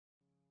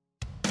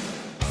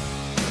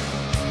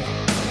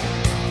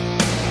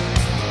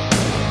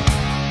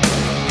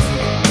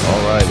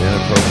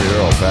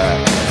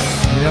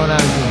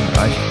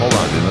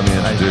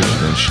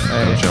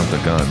Don't jump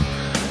the gun.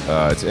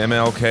 It's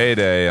MLK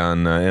Day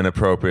on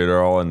Inappropriate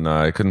Earl, and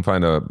I couldn't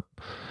find a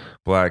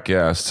black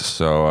guest,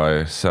 so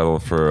I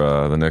settled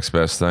for the next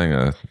best thing,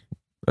 a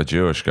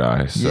Jewish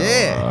guy. So,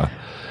 yeah.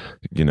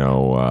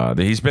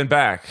 He's been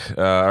back,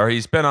 or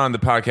he's been on the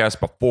podcast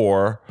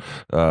before.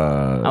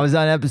 I was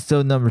on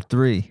episode number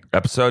 3.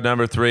 Episode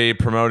number 3,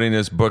 promoting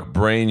his book,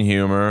 Brain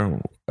Humor,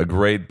 a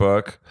great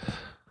book.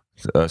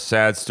 A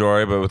sad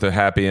story, but with a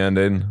happy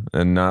ending,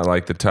 and not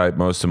like the type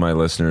most of my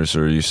listeners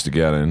are used to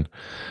getting.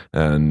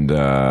 And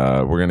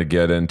we're going to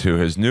get into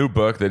his new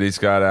book that he's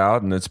got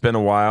out, and it's been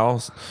a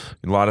while.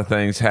 A lot of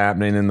things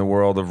happening in the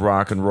world of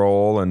rock and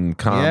roll and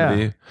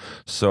comedy. Yeah.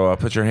 So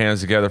put your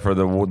hands together for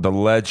the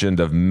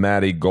legend of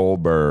Matty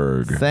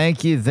Goldberg.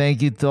 Thank you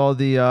to all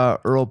the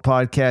Earl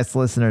podcast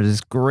listeners. It's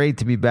great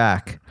to be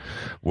back.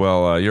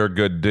 Well, you're a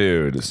good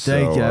dude.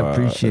 Thank you, I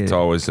appreciate it. It's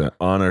always an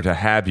honor to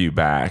have you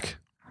back.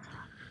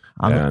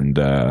 And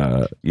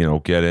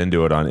get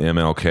into it on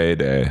MLK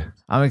Day.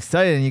 I'm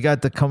excited. And you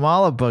got the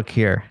Kamala book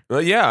here.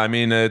 Well, yeah, I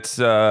mean, it's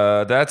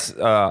that's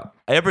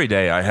every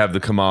day I have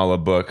the Kamala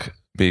book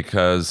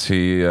because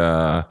he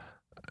needed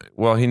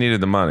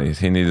the money.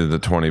 He needed the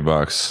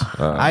 $20.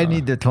 I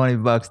need the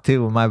 $20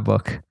 too with my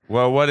book.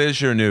 Well, what is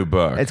your new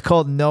book? It's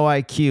called No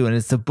IQ, and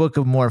it's a book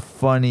of more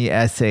funny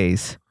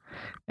essays.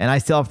 And I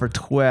sell it for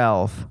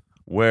 $12.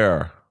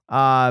 Where?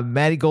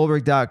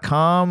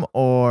 MattyGoldberg.com,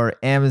 or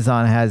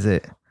Amazon has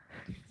it.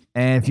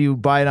 And if you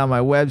buy it on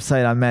my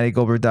website on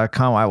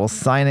MattyGoldberg.com, I will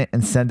sign it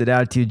and send it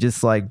out to you,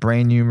 just like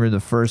Brain Humor, the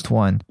first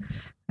one.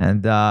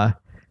 And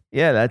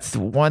that's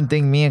one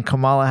thing me and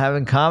Kamala have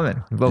in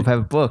common. We both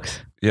have books.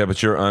 Yeah,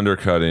 but you're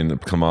undercutting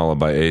Kamala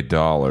by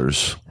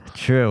 $8.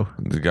 True.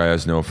 The guy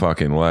has no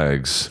fucking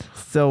legs.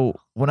 So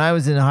when I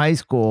was in high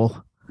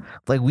school,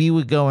 like, we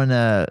would go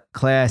into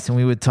class and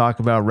we would talk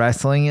about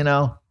wrestling,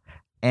 And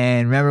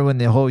remember when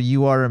the whole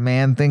 "You Are a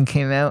Man" thing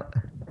came out?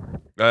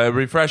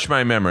 Refresh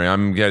my memory.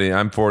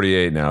 I'm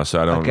 48 now,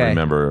 so I don't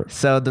remember.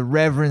 So the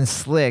Reverend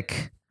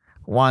Slick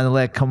wanted to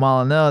let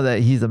Kamala know that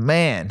he's a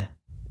man,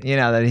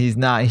 that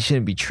he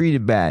shouldn't be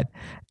treated bad.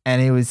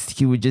 And he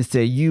would just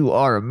say, "You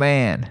are a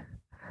man."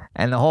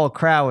 And the whole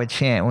crowd would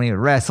chant when he would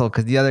wrestle,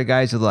 because the other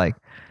guys were like,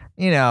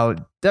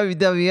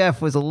 WWF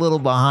was a little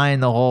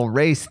behind the whole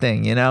race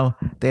thing,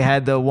 They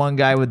had the one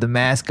guy with the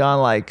mask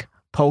on, like,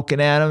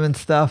 poking at him and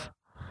stuff.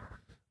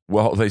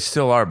 Well, they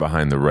still are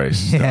behind the race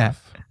stuff. Yeah.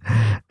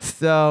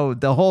 So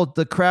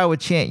the crowd would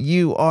chant,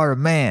 "You are a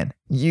man,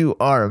 you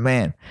are a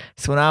man."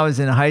 So when I was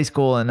in high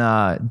school and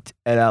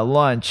at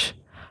lunch,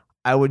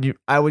 I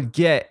would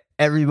get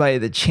everybody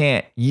to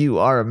chant, "You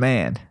are a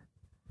man."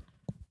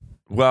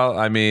 Well,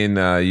 I mean,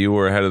 you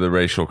were ahead of the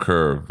racial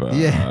curve,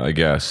 I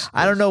guess.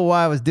 I don't know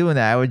why I was doing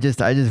that. We just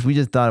thought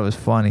it was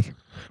funny.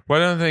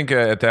 Well, I don't think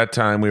at that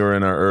time we were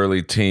in our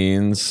early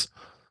teens.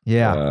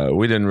 Yeah.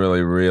 We didn't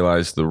really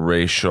realize the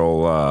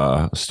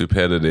racial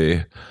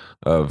stupidity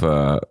of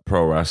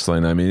pro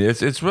wrestling. I mean,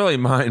 it's really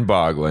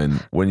mind-boggling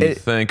when you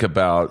think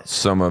about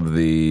some of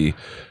the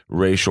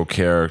racial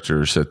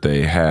characters that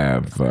they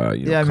have.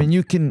 I mean,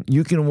 you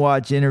can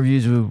watch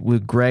interviews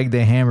with Greg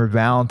the Hammer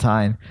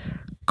Valentine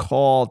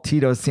call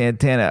Tito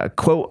Santana a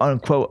quote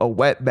unquote a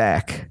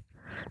wetback,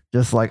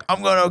 just like,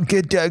 "I'm gonna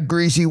get that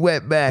greasy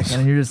wetback,"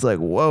 and you're just like,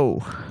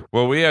 whoa.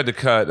 Well, we had to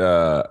cut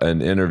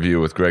an interview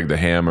with Greg the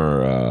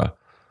Hammer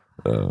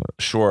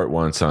short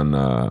once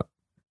on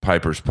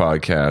Piper's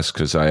podcast,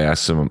 because I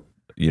asked him,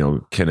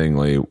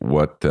 kiddingly,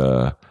 what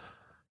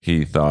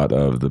he thought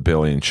of the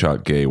Billy and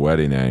Chuck gay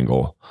wedding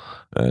angle.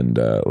 And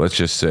let's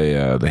just say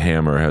the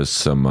Hammer has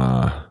some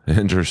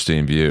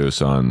interesting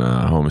views on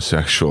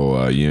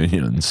homosexual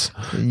unions.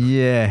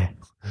 Yeah.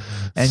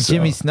 And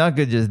Jimmy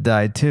Snuka just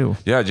died too.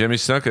 Yeah, Jimmy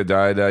Snuka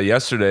died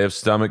yesterday of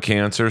stomach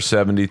cancer,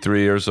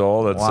 73 years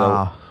old.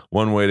 That's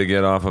one way to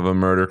get off of a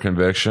murder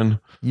conviction.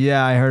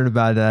 Yeah, I heard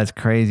about that. That's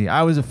crazy.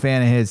 I was a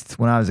fan of his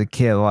when I was a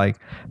kid. Like,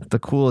 the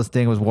coolest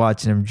thing was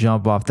watching him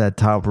jump off that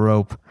top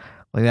rope.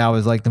 Like, that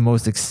was like the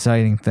most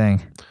exciting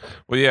thing.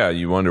 Well, yeah,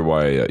 you wonder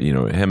why,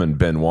 him and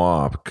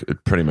Benoit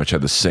pretty much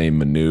had the same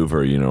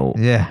maneuver,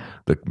 Yeah.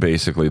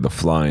 Basically the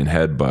flying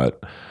headbutt.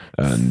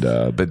 And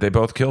but they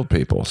both killed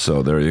people,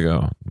 so there you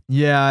go.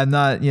 Yeah, I'm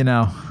not,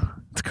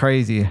 it's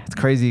crazy. It's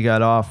crazy he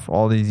got off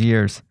all these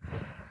years.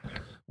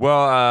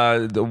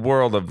 Well, the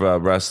world of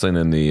wrestling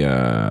in the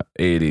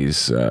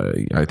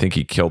 80s, I think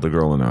he killed a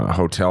girl in a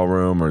hotel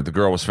room, or the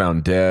girl was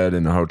found dead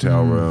in the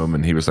hotel room,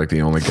 and he was like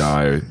the only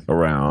guy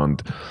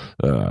around.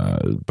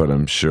 But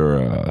I'm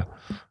sure,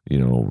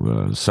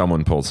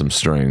 someone pulled some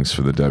strings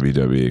for the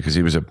WWE, because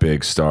he was a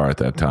big star at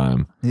that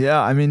time.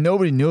 Yeah, I mean,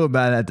 nobody knew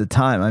about it at the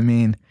time. I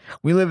mean,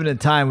 we live in a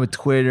time with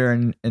Twitter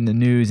and the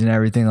news and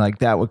everything like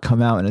that would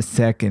come out in a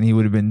second. He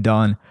would have been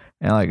done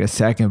in like a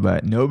second,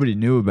 but nobody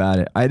knew about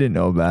it. I didn't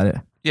know about it.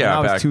 Yeah,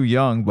 I was too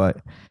young, but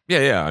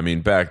yeah. I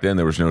mean, back then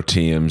there was no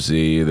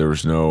TMZ, there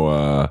was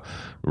no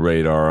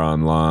Radar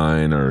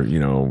Online, or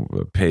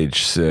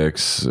Page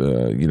Six,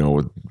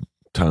 with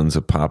tons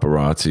of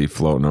paparazzi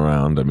floating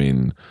around. I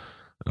mean,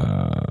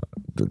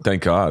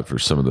 Thank God for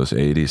some of those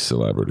 80s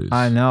celebrities.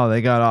 I know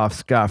they got off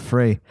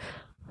scot-free.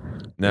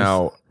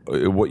 Now,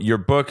 what your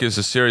book is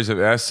a series of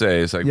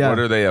essays. Like, Yeah. what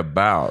are they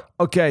about?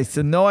 Okay,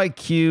 so No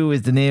IQ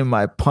is the name of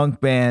my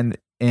punk band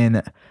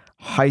in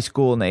high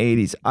school in the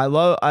 80s.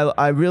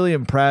 I really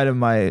am proud of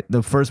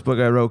the first book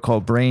I wrote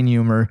called Brain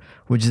Humor,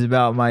 which is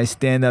about my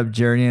stand-up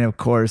journey, and of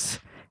course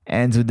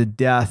ends with the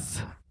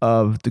death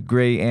of the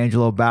great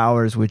Angelo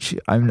Bowers, which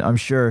I'm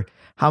sure.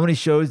 How many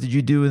shows did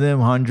you do with him?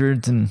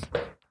 Hundreds? And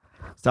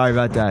sorry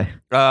about that.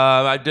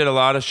 I did a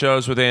lot of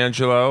shows with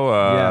Angelo.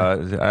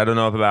 I don't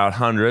know if about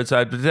hundreds.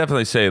 I'd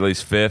definitely say at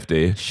least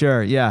 50.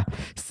 Sure, yeah.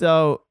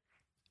 So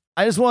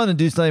I just wanted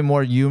to do something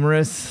more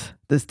humorous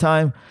this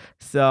time.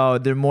 So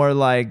they're more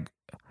like,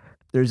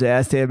 there's an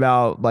essay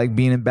about like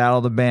being in Battle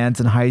of the Bands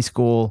in high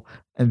school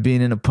and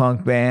being in a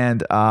punk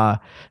band.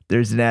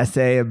 There's an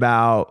essay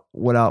about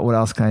what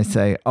else can I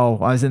say? Oh,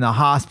 I was in the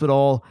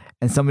hospital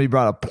and somebody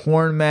brought a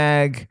porn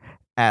mag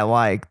at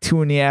like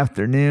 2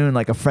 PM.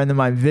 Like a friend of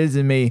mine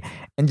visited me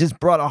and just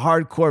brought a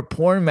hardcore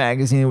porn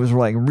magazine. It was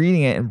like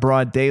reading it in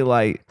broad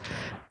daylight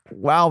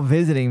while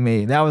visiting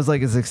me. That was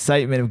like his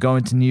excitement of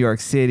going to New York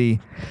City.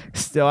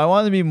 So I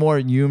wanted to be more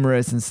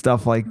humorous and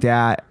stuff like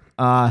that.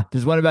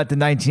 There's one about the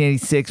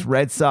 1986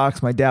 Red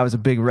Sox. My dad was a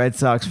big Red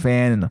Sox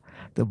fan, and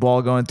the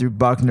ball going through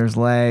Buckner's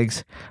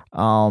legs.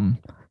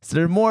 So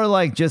they're more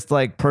like just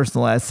like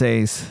personal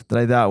essays that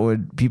I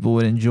thought people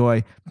would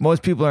enjoy.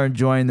 Most people are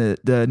enjoying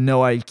the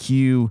No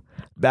IQ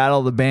Battle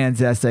of the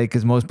Bands essay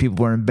because most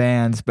people were in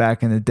bands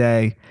back in the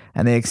day,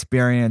 and they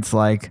experienced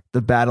like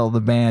the Battle of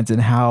the Bands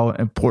and how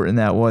important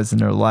that was in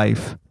their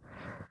life.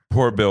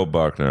 Poor Bill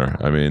Buckner.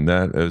 I mean,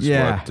 that is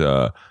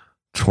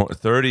what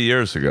 30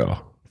 years ago.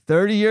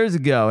 30 years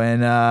ago,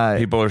 and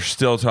People are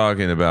still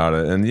talking about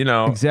it, and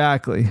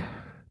exactly.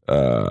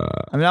 I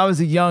mean, I was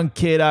a young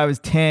kid. I was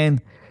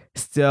 10,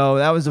 so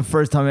that was the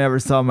first time I ever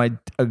saw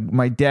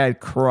my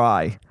dad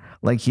cry.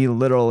 Like he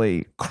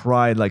literally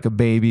cried like a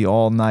baby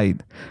all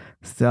night.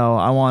 So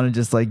I want to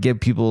just like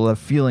give people a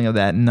feeling of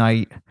that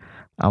night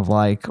of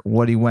like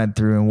what he went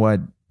through and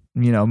what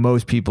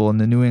most people in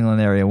the New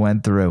England area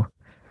went through.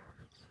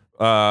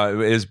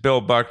 Is Bill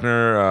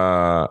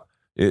Buckner?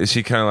 Is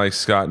he kind of like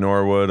Scott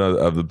Norwood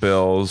of the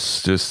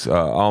Bills? Just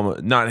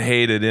not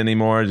hated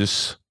anymore.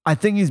 Just I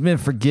think he's been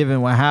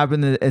forgiven. What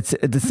happened? It's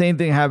the same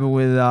thing happened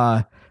with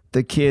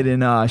the kid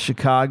in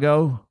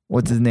Chicago.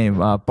 What's his name?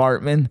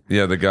 Bartman.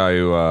 Yeah, the guy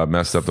who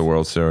messed up the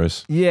World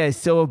Series. Yeah,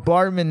 so with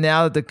Bartman,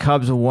 now that the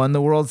Cubs have won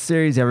the World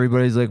Series,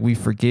 everybody's like, we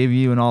forgive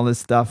you and all this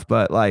stuff.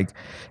 But like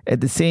at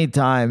the same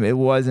time, it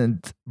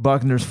wasn't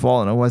Buckner's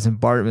fault and it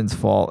wasn't Bartman's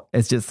fault.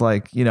 It's just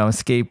like, a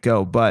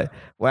scapegoat. But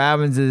what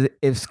happens is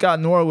if Scott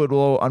Norwood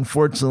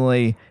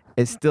unfortunately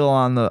is still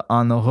on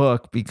the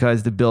hook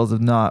because the Bills have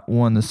not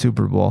won the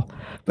Super Bowl.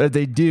 But if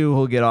they do,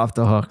 he'll get off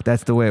the hook.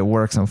 That's the way it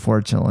works,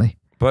 unfortunately.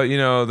 But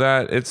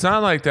that it's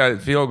not like that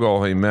field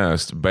goal he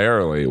missed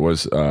barely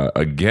was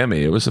a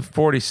gimme. It was a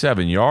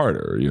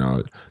 47-yarder.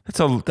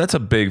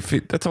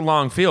 That's a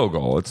long field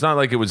goal. It's not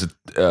like it was a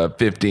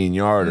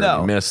 15-yarder.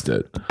 No. He missed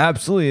it.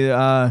 Absolutely.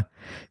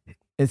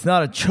 It's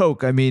not a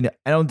choke. I mean,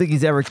 I don't think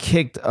he's ever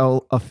kicked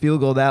a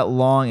field goal that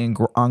long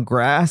on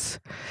grass.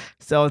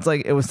 So it's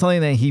like it was something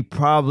that he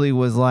probably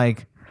was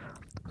like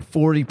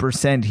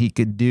 40% he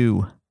could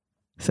do.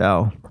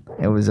 So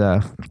it was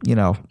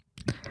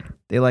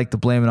they like to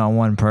blame it on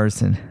one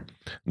person.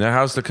 Now,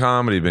 how's the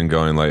comedy been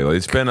going lately?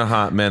 It's been a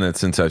hot minute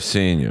since I've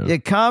seen you. Yeah,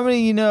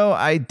 comedy,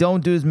 I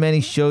don't do as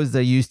many shows as I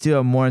used to.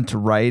 I'm more into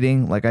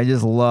writing. Like, I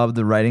just love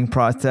the writing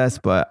process,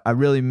 but I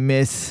really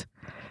miss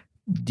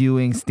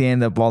doing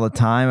stand-up all the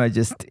time.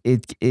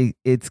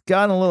 It's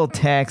gotten a little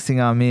taxing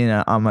on me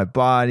and on my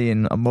body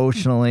and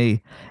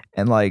emotionally,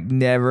 and like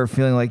never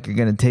feeling like you're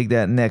going to take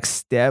that next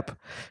step.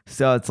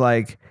 So it's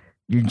like,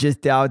 you're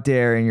just out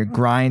there and you're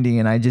grinding,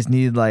 and I just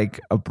need like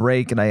a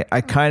break. And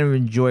I kind of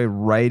enjoy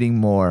writing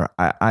more.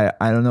 I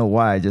don't know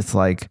why. I just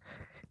like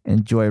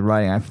enjoy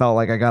writing. I felt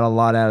like I got a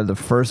lot out of the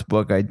first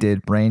book I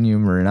did, Brain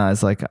Humor, and I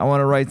was like, I want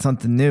to write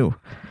something new.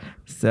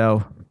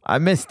 So I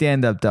miss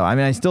stand-up though. I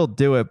mean, I still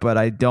do it, but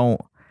I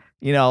don't,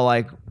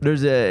 like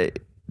there's a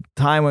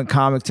time when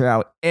comics are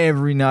out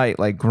every night,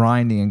 like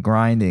grinding,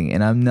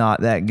 and I'm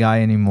not that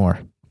guy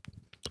anymore.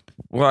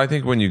 Well, I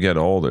think when you get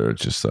older,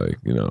 it's just like,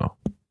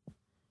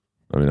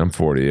 I mean, I'm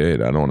 48.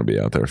 I don't want to be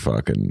out there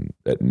fucking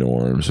at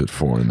Norms at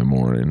 4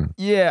 a.m.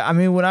 Yeah, I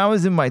mean, when I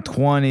was in my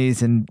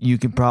 20s, and you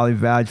can probably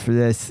vouch for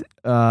this,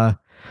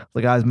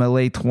 like I was in my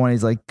late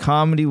 20s, like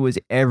comedy was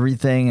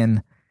everything,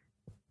 and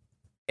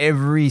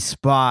every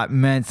spot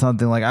meant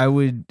something. Like I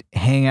would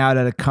hang out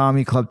at a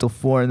comedy club till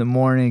 4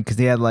 a.m. because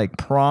they had like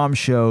prom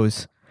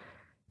shows.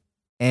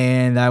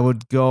 And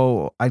I'd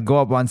go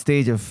up on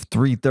stage at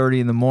 3:30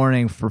 in the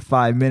morning for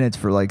 5 minutes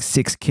for like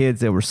 6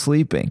 kids that were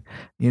sleeping,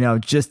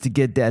 just to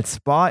get that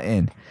spot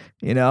in,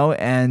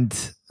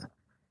 and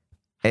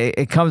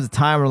it comes a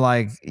time where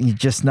like you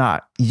just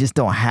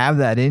don't have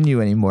that in you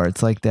anymore.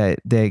 It's like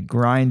that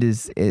grind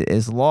is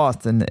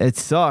lost, and it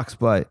sucks,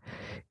 but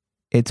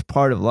it's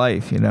part of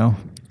life,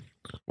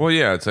 Well,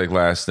 yeah, it's like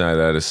last night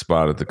I had a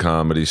spot at the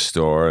Comedy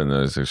Store, and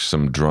there's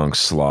some drunk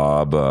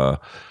slob,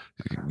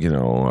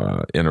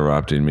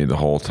 interrupting me the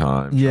whole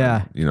time.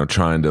 Yeah.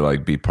 Trying to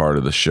like be part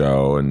of the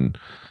show, and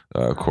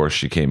of course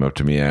she came up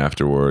to me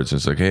afterwards and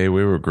it's like, "Hey,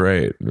 we were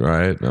great,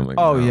 right?" And I'm like,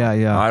 Oh, "No,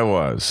 yeah. I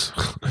was."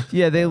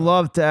 Yeah, they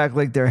love to act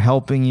like they're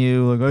helping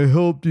you. Like, I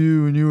helped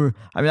you and you were.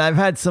 I mean, I've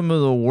had some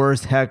of the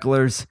worst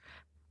hecklers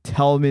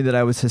tell me that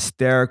I was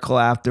hysterical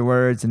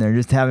afterwards and they're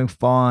just having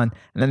fun.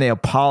 And then they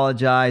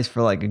apologize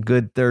for like a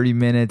good 30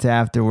 minutes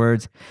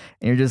afterwards.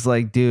 And you're just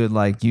like, dude,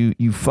 like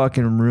you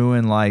fucking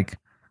ruined like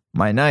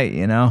my night,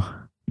 you know?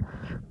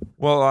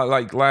 Well,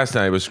 like last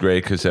night was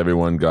great because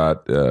everyone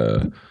got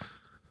to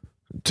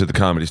the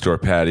Comedy Store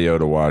patio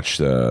to watch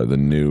the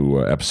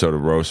new episode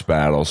of Roast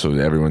Battle. So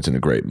everyone's in a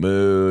great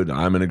mood.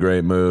 I'm in a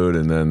great mood.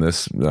 And then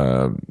this,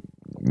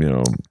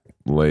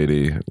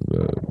 lady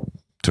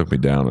took me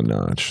down a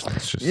notch.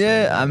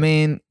 I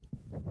mean,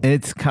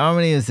 it's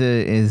comedy is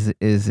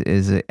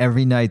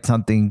every night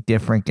something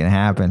different can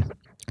happen.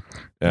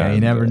 Yeah,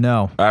 you never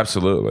know.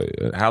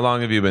 Absolutely. How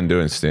long have you been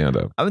doing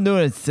stand-up? I've been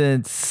doing it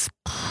since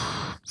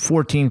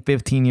 14,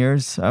 15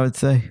 years, I would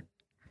say.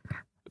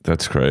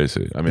 That's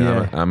crazy. I mean,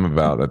 Yeah. I'm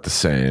about at the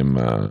same.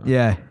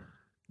 Yeah.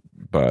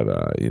 But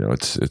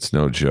it's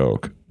no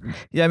joke.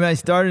 Yeah, I mean, I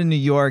started in New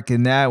York,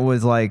 and that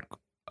was like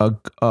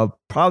a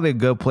probably a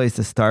good place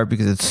to start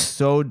because it's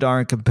so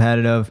darn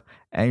competitive,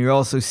 and you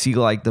also see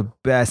like the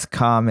best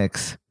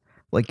comics.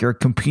 Like you're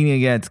competing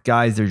against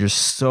guys that are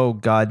just so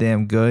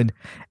goddamn good,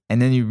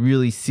 and then you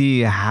really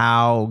see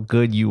how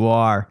good you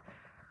are.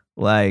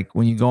 Like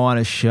when you go on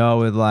a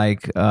show with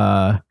like,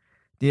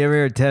 do you ever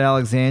hear Ted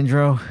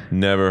Alexandro?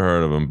 Never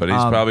heard of him, but he's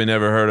probably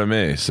never heard of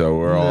me, so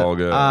we're all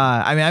good.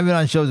 I mean, I've been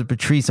on shows with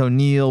Patrice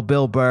O'Neal,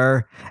 Bill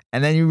Burr,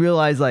 and then you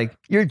realize like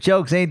your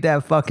jokes ain't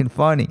that fucking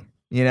funny.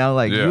 You know,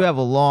 like you have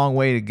a long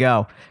way to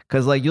go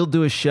because like you'll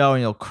do a show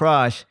and you'll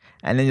crush,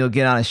 and then you'll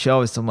get on a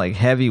show with some like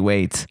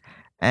heavyweights,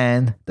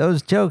 and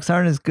those jokes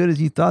aren't as good as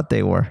you thought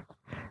they were.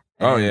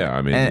 Oh yeah,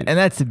 I mean, and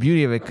that's the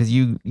beauty of it because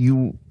you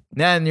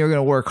then you're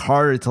gonna work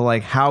harder to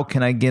like how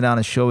can I get on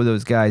a show with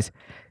those guys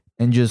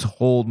and just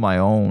hold my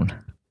own.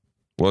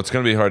 Well, it's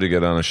gonna be hard to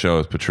get on a show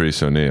with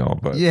Patrice O'Neal,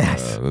 but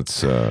yes,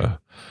 that's.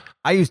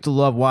 I used to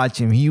love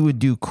watching him. He would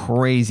do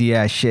crazy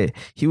ass shit.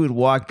 He would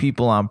walk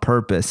people on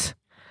purpose.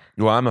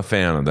 Well, I'm a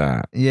fan of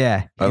that.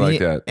 Yeah. I like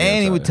that.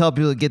 And he would tell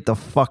people to get the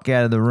fuck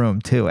out of the room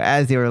too.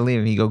 As they were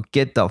leaving, he'd go,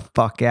 "Get the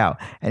fuck out."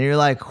 And you're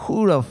like,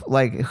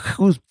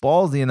 who's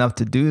ballsy enough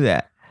to do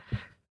that?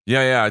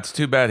 Yeah. It's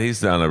too bad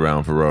he's not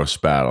around for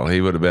Roast Battle.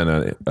 He would have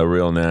been a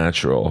real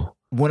natural.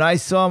 When I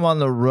saw him on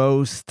the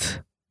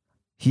roast,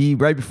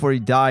 right before he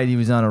died, he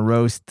was on a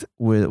roast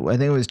with, I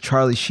think it was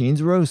Charlie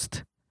Sheen's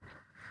roast.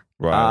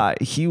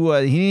 Right. He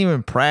didn't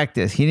even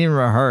practice. He didn't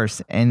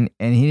rehearse, and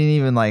he didn't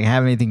even like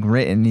have anything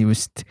written. He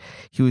was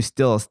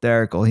still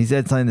hysterical. He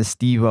said something to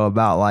Steve-O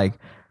about like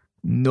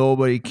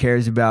nobody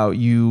cares about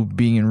you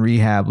being in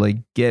rehab. Like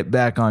get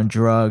back on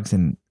drugs,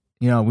 and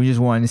we just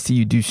wanted to see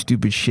you do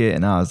stupid shit.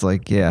 And I was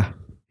like, yeah,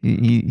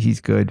 he's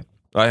good.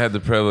 I had the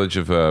privilege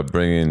of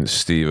bringing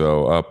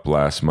Steve-O up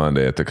last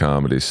Monday at the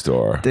Comedy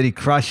Store. Did he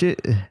crush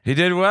it? He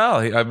did well.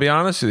 I'll be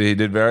honest with you, he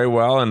did very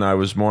well, and I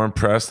was more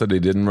impressed that he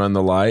didn't run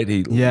the light.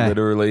 He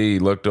literally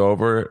looked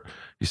over,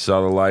 he saw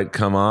the light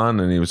come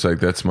on, and he was like,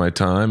 "That's my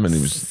time," and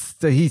he was...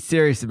 So he's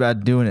serious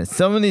about doing it.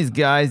 Some of these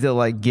guys that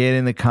like get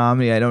into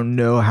comedy, I don't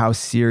know how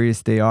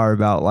serious they are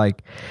about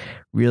like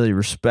really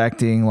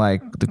respecting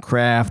like the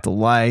craft, the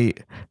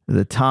light,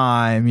 the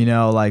time,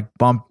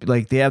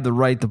 like they have the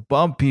right to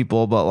bump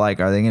people, but like,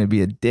 are they going to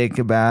be a dick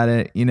about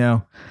it?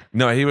 No,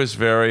 he was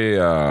very,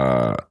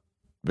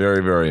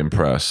 very, very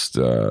impressed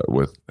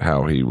with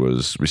how he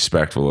was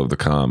respectful of the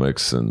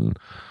comics. And,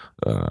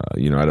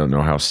 I don't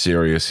know how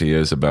serious he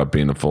is about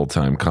being a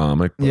full-time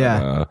comic.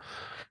 But,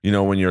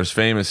 when you're as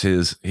famous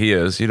as he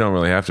is, you don't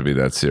really have to be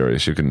that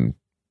serious. You can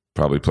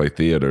probably play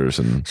theaters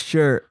and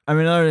sure. I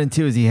mean, other than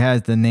too is he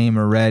has the name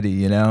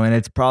already, and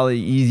it's probably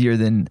easier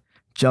than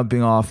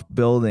jumping off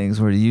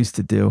buildings where he used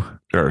to do.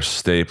 Or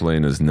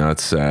stapling his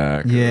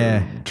nutsack.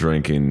 Yeah.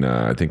 Drinking,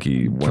 I think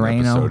one Drano.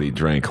 episode he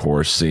drank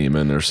horse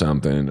semen or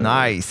something.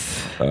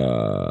 Nice.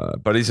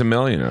 But he's a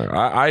millionaire.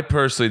 I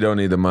personally don't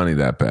need the money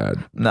that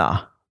bad.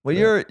 Nah. Well,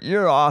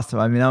 you're awesome.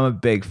 I mean, I'm a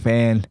big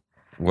fan.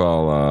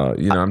 Well,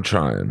 I'm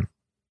trying.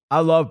 I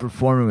love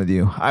performing with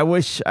you. I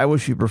wish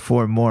we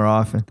performed more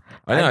often.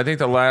 I know. I think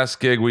the last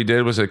gig we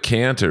did was at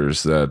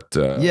Cantor's.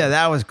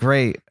 That was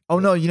great. Oh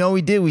no,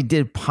 we did? We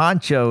did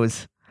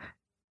Ponchos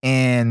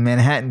and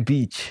Manhattan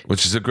Beach,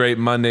 which is a great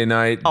Monday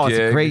night gig. It's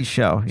a great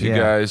show. If you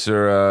guys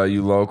are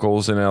you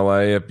locals in LA,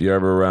 if you're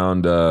ever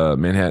around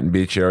Manhattan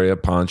Beach area,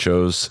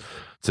 Ponchos.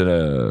 It's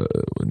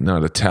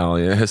not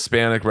Italian,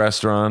 Hispanic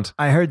restaurant.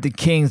 I heard the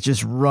Kings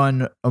just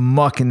run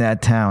amok in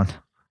that town.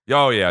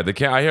 Oh yeah,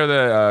 I hear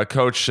the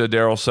coach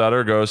Daryl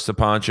Sutter goes to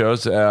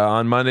Ponchos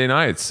on Monday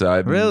nights.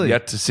 I've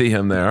yet to see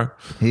him there.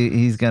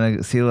 He's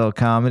gonna see a little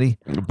comedy,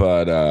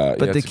 but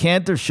the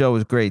Cantor show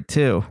was great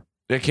too.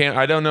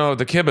 I don't know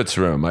the Kibitz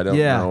Room. I don't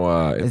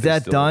know. Is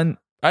that done?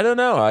 I don't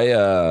know.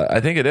 I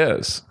think it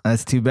is.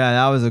 That's too bad.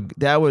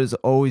 That was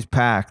always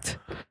packed.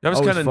 That was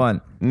Always kind of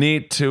fun.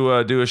 neat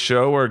to do a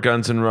show where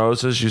Guns N'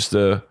 Roses used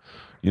to,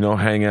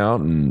 hang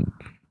out and.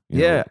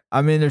 Yeah,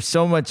 I mean, there's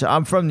so much.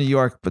 I'm from New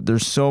York, but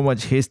there's so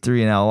much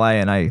history in LA,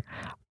 and I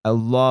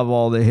love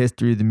all the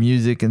history of the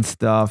music and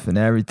stuff and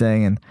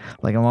everything. And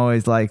like, I'm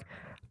always like,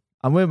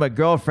 I'm with my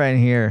girlfriend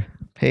here,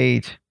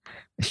 Paige.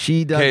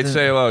 She doesn't. Kate,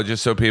 say hello,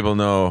 just so people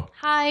know.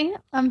 Hi,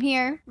 I'm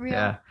here. Real.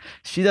 Yeah,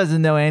 she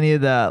doesn't know any of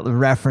the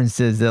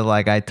references that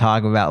like I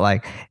talk about.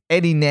 Like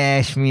Eddie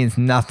Nash means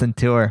nothing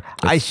to her.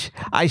 I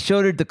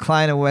showed her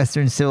Decline of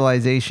Western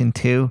Civilization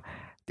 2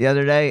 the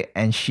other day,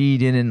 and she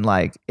didn't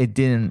like it.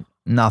 Didn't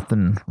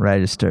nothing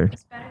registered.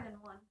 It's better than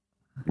one.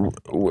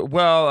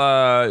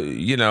 Well,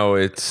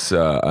 it's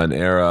an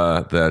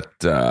era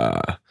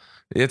that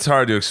it's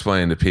hard to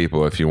explain to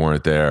people if you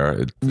weren't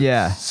there.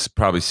 It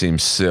probably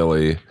seems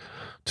silly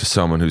to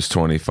someone who's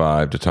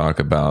 25 to talk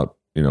about,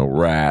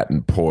 Rat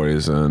and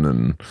Poison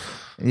and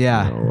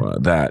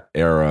that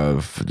era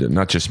of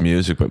not just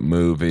music but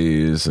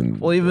movies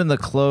and even the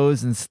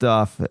clothes and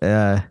stuff.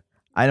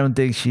 I don't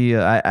think she.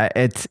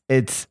 It's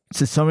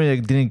to somebody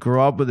that didn't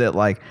grow up with it.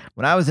 Like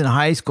when I was in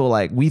high school,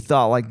 like we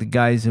thought like the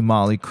guys in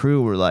Motley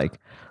Crue were like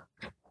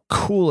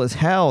cool as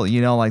hell,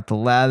 like the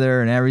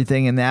leather and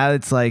everything. And now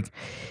it's like,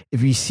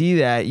 if you see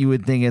that, you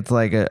would think it's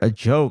like a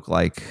joke,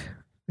 like.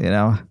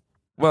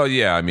 Well,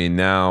 yeah, I mean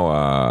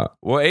now,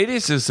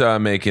 80s is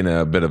making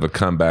a bit of a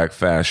comeback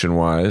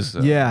fashion-wise.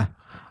 Yeah,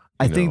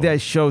 I think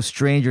that show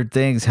Stranger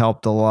Things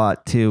helped a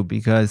lot too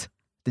because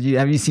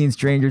have you seen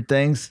Stranger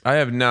Things? I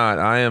have not.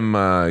 I am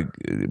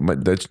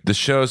the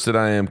shows that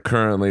I am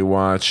currently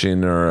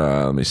watching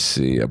are let me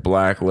see, a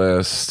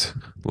Blacklist.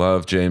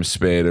 Love James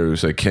Spader,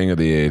 who's like king of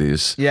the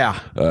 80s. Yeah.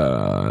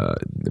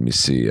 Let me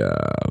see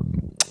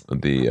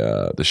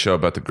the show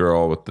about the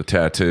girl with the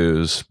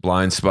tattoos,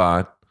 Blind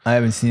Spot. I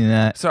haven't seen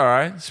that. It's all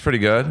right. It's pretty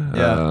good.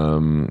 Yeah.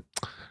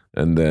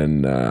 And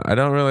then I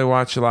don't really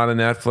watch a lot of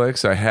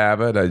Netflix. I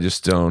have it. I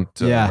just don't.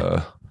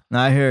 Yeah.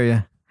 I hear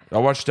you. I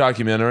watch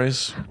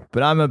documentaries.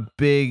 But I'm a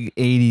big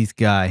 80s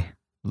guy.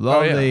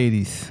 Love the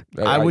 80s.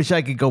 I wish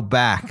I could go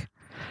back.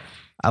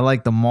 I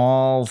like the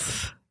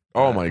malls.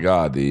 Oh, my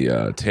God.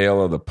 The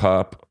Tale of the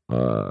Pup.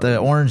 The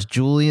Orange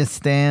Julius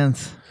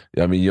stands.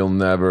 I mean, you'll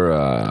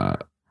never,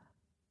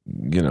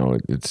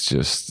 it's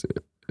just...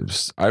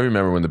 I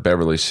remember when the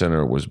Beverly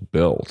Center was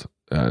built,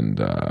 and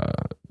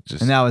that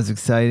was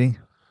exciting.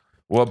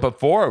 Well,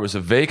 before it was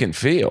a vacant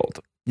field.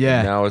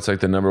 Yeah. And now it's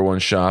like the number one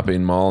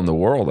shopping mall in the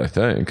world. I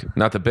think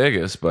not the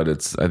biggest, but I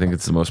think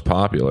it's the most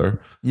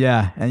popular.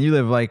 Yeah, and you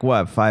live like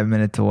what, 5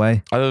 minutes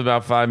away? I live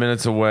about 5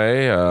 minutes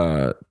away.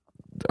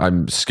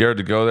 I'm scared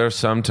to go there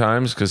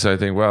sometimes because I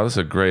think, wow, this is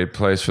a great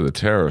place for the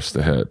terrorists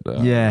to hit.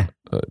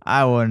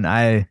 I wouldn't.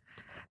 I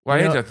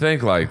hate to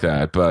think like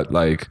that, but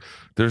like.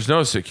 There's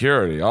no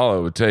security. All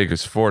it would take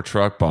is 4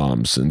 truck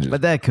bombs,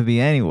 but that could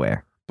be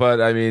anywhere. But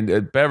I mean,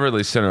 at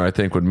Beverly Center, I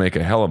think would make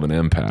a hell of an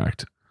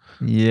impact.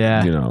 Yeah,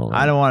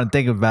 I don't want to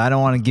think about. I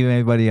don't want to give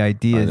anybody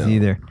ideas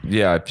either.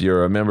 Yeah, if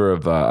you're a member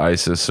of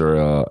ISIS or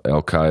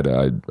Al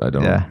Qaeda, I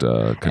don't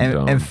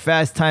condone. And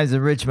Fast Times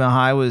at Richmond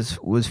High was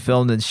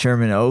filmed in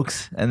Sherman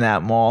Oaks and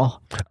that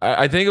mall.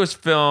 I think it was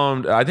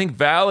filmed. I think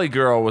Valley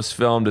Girl was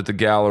filmed at the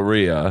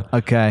Galleria.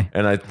 Okay,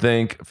 and I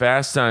think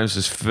Fast Times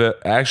was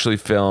actually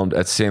filmed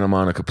at Santa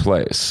Monica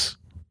Place.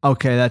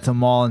 Okay, that's a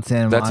mall in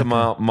Santa Monica. That's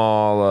a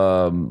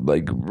mall,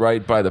 like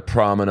right by the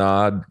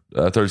Promenade,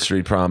 3rd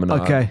Street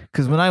Promenade. Okay,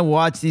 because when I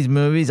watch these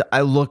movies,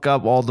 I look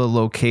up all the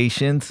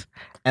locations,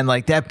 and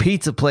like that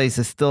pizza place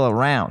is still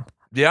around.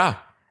 Yeah,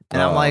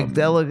 and I'm like,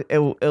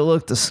 it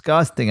looked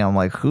disgusting. I'm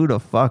like, who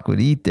the fuck would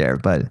eat there?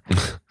 But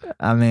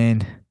I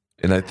mean,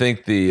 and I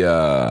think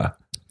the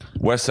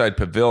West Side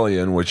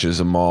Pavilion, which is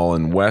a mall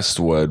in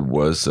Westwood,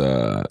 was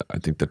I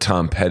think the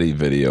Tom Petty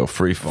video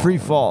Free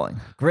Falling.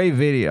 Great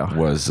video.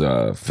 Was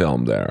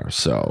filmed there.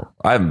 So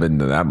I haven't been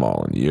to that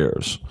mall in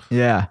years.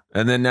 Yeah.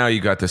 And then now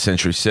you got the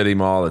Century City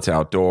Mall that's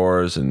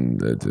outdoors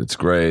and it's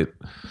great.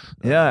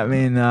 Yeah, I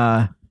mean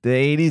the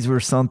 80s were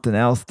something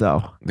else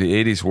though. The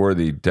 80s were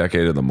the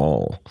decade of the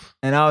mall.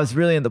 And I was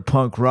really into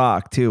punk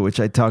rock too, which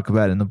I talk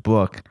about in the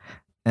book.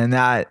 And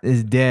that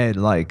is dead.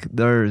 Like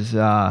there's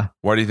why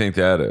do you think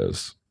that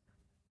is?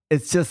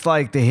 It's just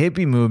like the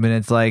hippie movement.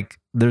 It's like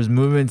there's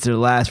movements that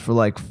last for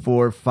like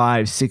 4,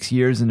 5, 6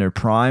 years in their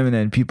prime, and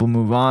then people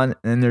move on, and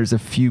then there's a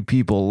few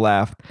people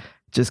left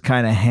just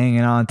kind of hanging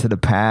on to the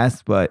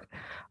past. But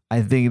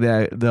I think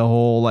that the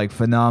whole like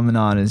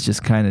phenomenon is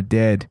just kind of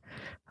dead.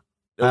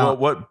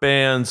 What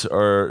bands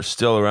are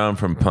still around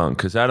from punk?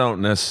 Because I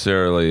don't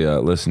necessarily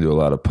listen to a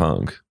lot of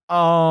punk.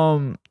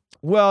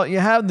 Well, you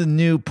have the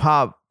new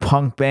pop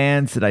punk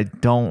bands that I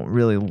don't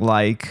really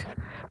like,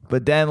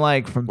 but then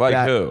like from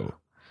who?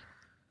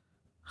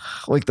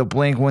 Like the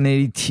Blink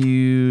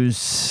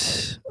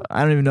 182s.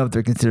 I don't even know if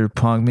they're considered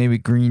punk. Maybe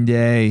Green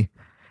Day.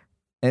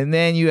 And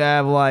then you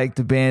have like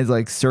the bands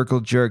like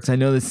Circle Jerks. I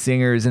know the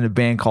singer is in a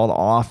band called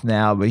Off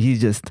now, but he's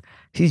just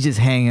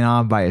hanging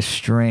on by a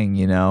string,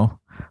 The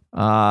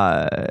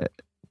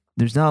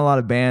there's not a lot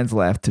of bands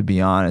left, to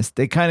be honest.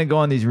 They kind of go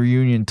on these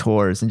reunion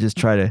tours and just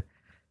try to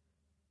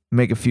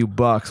make a few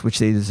bucks, which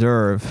they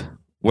deserve.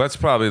 Well, that's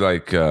probably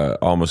like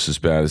almost as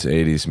bad as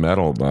 80s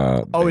metal.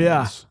 Oh, yeah.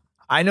 bands.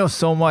 I know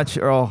so much,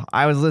 Earl.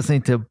 I was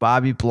listening to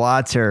Bobby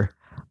Blotzer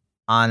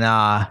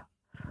on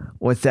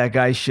what's that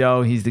guy's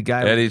show? He's the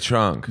guy. Eddie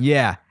Trunk.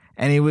 Yeah.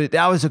 And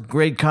that was a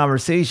great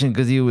conversation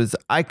because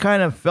I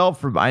kind of felt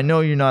for, I know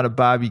you're not a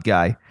Bobby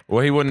guy.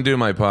 Well, he wouldn't do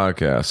my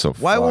podcast. So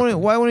Why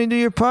won't he do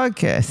your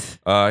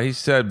podcast? He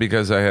said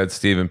because I had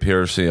Stephen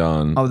Piercy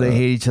on. Oh, they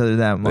hate each other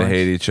that much. They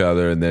hate each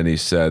other, and then he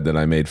said that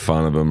I made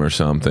fun of him or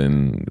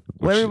something.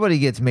 Well, everybody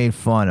gets made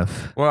fun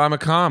of. Well, I'm a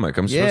comic.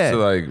 I'm Yeah.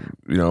 supposed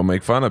to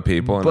make fun of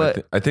people. And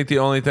But- I think the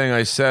only thing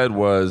I said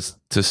was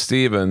to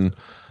Stephen,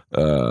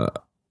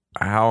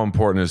 how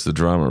important is the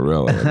drummer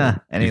really?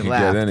 And You he could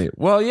laughed.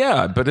 Well,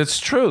 yeah, but it's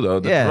true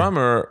though. The Yeah.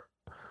 drummer,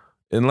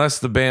 unless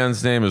the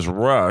band's name is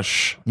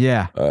Rush,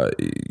 Yeah.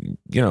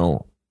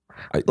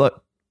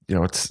 Look,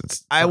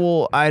 it's. I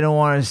don't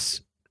want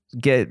to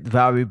get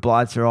Bobby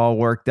Blotzer all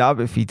worked up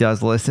if he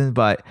does listen,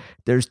 but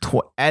there's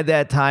at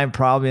that time,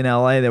 probably in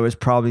LA, there was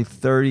probably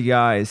 30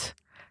 guys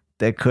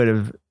that could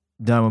have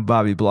done what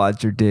Bobby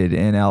Blotzer did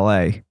in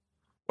LA.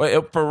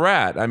 Well, for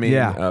Rat, I mean,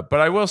 Yeah. but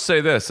I will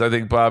say this: I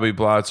think Bobby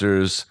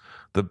Blotzer's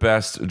the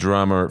best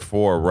drummer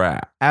for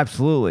Rat.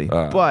 Absolutely.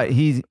 But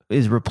he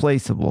is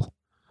replaceable.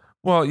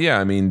 Well, yeah,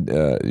 I mean,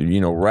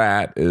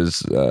 Rat is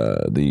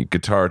the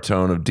guitar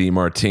tone of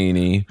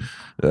DeMartini,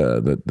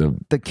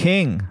 The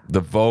king the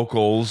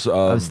vocals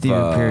of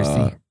Stephen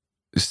Piercy.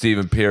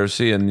 Stephen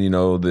Piercy, and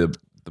the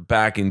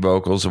backing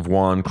vocals of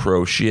Juan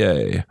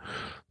Crochet.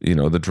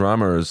 The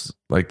drummers,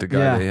 like the guy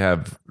Yeah. they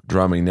have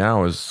drumming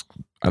now, is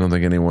I don't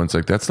think anyone's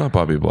like that's not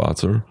Bobby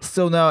Blotzer.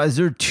 So now, is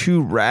there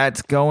two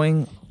Rats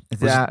going? Is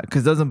that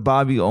because doesn't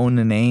Bobby own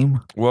the name?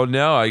 Well,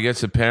 no, I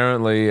guess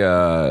apparently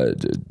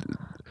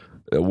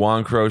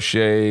Juan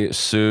Crochet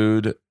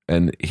sued,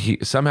 and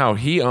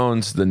he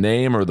owns the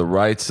name or the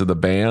rights to the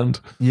band,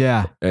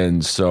 Yeah.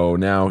 and so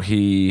now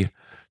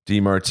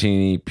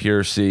DeMartini,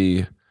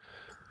 Piercy,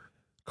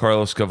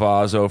 Carlos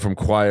Cavazzo from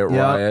Quiet Yep.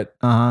 Riot,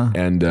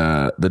 and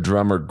the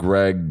drummer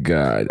Greg.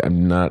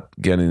 I'm not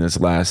getting his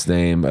last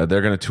name.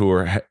 They're going to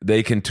tour.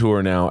 They can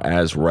tour now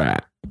as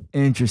Rat,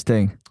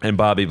 Interesting. and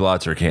Bobby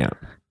Blotzer can't.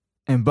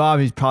 And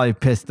Bobby's probably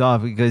pissed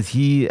off because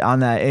he, on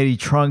that Eddie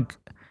Trunk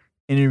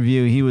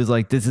interview, he was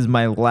like, this is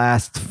my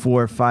last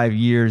 4 or 5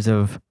 years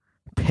of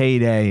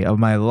payday of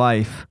my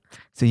life.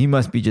 So he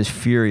must be just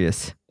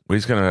furious. Well,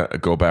 he's going to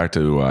go back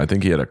to, I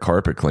think he had a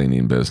carpet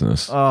cleaning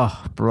business.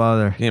 Oh,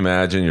 brother. Can you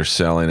imagine you're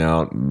selling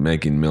out,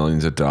 making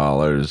millions of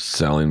dollars,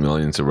 selling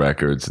millions of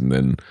records, and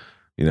then,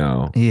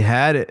 He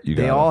had it. You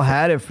They got all it.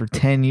 had it for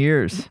 10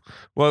 years.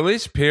 well, at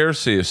least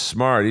Piercy is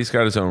smart. He's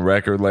got his own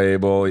record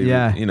label. He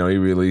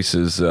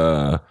releases,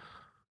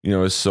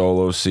 his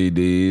solo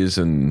CDs,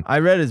 and I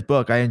read his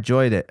book. I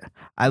enjoyed it.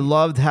 I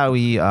loved how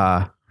he,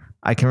 I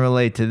can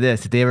relate to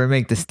this. If they ever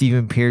make the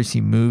Stephen Piercy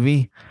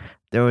movie,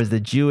 there was the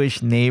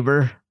Jewish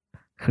neighbor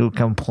who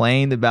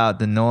complained about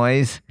the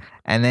noise.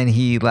 And then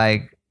he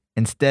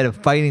instead of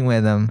fighting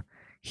with him,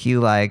 he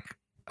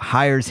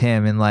hires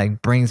him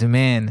and brings him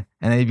in.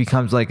 And then he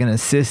becomes an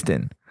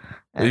assistant.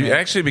 And he then-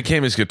 actually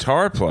became his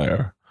guitar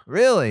player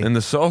really? in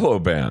the solo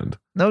band.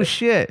 No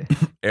shit.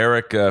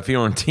 Eric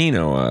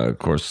Fiorentino, of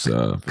course.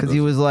 Because he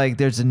was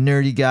there's a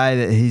nerdy guy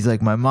that he's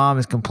my mom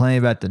is complaining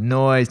about the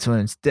noise. So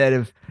instead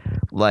of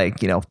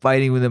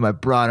fighting with him, I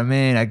brought him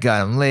in, I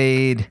got him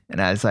laid.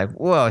 And I was like,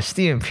 whoa,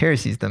 Stephen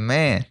Piercy's the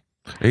man.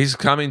 He's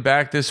coming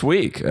back this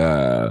week.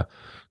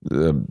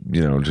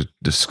 To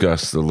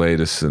discuss the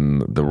latest in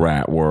the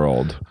Rat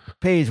world.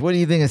 Paige, what do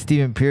you think of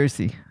Stephen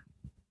Piercy?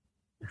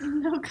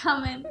 No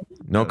comment.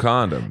 No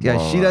condom. Yeah,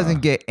 Well, she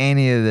doesn't get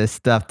any of this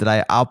stuff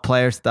that I'll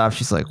play her stuff.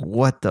 She's like,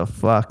 what the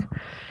fuck?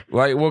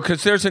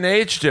 Because there's an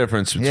age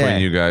difference between Yeah.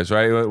 you guys,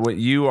 right? What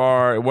you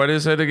are, what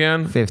is it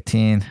again?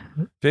 15.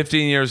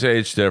 15 years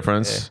age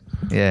difference.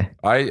 Yeah.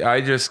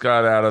 I just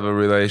got out of a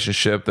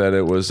relationship that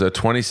it was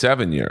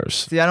 27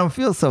 years. See, I don't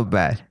feel so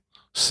bad.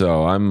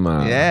 So I'm.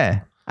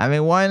 Yeah. I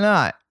mean, why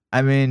not?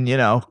 I mean,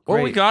 Well,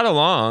 we great. got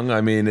along. I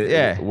mean,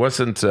 it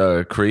wasn't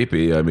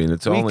creepy. I mean,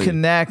 it's we only.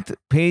 connect.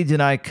 Paige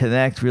and I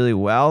connect really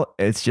well.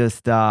 It's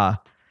just, there's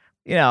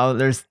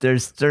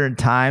certain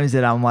times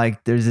that I'm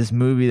like, there's this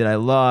movie that I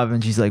love,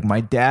 and she's like,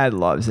 my dad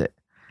loves it.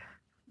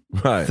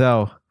 Right.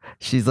 So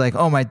she's like,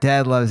 oh, my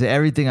dad loves it.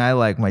 Everything I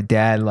like, my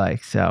dad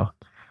likes. So,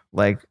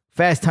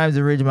 Fast Times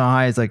at Ridgemont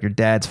High is your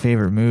dad's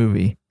favorite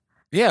movie,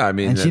 Yeah, I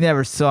mean. and she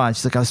never saw it.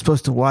 She's like, I was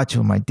supposed to watch it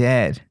with my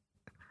dad.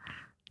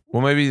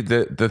 Well, maybe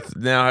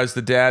now has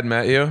the dad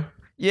met you?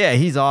 Yeah,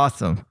 he's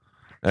awesome.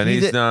 And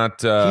He's he's a-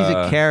 not. He's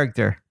a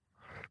character.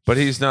 But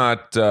he's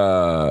not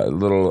a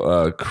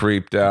little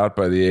creeped out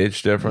by the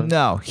age difference.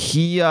 No,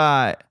 he's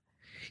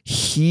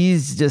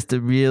just a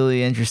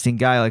really interesting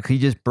guy. He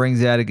just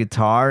brings out a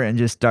guitar and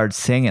just starts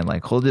singing.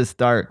 He'll just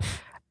start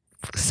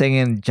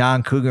singing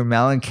John Cougar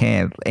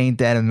Mellencamp, Ain't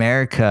That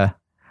America,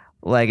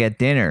 at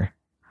dinner.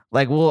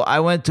 I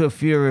went to a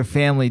few of her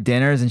family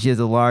dinners, and she has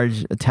a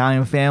large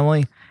Italian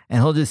family,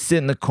 and he'll just sit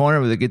in the corner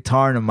with a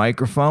guitar and a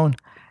microphone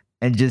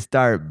and just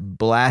start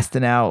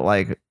blasting out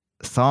like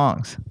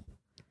songs.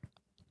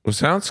 Well,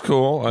 sounds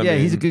cool. I Yeah,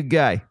 mean, he's a good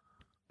guy.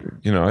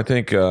 You know, I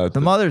think The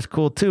mother's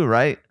cool too,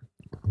 right?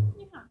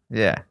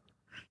 Yeah.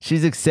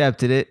 She's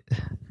accepted it.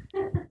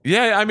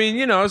 yeah, I mean,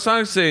 you know, as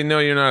long as they know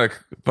you're not a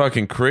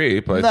fucking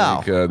creep, I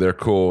No. think they're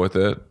cool with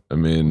it. I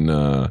mean,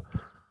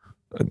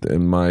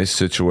 in my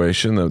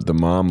situation, the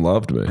mom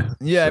loved me.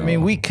 Yeah, I So,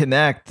 mean, we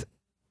connect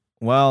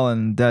well,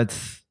 and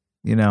that's,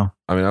 you know,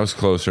 I mean, I was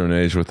closer in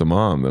age with the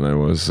mom than I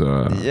was.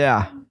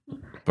 yeah.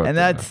 But, And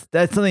that's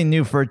something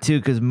new for her too,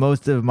 because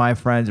most of my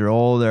friends are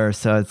older.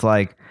 So it's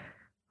like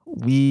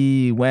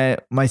my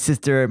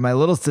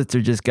little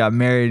sister just got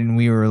married, and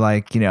we were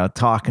like, you know,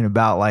 talking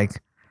about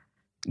like,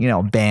 you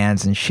know,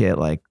 bands and shit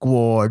like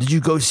Gwar. Did you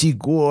go see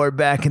Gwar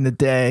back in the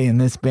day in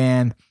this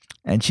band?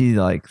 And she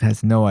like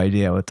has no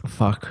idea what the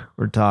fuck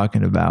we're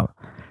talking about.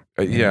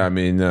 yeah, I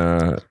mean,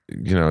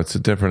 you know, it's a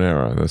different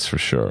era, that's for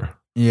sure.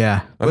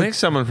 Yeah. I think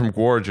someone from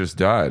Gwar just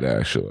died,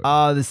 actually.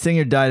 The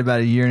singer died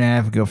about a year and a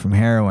half ago from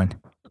heroin.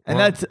 And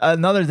Well- that's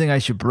another thing I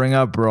should bring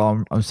up,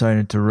 bro. I'm sorry to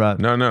interrupt.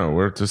 No,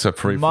 we're just a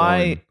free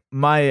flowing.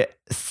 My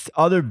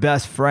other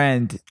best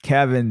friend,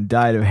 Kevin,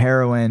 died of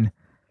heroin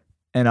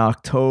in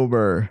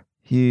October.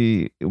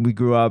 We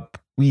grew up.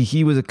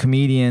 He was a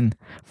comedian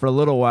for a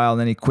little while, and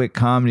then he quit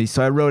comedy.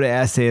 So I wrote an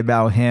essay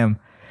about him,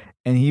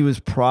 and he was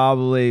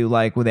probably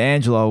like with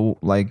Angelo,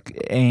 like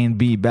A and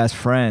B best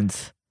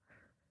friends.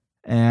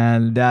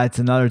 And that's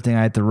another thing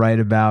I had to write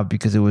about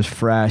because it was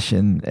fresh,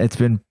 and it's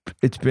been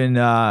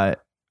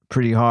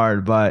pretty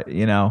hard. But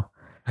you know,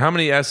 How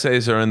many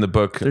essays are in the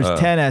book? there's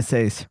 10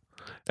 essays.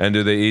 And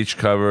do they each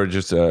cover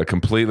just a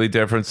completely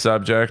different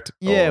subject?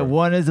 Yeah, Or-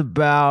 one is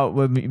about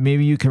what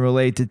maybe you can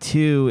relate to.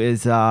 Two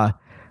is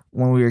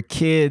when we were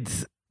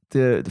kids,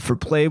 for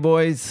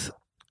Playboys,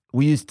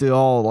 we used to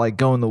all like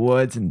go in the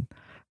woods and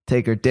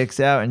take our dicks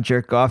out and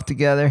jerk off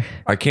together.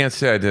 I can't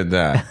say I did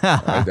that.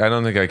 I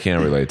don't think I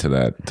can relate to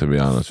that, to be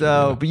honest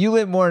So, with but you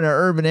live more in an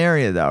urban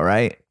area though,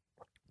 right?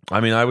 you.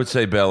 I mean, I would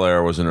say Bel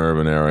Air was an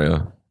urban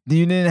area.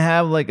 You didn't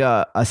have like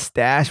a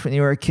stash when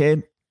you were a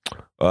kid?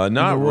 Not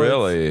the woods?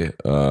 really.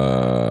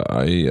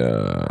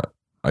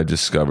 I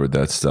discovered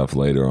that stuff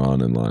later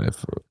on in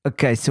life.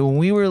 Okay, so when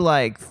we were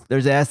like,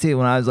 there's an essay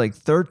when I was like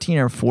 13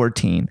 or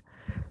 14.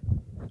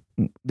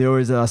 There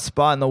was a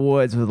spot in the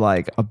woods with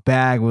like a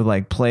bag with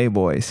like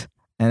Playboys,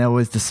 and it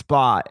was the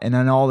spot, and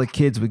then all the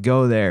kids would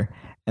go there,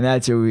 and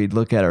that's where we'd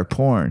look at our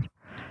porn,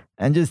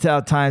 and just how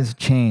times have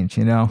changed,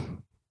 you know.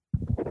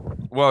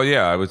 Well,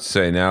 yeah, I would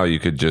say now you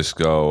could just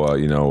go,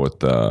 you know, with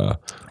the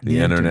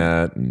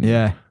internet. And,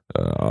 Yeah,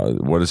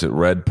 what is it,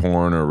 Red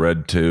Porn or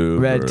Red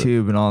Tube? Red or,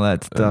 Tube and all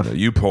that stuff.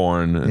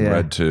 YouPorn and Yeah.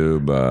 Red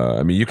Tube.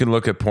 I mean, you can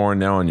look at porn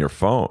now on your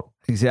phone.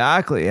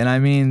 Exactly. And I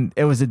mean,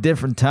 it was a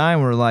different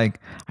time where like,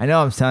 I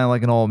know I'm sounding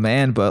like an old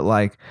man, but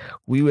like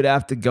we would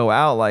have to go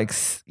out, like,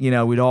 you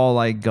know, we'd all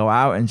like go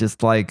out and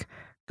just like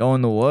go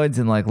in the woods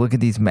and like look at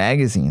these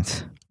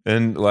magazines.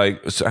 And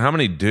like, so how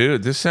many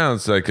dudes? This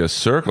sounds like a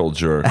circle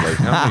jerk. Like,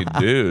 how many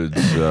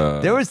dudes?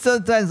 There was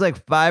sometimes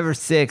like 5 or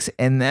 6,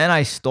 and then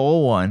I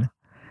stole one.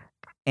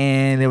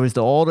 And it was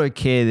the older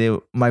kid,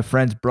 my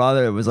friend's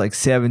brother, it was like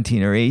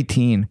 17 or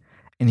 18.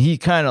 And he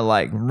kind of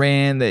like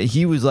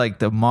he was like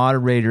the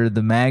moderator of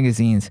the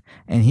magazines,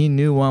 and he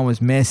knew one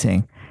was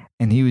missing.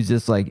 And he was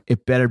just like,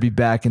 it better be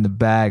back in the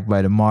bag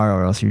by tomorrow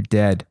or else you're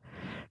dead.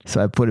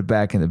 So I put it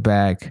back in the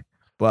bag.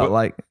 But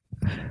like,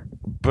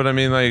 But I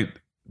mean, like,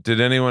 did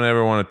anyone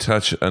ever want to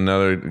touch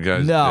another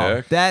guy's no,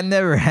 dick? that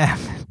never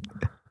happened.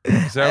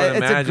 'Cause I would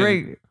It's a imagine-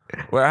 great,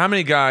 Well, how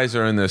many guys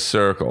are in this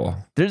circle?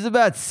 there's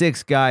about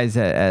 6 guys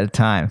at a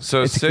time.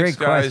 So it's a 6 great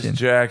guys question.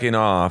 jacking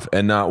off,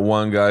 and not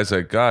one guy's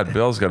like, God,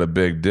 Bill's got a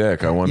big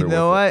dick. I wonder. You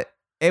know what? what?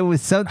 It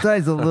was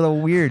sometimes a little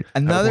weird. I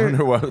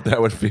wonder what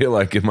that would feel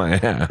like in my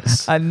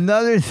ass.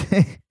 Another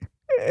thing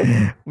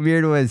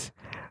weird was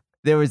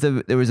there was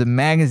a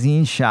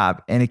magazine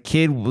shop, and a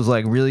kid was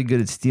like really good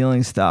at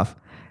stealing stuff,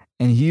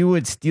 and he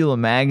would steal a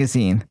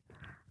magazine,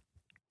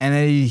 and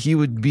then he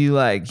would be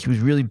like, he was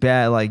really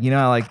bad, like, you know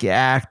how like you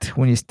act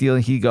when you steal.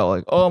 He'd go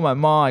like, oh, my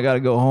mom, I gotta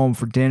go home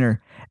for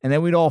dinner, and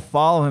then we'd all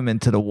follow him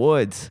into the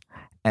woods,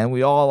 and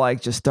we all like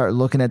just start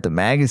looking at the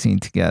magazine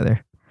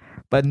together.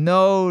 But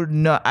no,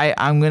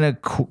 I'm gonna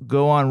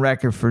go on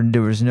record for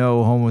there was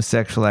no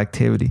homosexual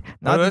activity.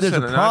 Not Well, that there's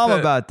listen, a not problem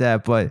that- about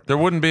that, but There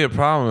wouldn't be a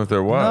problem if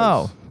there was.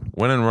 No.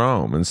 When in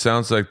Rome, and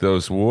sounds like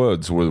those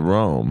woods with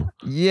Rome.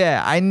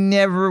 yeah, I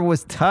never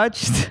was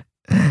touched,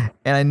 and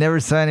I never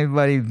saw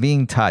anybody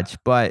being touched.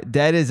 But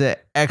that is an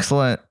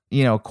excellent,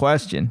 you know,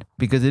 question,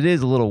 because it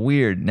is a little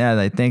weird now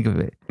that I think of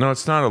it. No,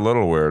 it's not a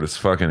little weird. It's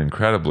fucking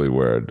incredibly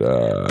weird.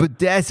 But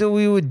that's what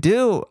we would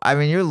do. I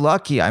mean, you're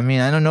lucky. I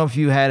mean, I don't know if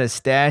you had a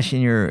stash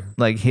in your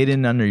like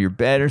hidden under your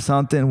bed or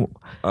something.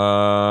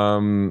 I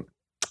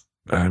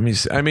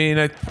mean,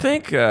 I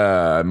think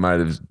I might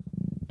have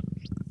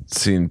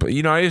seen, but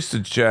you know, I used to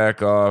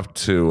jack off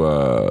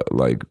to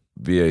like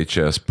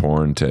VHS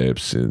porn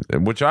tapes,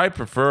 which I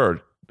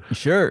preferred.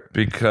 Sure.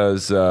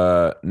 because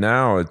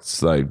now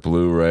it's like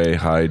Blu-ray,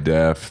 high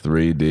def,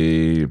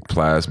 3D,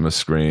 plasma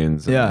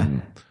screens. Yeah.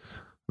 And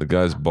the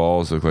guy's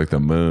balls look like the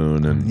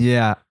moon, and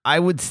Yeah, I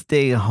would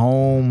stay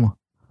home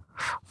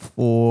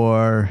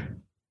for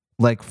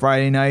like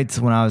Friday nights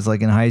when I was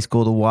like in high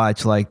school to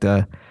watch like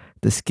the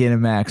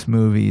Skinamax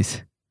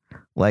movies,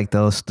 like the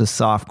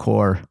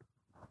softcore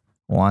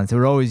ones. They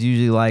were always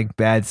usually like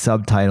bad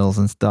subtitles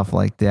and stuff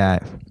like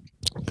that.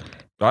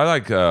 I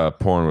like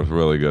porn with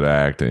really good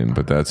acting,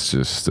 but that's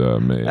just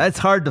me. That's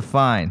hard to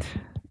find.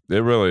 It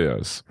really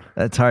is.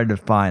 That's hard to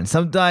find.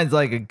 Sometimes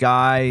like a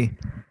guy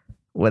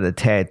with a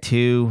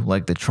tattoo,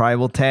 like the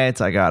tribal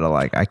tats, I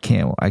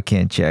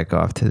can't check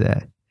off to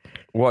that.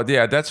 Well,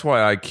 yeah, that's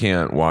why I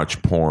can't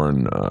watch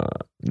porn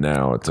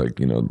now. It's like,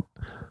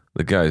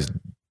 the guy's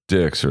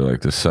dicks are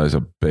like the size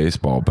of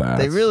baseball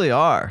bats. They really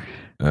are.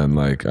 And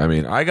like, I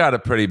mean, I got a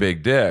pretty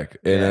big dick,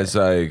 and it's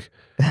like,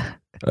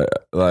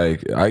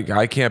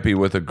 I can't be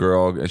with a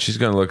girl, and she's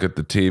gonna look at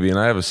the TV, and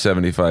I have a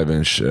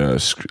 75-inch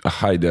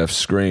high def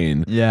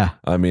screen. Yeah.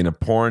 I mean, a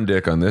porn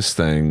dick on this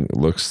thing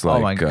looks like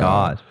Oh my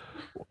God.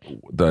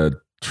 The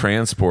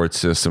transport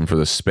system for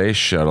the space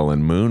shuttle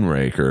in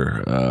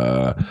Moonraker.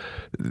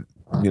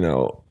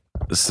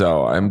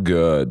 So I'm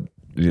good.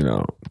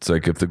 It's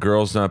like if the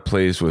girl's not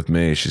pleased with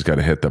me, she's got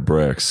to hit the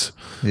bricks.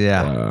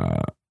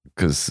 Yeah.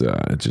 Because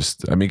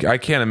I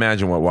can't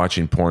imagine what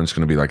watching porn is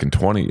going to be like in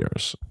 20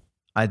 years.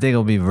 I think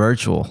it'll be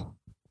virtual.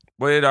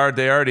 Well,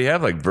 they already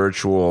have like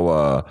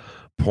virtual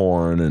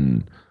porn,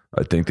 and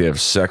I think they have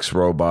sex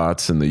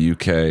robots in the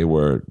UK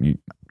where you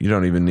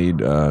don't even need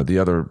the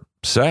other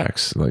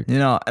sex. Like,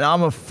 And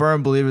I'm a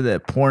firm believer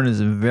that porn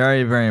is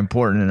very, very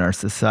important in our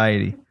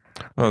society.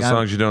 well, as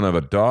long as you don't have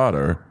a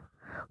daughter.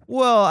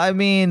 Well, I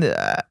mean,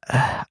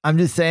 I'm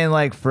just saying,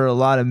 like, for a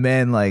lot of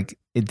men, like,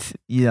 it's,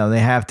 they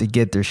have to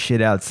get their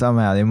shit out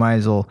somehow. They might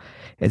as well,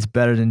 it's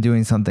better than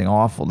doing something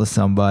awful to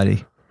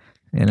somebody,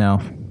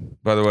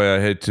 By the way, I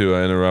hate to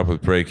interrupt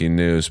with breaking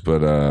news,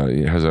 but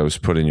as I was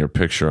putting your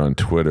picture on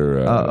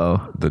Twitter,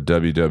 the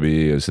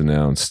WWE has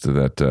announced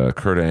that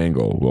Kurt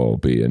Angle will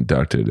be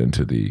inducted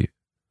into the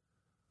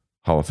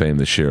Hall of Fame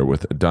this year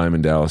with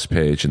Diamond Dallas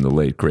Page and the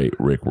late, great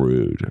Rick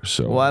Rude.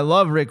 So, Well, I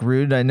love Rick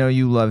Rude. I know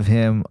you love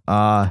him.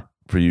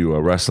 For you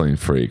wrestling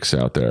freaks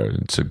out there,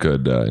 it's a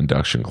good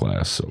induction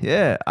class. So.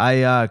 Yeah,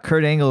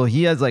 Kurt Angle,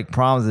 he has like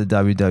problems with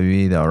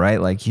WWE though, right?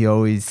 Like he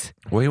always.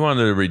 Well, he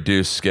wanted to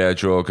reduce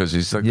schedule because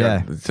he's like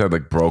he's had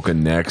like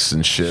broken necks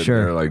and shit.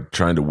 Sure. They're like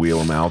trying to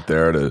wheel him out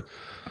there to,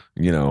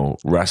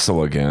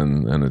 wrestle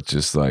again, and it's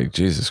just like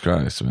Jesus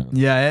Christ, man.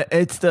 Yeah,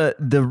 it's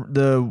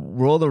the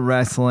world of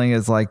wrestling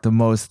is like the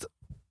most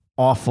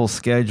awful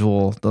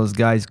schedule those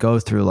guys go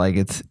through. Like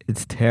it's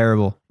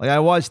terrible. Like I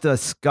watched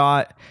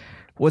Scott.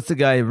 What's the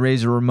guy,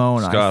 Razor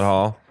Ramon? Scott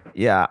Hall.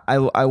 Yeah,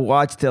 I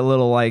watched a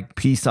little like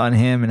piece on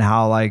him and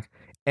how like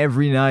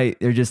every night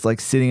they're just like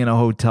sitting in a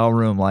hotel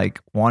room like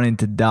wanting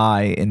to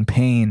die in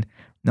pain,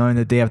 knowing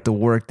that they have to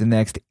work the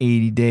next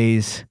 80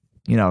 days,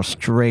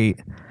 straight.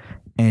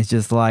 And it's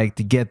just like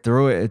to get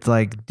through it, it's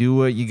like do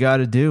what you got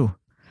to do.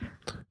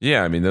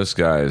 Yeah, I mean those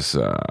guys,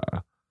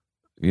 and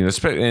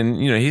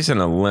he's an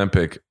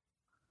Olympic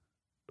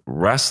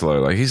wrestler.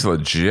 Like he's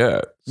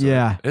legit. So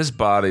Yeah, his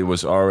body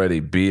was already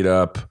beat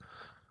up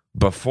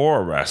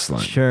before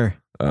wrestling. sure.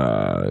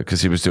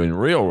 Because he was doing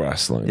real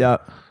wrestling.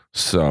 Yep.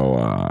 So,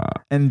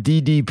 And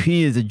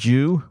DDP is a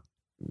Jew.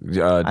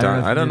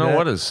 I don't know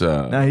what his.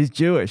 No, he's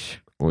Jewish.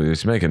 Well,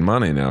 he's making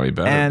money now. He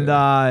better.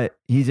 And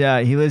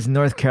he lives in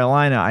North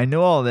Carolina. I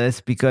know all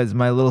this because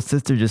my little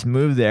sister just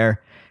moved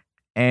there,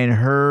 and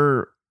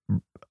her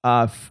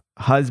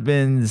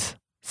husband's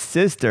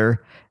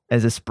sister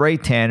is a spray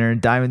tanner,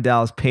 and Diamond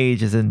Dallas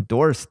Page has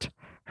endorsed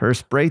her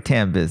spray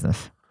tan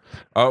business.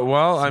 Oh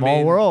well,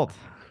 Small world.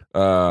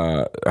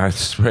 I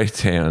spray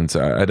tans.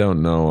 I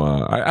don't know.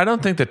 I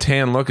don't think the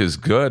tan look is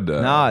good.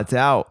 No, it's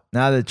out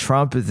now that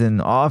Trump is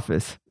in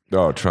office.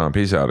 Oh, Trump,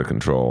 he's out of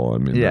control. I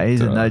mean, Yeah, he's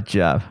a nut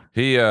job.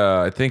 He,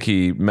 I think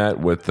he met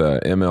with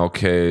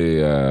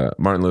MLK,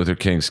 Martin Luther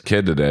King's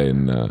kid today,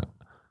 and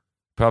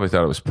probably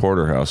thought it was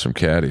Porterhouse from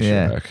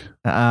Caddyshack.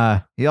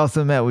 Yeah. He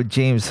also met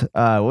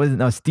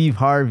with Steve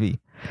Harvey,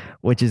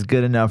 which is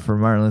good enough for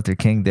Martin Luther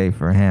King Day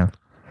for him.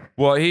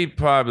 Well, he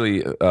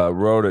probably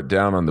wrote it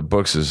down on the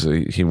books as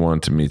he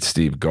wanted to meet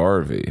Steve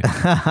Garvey,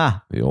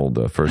 the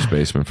old first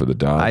baseman for the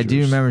Dodgers. I do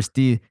remember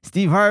Steve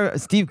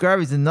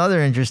Garvey's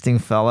another interesting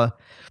fella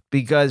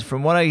because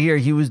from what I hear,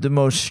 he was the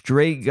most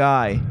straight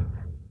guy.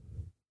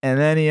 And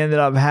then he ended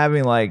up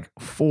having like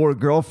 4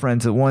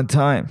 girlfriends at one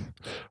time.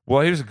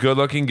 Well, he was a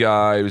good-looking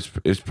guy. He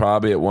was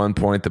probably at one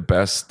point the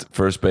best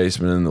first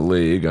baseman in the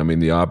league. I mean,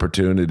 the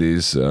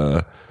opportunities,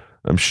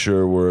 I'm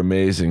sure, were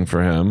amazing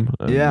for him.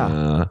 And,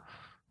 Yeah.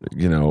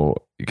 You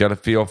got to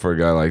feel for a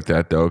guy like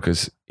that, though,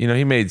 because,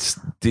 he made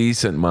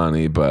decent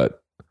money,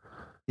 but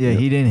Yeah,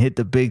 he didn't hit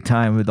the big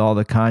time with all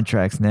the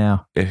contracts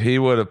now. if he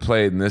would have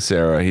played in this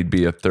era, he'd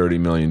be a $30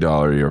 million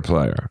a year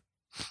player.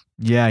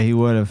 Yeah, he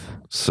would have.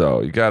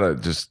 So you got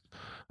to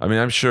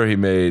I'm sure he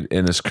made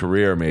in his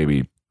career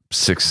maybe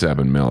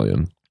 $6-7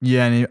 million.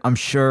 Yeah, and I'm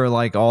sure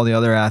like all the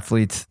other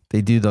athletes,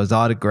 they do those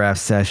autograph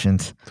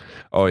sessions.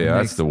 Oh yeah,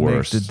 Make- that's the make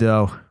worst. the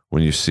dough.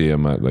 When you see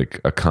him at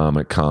like a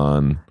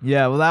Comic-Con.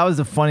 Yeah, well, that was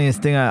the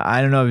funniest thing.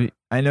 I don't know.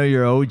 I know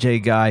you're an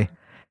OJ guy.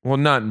 Well,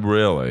 not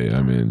really.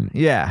 I mean,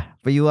 Yeah,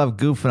 but you love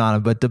goofing on it.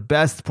 But the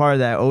best part of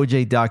that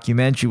OJ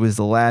documentary was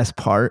the last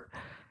part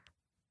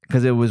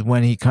because it was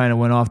when he kind of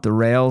went off the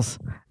rails,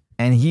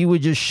 and he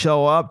would just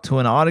show up to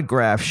an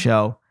autograph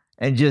show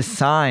and just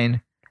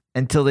sign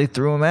until they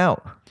threw him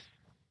out.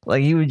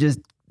 Like he would just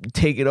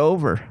take it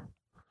over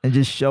and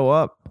just show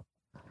up.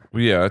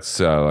 yeah, it's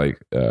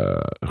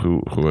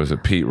who was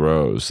it? Pete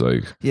Rose.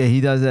 Like Yeah, he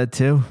does that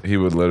too. he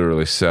would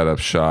literally set up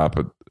shop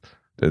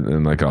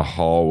in like a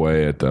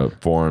hallway at the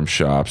Forum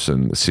Shops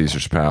in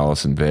Caesar's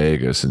Palace in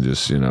Vegas, and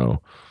just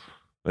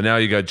But now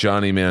you got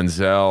Johnny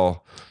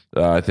Manziel.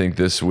 I think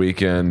this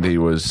weekend he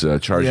was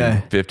charging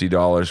Yeah.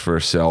 $50 for a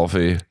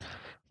selfie,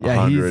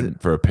 Yeah, he's-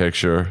 $100 for a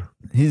picture.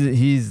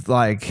 He's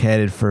like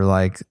headed for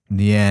like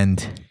the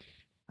end.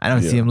 I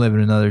don't see Yeah. him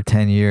living another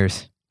 10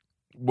 years.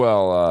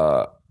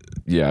 Well,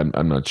 yeah,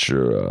 I'm not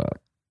sure.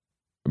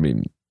 I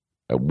mean,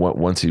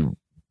 once he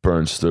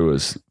burns through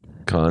his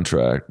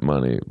contract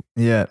money,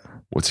 Yeah.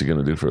 what's he going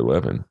to do for a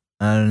living?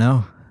 I don't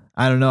know.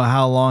 I don't know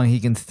how long he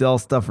can sell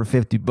stuff for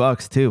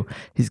 $50 too.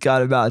 He's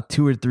got about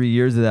 2 or 3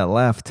 years of that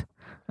left,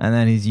 and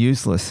then he's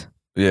useless.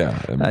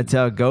 Yeah, I mean, That's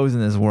how it goes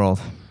in this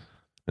world.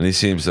 and he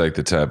seems like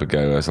the type of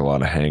guy who has a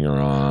lot of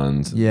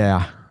hanger-ons.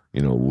 Yeah.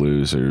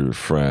 Loser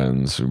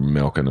friends who are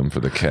milking him for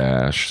the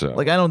cash. So,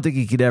 Like I don't think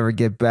he could ever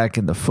get back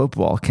into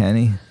football, can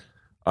he?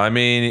 I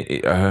mean,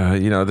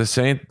 this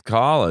ain't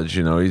college.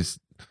 He's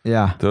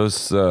Yeah.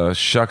 those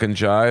shuck and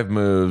jive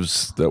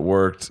moves that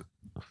worked.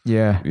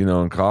 Yeah.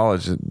 In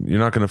college, you're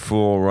not going to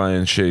fool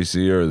Ryan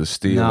Shazier or the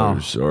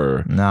Steelers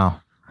or No.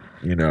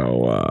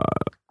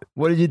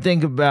 What did you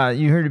think about?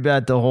 You heard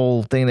about the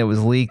whole thing that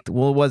was leaked.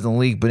 Well, it wasn't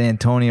leaked, but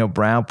Antonio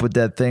Brown put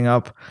that thing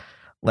up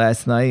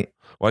last night.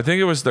 Well, I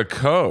think it was the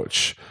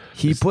coach.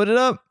 He put it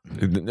up.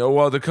 No,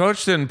 well, the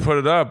coach didn't put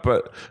it up,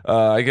 but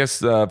I guess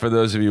for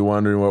those of you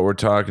wondering what we're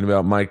talking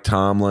about, Mike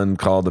Tomlin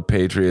called the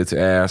Patriots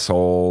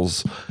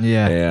assholes.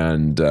 Yeah.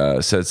 And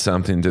said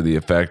something to the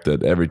effect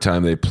that every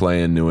time they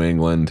play in New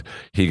England,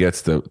 he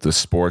gets the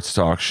sports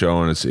talk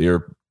show in his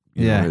ear.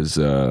 Yeah.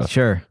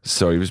 Sure.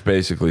 So he was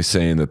basically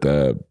saying that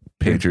the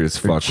Patriots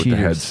They're fuck with the cheaters.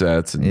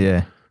 headsets and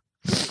Yeah.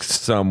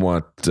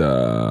 somewhat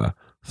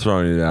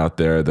throwing it out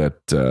there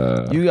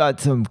that You got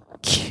some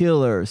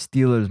killer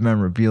Steelers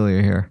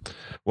memorabilia here.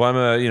 well, I'm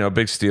a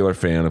big Steeler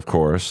fan, of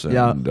course,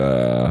 and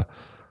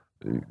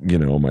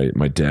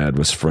my dad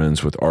was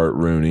friends with Art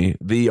Rooney,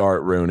 the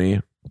Art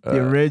Rooney, The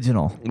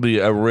original.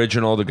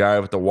 the guy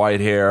with the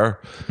white hair.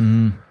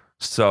 Mhm.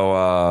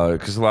 So,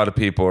 because a lot of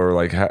people are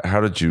like, how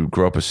did you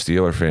grow up a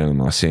Steeler fan in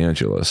Los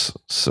Angeles?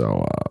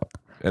 So,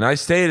 and I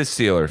stayed a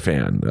Steeler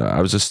fan.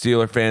 I was a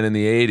Steeler fan in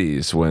the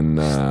 80s when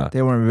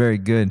They weren't very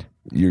good.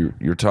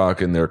 you're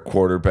talking their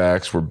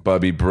quarterbacks were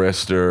Bubby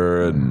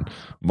Brister and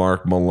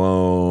Mark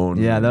Malone.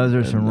 Yeah, those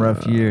are some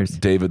rough years.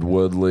 David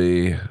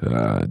Woodley,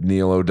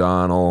 Neil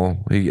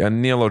O'Donnell.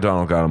 Neil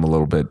O'Donnell got him a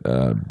little bit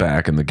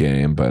back in the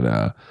game,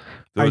 but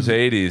those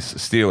 80s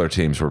Steeler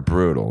teams were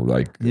brutal.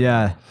 Like,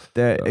 Yeah,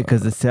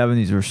 because the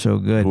 70s were so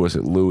good. who was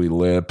it? Louis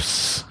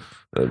Lips.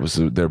 That was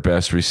their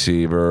best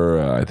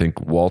receiver. I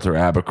think Walter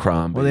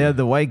Abercrombie. Well, they had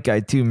the white guy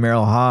too,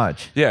 Merrill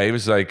Hodge. Yeah, he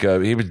was like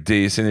he was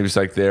decent. He was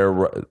like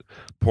their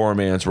poor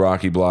man's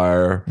Rocky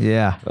Blyer.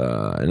 Yeah.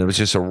 And it was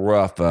just a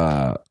rough.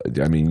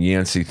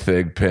 Yancey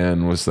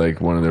Thigpen was like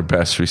one of their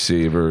best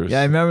receivers. Yeah,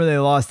 I remember they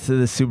lost to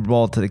the Super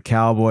Bowl to the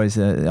Cowboys.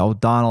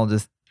 O'Donnell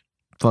just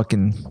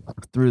fucking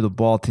threw the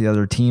ball to the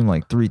other team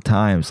like 3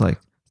 times. Like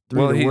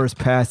three of the worst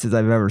passes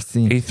I've ever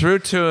seen. He threw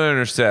 2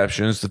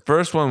 interceptions. The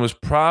first one was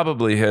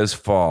probably his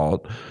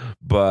fault,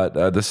 but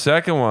the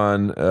second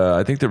one,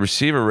 I think the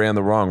receiver ran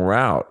the wrong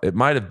route. It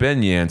might have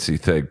been Yancey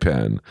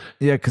Thigpen.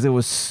 Yeah, because it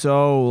was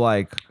so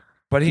like.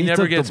 But he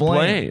never took the gets blame.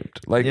 blamed.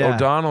 Like Yeah.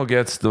 O'Donnell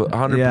gets the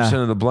 100%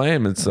 of the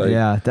blame. It's like,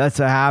 Yeah, that's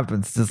what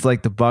happens. Just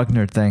like the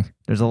Buckner thing.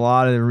 There's a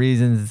lot of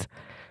reasons,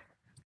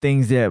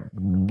 things that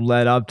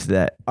led up to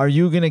that. Are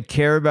you going to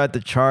care about the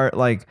chart?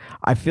 Like,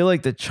 I feel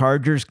like the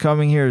Chargers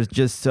coming here is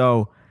just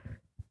so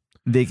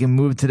they can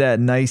move to that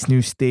nice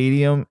new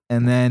stadium.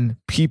 And then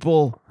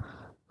people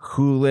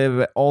who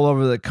live all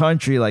over the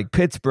country, like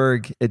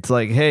Pittsburgh, it's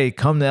like, hey,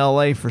 come to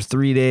LA for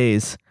 3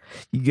 days.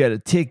 You get a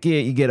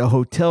ticket, you get a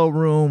hotel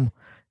room.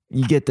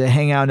 You get to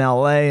hang out in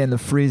LA in the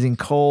freezing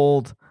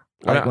cold.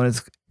 Like when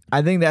it's,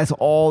 I think that's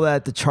all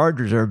that the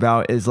Chargers are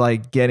about is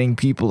like getting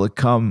people to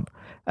come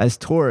as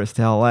tourists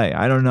to LA.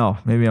 I don't know.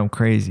 Maybe I'm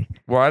crazy.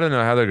 well, I don't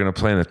know how they're going to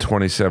play in a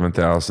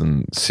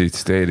 27,000 seat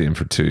stadium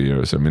for 2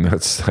 years. I mean,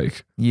 that's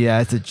like,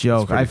 Yeah, it's a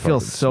joke. pretty I feel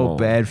fucking so small.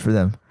 bad for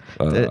them.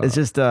 It's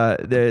just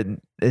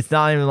it's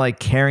not even like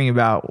caring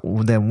about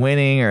them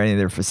winning or any of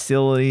their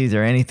facilities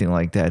or anything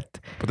like that.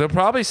 but they'll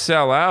probably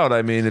sell out.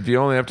 I mean, if you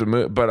only have to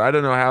move, but I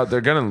don't know how they're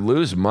going to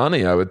lose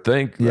money, I would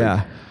think. Like,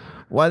 Yeah.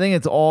 Well, I think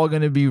it's all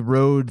going to be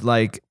road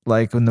like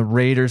when the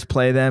Raiders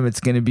play them, it's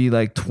going to be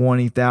like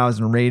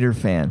 20,000 Raider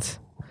fans.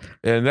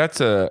 and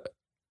that's a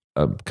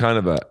kind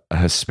of a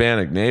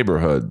Hispanic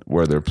neighborhood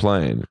where they're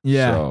playing.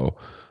 Yeah. So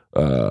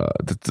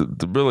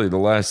really the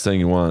last thing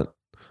you want,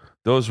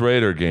 those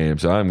Raider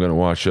games, I'm going to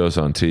watch those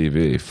on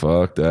TV.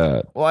 Fuck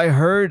that. Well, I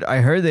heard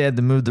they had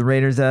to move the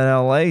Raiders out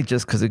of LA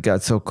just because it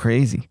got so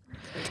crazy.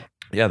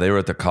 Yeah, they were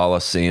at the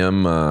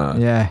Coliseum.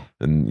 Yeah.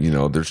 And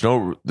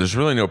there's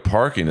really no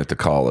parking at the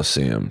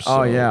Coliseum.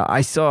 So. Oh yeah,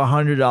 I saw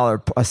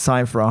a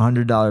sign for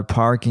 $100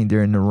 parking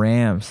during the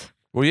Rams.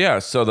 Well, yeah.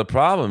 So the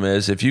problem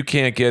is if you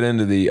can't get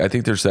into I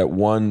think there's that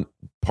one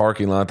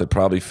parking lot that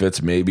probably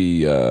fits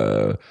maybe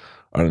I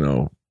don't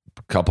know,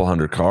 a couple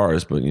hundred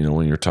cars, but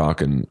when you're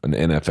talking an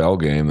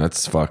NFL game,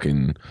 that's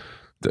fucking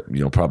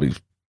probably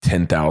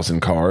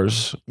 10,000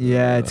 cars.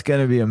 Yeah, it's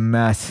gonna be a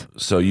mess.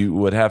 So you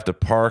would have to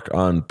park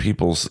on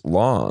people's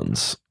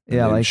lawns.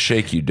 Yeah, and like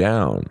shake you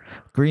down.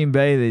 Green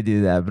Bay, they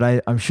do that,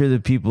 but I'm sure the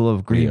people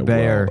of Green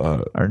Bay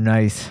are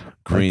nice.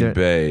 Green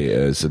Bay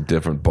is a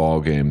different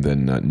ball game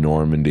than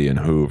Normandy and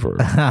Hoover.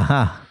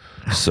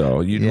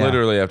 So you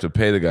literally have to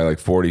pay the guy like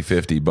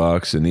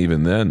 $40-$50, and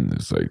even then,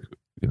 it's like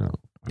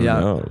who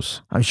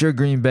knows? I'm sure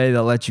Green Bay,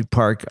 they'll let you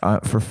park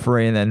for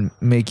free and then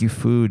make you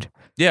food.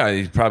 Yeah,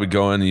 you probably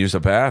go in and use the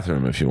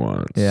bathroom if you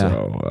want. Yeah.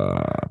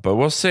 So, but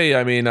we'll see.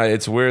 I mean,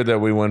 it's weird that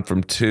we went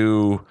from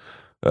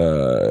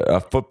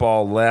a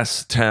football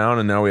less town,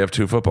 and now we have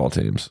 2 football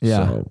teams.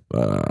 Yeah. So,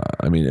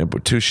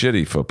 2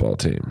 shitty football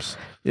teams.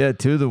 Yeah,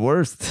 2 of the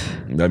worst.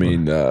 I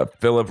mean,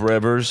 Phillip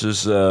Rivers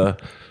is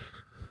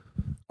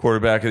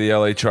quarterback of the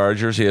LA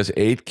Chargers. He has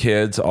 8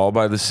 kids, all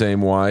by the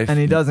same wife. And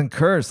he doesn't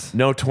curse.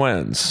 No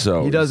twins.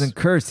 So he doesn't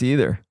curse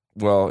either.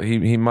 Well,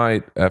 he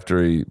might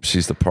after he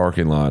sees the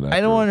parking lot.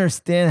 I don't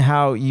understand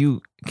how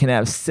you can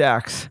have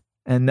sex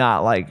and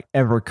not like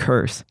ever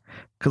curse.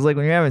 Because like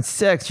when you're having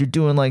sex, you're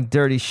doing like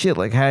dirty shit.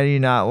 Like how do you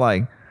not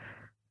like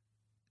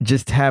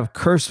just have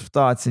curse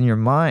thoughts in your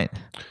mind?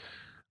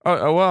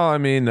 Oh, well, I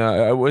mean,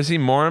 was he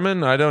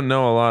Mormon? I don't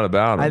know a lot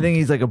about him. I think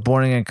he's like a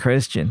born again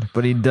Christian,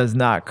 but he does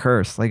not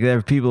curse. Like there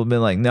are people who've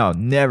been like, no,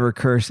 never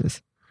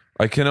curses.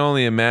 I can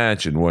only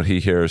imagine what he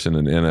hears in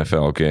an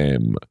NFL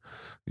game.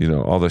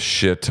 All the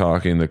shit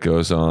talking that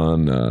goes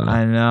on.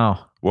 I know.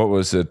 What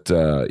was it?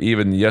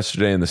 Even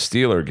yesterday in the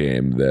Steeler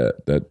game,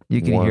 that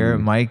you can hear it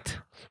mic'd.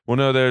 Well,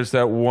 no, there's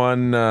that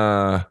one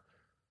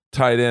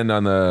tight end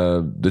on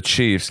the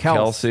Chiefs,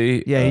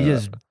 Kelsey. Yeah, he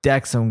just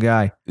decked some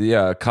guy.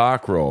 Yeah,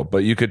 Cockrell.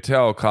 But you could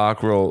tell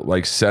Cockrell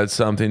like said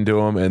something to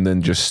him and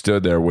then just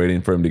stood there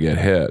waiting for him to get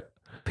hit.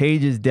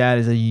 Paige's dad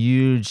is a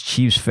huge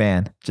Chiefs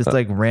fan, just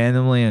like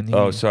randomly.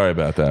 And sorry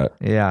about that.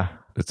 Yeah.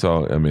 It's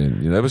all,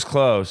 it was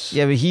close.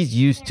 Yeah, but he's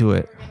used to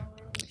it.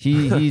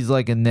 He's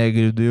like a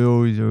negative. They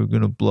always are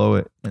going to blow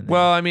it.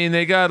 Well,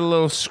 they got a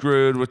little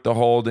screwed with the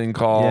holding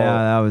call.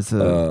 Yeah, that was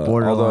a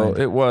borderline. Although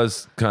it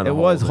was kind of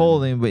was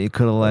holding, but you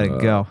could have let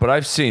it go. But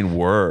I've seen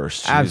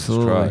worse.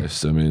 Absolutely.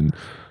 Jesus Christ.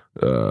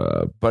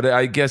 But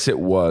I guess it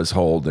was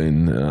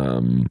holding.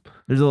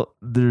 There's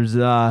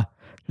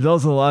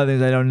also a lot of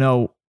things I don't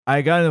know.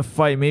 I got in a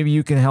fight. Maybe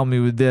you can help me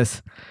with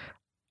this.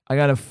 I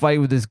got in a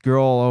fight with this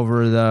girl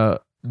over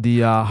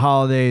the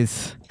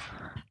holidays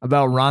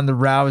about Ronda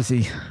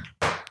Rousey.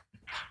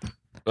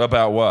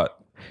 About what?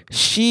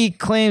 She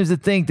claims to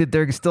think that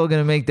they're still going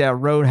to make that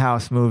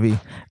Roadhouse movie.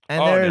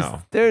 And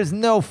there's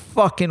no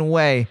fucking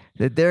way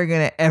that they're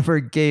going to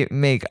ever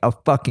make a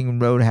fucking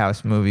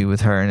Roadhouse movie with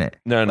her in it.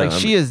 No.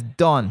 She is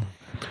done.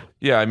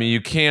 Yeah,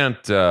 you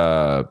can't,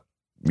 the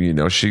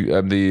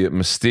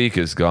mystique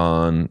is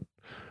gone.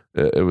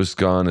 It was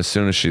gone as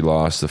soon as she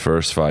lost the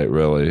first fight,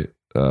 really.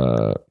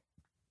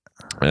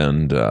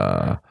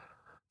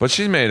 But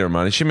she made her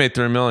money. She made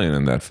 $3 million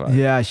in that fight.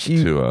 Yeah,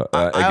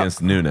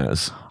 against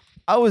Nunes.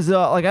 I was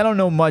I don't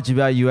know much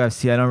about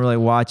UFC. I don't really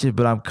watch it,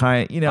 but I'm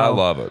kind of I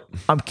love it.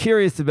 I'm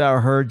curious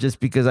about her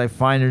just because I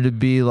find her to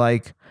be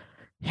like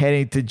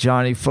heading to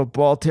Johnny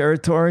Football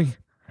territory.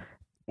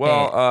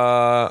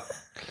 Well,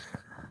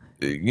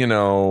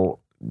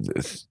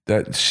 it's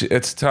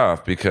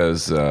tough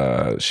because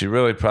she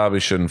really probably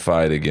shouldn't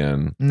fight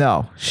again.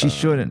 No, she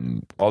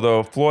shouldn't.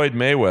 Although Floyd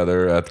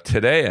Mayweather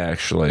today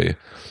actually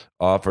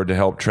offered to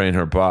help train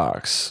her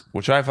box,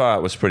 which I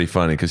thought was pretty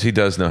funny because he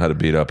does know how to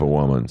beat up a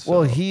woman. So.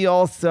 Well,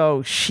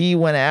 she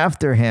went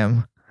after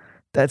him.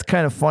 That's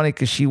kind of funny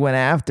because she went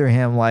after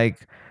him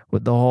like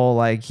with the whole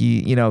like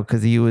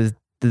because he was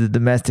the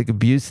domestic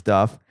abuse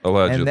stuff.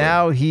 Allegedly. And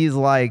now he's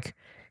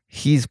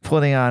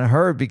putting on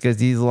her because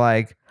he's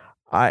like,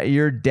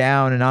 you're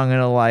down and I'm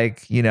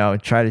gonna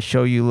try to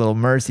show you a little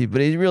mercy,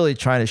 but he's really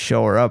trying to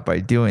show her up by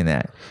doing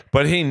that.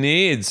 But he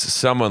needs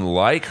someone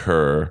like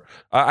her.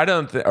 I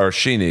don't think, or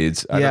she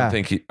needs. I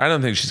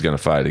don't think she's gonna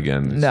fight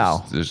again.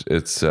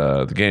 It's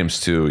the game's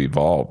too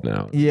evolved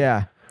now.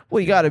 Yeah. Well,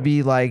 you got to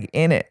be like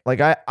in it.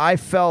 Like I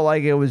felt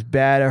like it was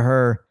bad of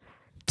her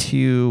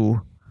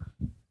to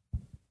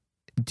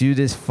do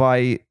this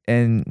fight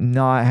and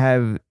not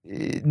have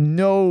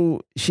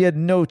she had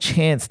no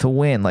chance to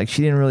win. Like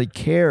she didn't really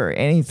care or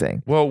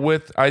anything.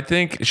 Well, I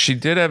think she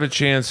did have a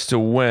chance to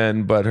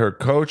win, but her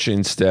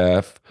coaching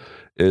staff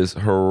is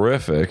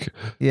horrific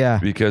Yeah.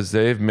 because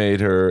they've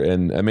made her,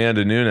 and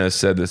Amanda Nunes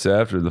said this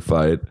after the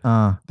fight,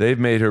 they've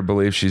made her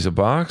believe she's a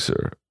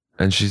boxer,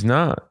 and she's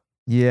not. I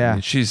Yeah.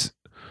 mean,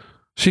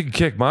 she can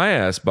kick my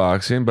ass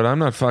boxing, but I'm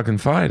not fucking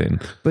fighting.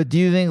 But do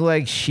you think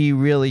like she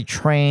really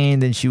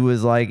trained and she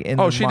was like in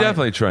She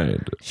definitely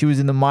trained. She was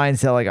in the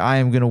mindset like I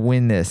am gonna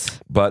win this.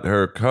 But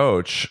her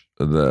coach,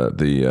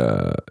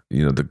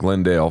 the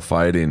Glendale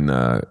fighting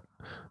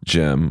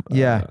gym,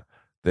 Yeah.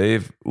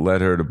 they've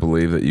led her to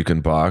believe that you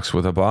can box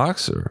with a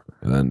boxer.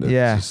 And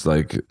it's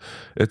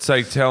it's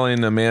like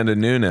telling Amanda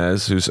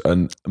Nunes, who's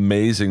an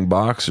amazing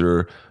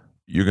boxer,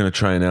 you're going to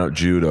try and out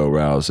judo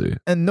Rousey.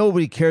 And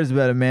nobody cares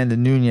about Amanda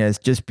Nunes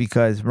just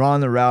because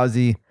Ronda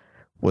Rousey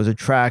was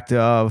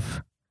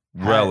attractive.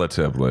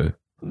 Relatively.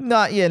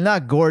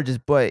 Not gorgeous,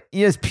 but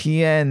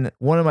ESPN,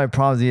 one of my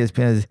problems with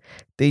ESPN is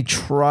they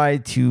try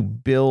to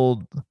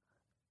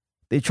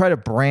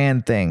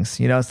brand things,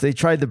 so they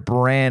tried to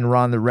brand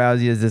Ronda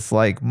Rousey as this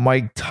like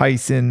Mike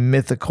Tyson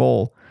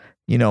mythical,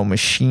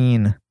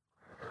 machine.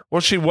 Well,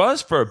 she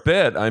was for a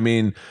bit. I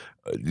mean,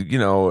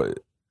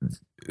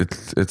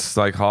 it's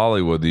like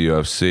Hollywood, the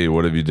UFC.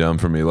 What have you done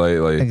for me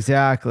lately?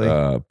 Exactly.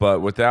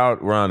 But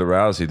without Ronda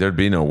Rousey, there'd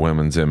be no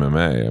women's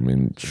MMA. I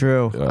mean,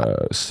 true.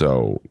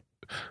 So,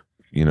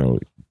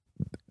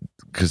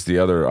 because the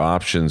other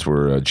options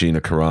were Gina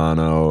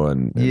Carano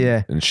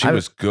and she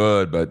was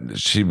good, but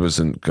she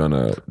wasn't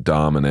gonna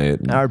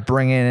dominate. Or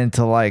bring it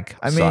into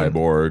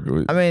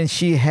Cyborg. I mean,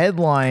 she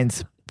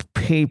headlines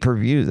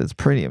pay-per-views. It's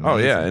pretty amazing. Oh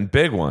yeah, and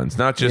big ones,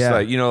 not just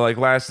like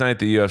last night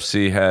the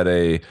UFC had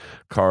a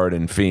card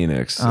in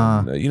Phoenix.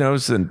 And, it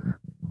was a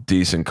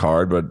decent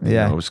card, but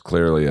it was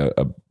clearly a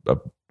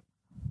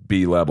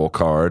B-level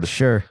card.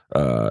 Sure.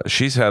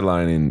 She's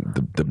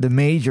headlining the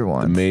major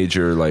ones. The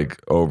major,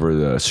 like over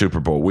the Super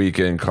Bowl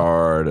weekend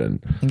card,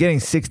 and getting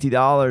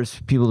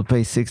 $60 people to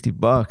pay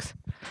 $60.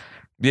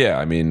 Yeah,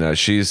 I mean,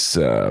 she's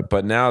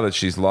but now that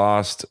she's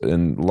lost 2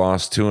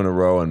 in a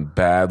row and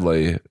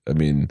badly, I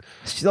mean,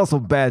 she's also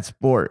bad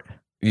sport.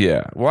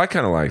 Yeah. Well, I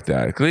kind of like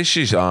that. At least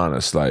she's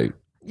honest. Like,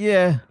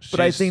 yeah,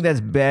 but I think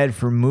that's bad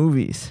for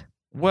movies.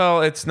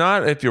 Well, it's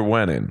not if you're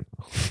winning.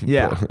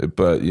 Yeah.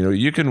 But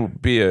you can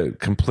be a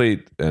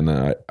complete, and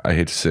I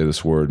hate to say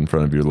this word in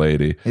front of your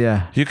lady.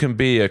 Yeah. You can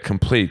be a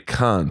complete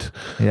cunt.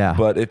 Yeah.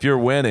 But if you're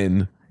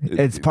winning,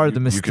 it's part of the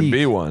mystique. You can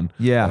be one.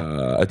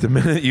 Yeah. At the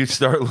minute you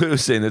start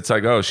losing, it's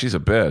like, oh, she's a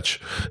bitch.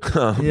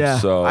 Yeah.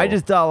 So I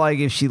just thought like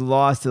if she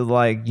lost to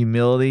like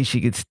humility, she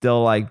could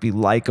still like be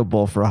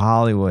likable for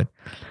Hollywood.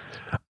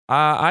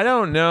 I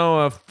don't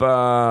know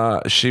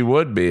if she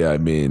would be. I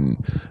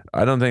mean,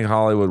 I don't think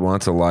Hollywood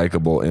wants a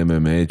likable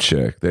MMA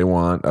chick. They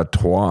want a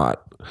twat.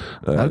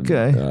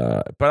 Okay.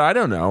 But I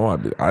don't know.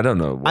 I don't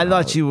know. I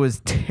thought she was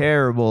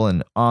terrible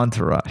in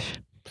Entourage.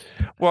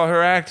 Well,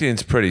 her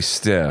acting's pretty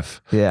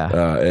stiff.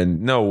 Yeah.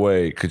 And no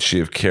way could she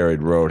have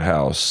carried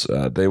Roadhouse.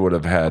 They would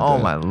have had Oh,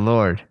 my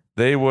Lord.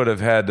 They would have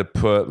had to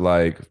put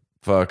like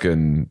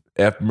fucking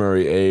F.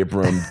 Murray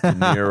Abrams, De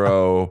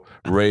Niro,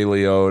 Ray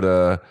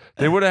Liotta.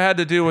 They would have had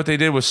to do what they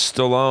did with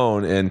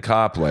Stallone in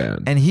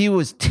Copland. And he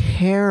was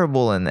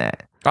terrible in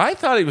that. I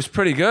thought he was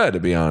pretty good, to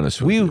be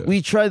honest with you.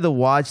 We tried to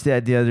watch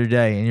that the other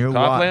day, and you're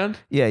Copland?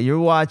 You're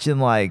watching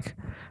like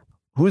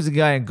who's the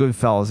guy in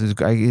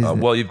Goodfellas?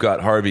 Well, you've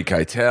got Harvey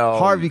Keitel.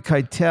 Harvey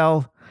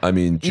Keitel. I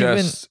mean,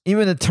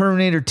 even the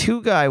Terminator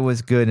 2 guy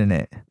was good in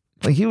it.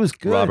 Like he was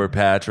good. Robert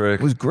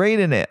Patrick was great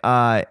in it.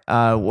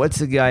 What's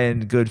the guy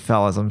in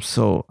Goodfellas?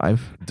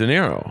 De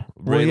Niro.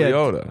 Ray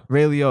Liotta.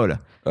 Ray Liotta.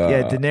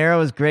 De Niro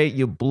was great.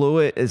 You blew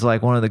it is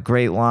like one of the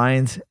great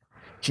lines.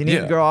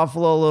 Janine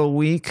Garofalo a little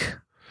weak.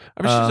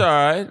 I mean, she's all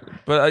right,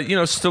 but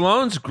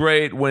Stallone's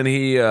great when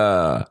he,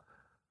 when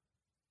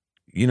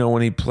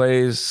he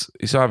plays.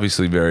 He's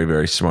obviously very,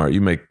 very smart. You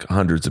make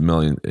hundreds of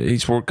millions.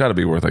 He's got to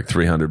be worth like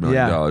 $300 million.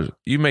 Yeah.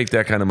 You make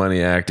that kind of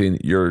money acting,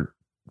 you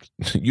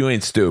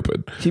ain't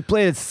stupid. He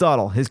played it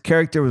subtle. His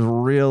character was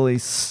really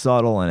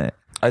subtle in it.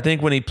 I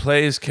think when he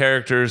plays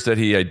characters that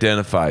he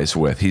identifies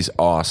with, he's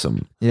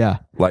awesome. Yeah.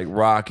 Like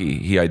Rocky,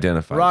 he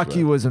identifies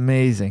Rocky with. was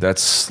amazing.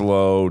 That's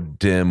slow,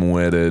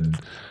 dim-witted.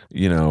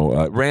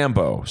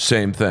 Rambo,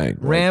 same thing.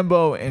 Right?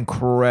 Rambo,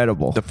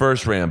 incredible. The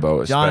first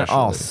Rambo,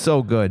 especially.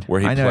 So good. Where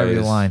he I know every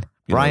line.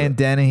 Brian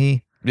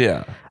Dennehy.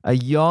 Yeah. A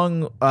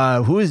young,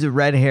 who is the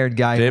red-haired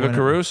guy? David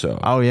Caruso.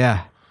 Oh,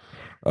 yeah.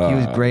 He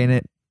was great in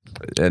it.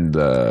 And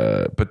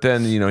but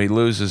then he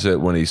loses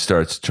it when he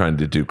starts trying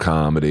to do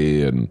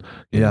comedy and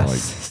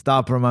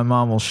Stop or My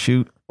Mom Will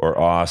Shoot or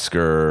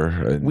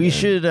Oscar. We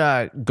should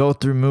go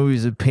through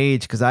movies with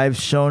Paige because I've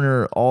shown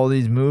her all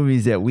these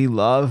movies that we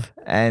love,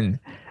 and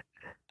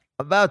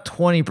about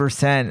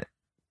 20%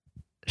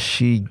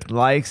 she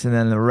likes, and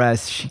then the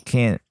rest she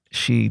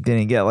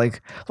didn't get.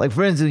 Like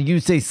for instance, you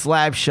say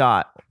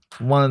Slapshot.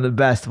 One of the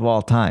best of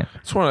all time.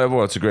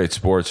 It's a great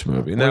sports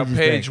movie. Now,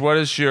 Paige, what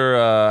is your?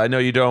 I know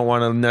you don't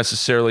want to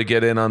necessarily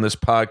get in on this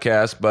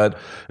podcast, but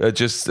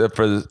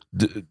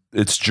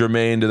it's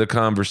germane to the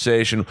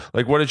conversation.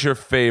 Like, what is your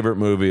favorite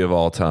movie of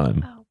all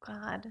time? Oh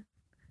God,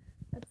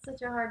 that's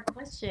such a hard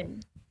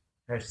question.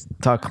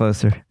 Talk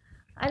closer.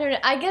 I don't know.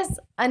 I guess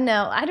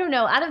no. I don't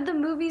know. Out of the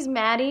movies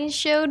Maddie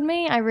showed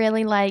me, I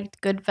really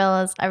liked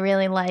Goodfellas. I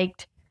really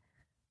liked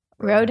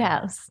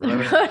Roadhouse.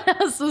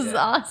 Roadhouse was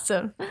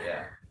awesome.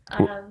 Yeah.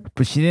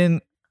 But she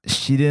didn't.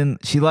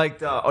 She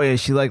liked.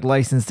 She liked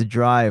License to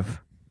Drive.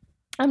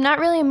 I'm not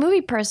really a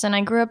movie person.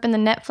 I grew up in the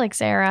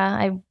Netflix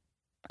era.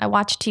 I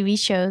watch TV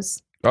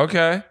shows.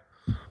 Okay.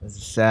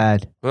 That's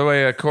sad. By the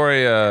way,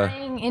 Corey.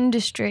 Dying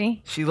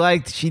industry. She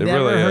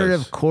never really heard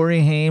is. of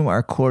Corey Haim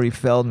or Corey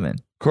Feldman.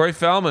 Corey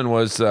Feldman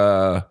was.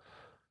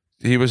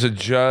 He was a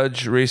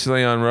judge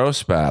recently on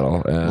Roast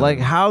Battle. And Like,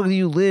 how do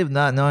you live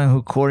not knowing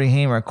who Corey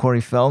Haim or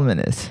Corey Feldman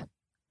is?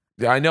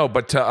 I know,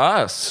 but to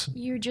us,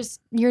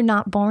 You're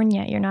not born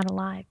yet. You're not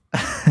alive.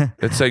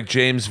 it's like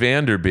James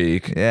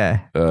Vanderbeek.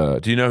 Yeah.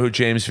 Do you know who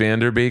James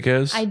Vanderbeek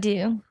is? I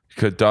do.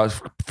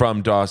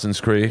 From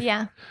Dawson's Creek.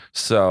 Yeah.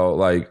 So,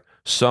 like,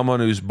 someone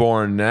who's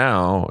born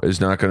now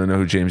is not going to know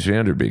who James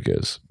Vanderbeek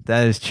is,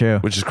 That is true.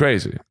 which is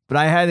crazy. But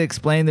I had to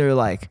explain to her,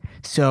 like,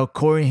 so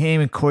Corey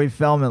Haim and Corey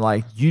Feldman,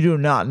 like, you do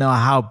not know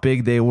how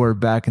big they were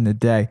back in the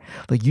day.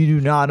 Like, you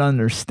do not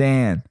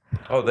understand.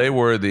 Oh, they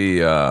were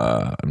the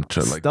I'm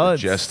trying like the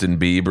Studs. Justin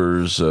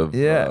Biebers of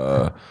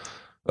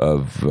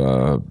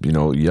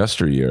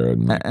yesteryear.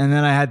 And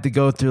then I had to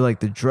go through, like,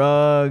 the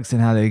drugs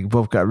and how they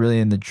both got really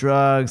into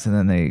drugs and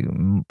then they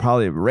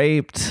probably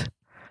raped.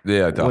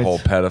 Yeah, the Which- whole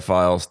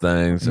pedophiles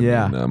things.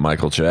 Yeah. mean,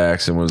 Michael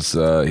Jackson was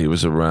he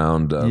was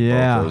around both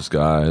those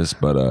guys,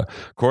 but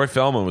Corey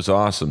Feldman was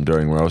awesome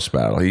during Roast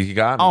Battle. He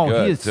got me. Oh,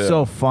 good, he is too.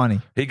 so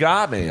funny. He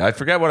got me. I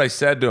forget what I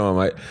said to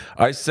him.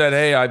 I said,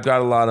 "Hey, I've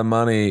got a lot of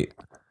money,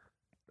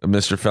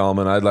 Mr.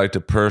 Feldman. I'd like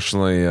to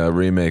personally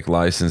remake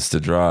License to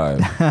Drive."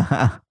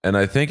 And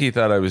I think he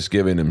thought I was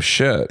giving him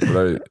shit,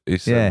 but he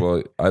said, Yeah.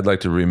 "Well, I'd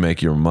like to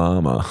remake your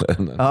mama."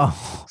 And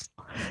Oh,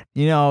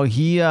 you know,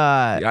 he.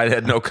 I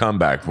had no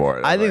comeback for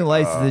it. I think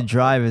Like, License to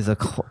Drive is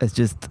is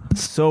just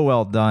so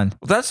well done.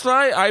 That's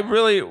right. I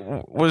really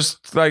was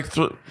like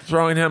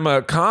throwing him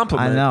a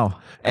compliment. I know,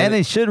 and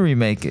they should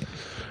remake it.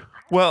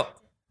 Well,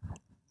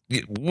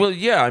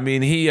 yeah. I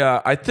mean,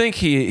 I think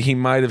he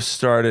might have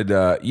started.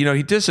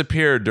 He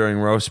disappeared during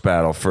Roast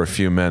Battle for a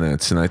few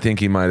minutes, and I think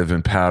he might have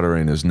been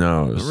powdering his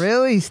nose.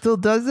 Really, he still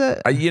does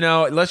it?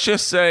 Let's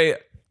just say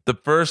the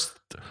first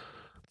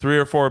 3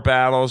 or 4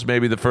 battles,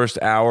 maybe the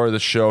first hour of the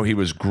show, he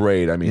was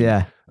great. I mean,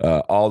 Yeah.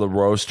 all the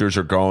roasters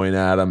are going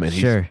at him, and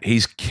Sure.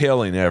 he's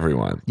killing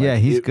everyone. Yeah,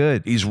 he's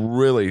good. He's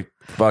really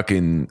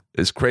fucking,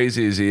 as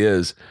crazy as he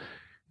is,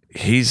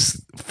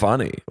 he's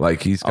funny.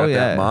 Like, he's got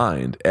that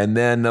mind. And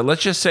then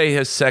let's just say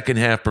his second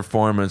half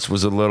performance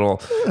was a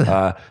little.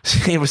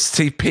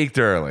 He peaked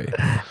early.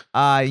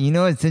 You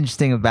know what's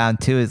interesting about him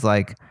too is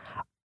like,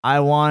 I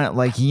want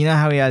like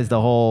how he has the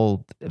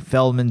whole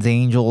Feldman's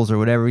Angels or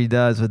whatever he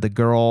does with the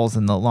girls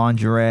and the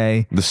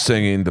lingerie. The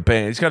singing, the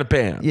band. He's got a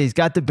band. Yeah, he's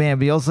got the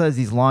band, but he also has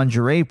these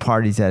lingerie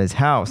parties at his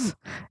house,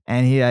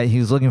 and he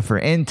was looking for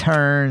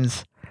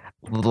interns,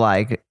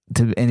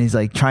 and he's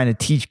like trying to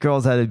teach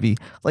girls how to be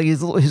like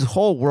his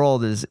whole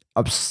world is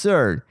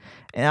absurd,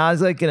 and I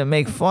was like gonna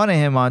make fun of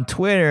him on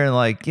Twitter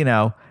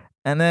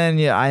and then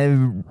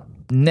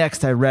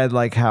I read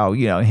like how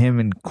him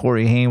and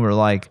Corey Haim were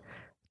like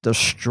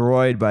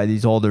destroyed by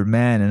these older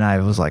men, and I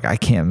was like, I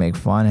can't make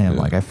fun of him.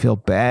 Like, I feel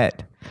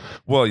bad.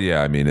 Well,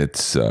 yeah, I mean,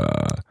 it's,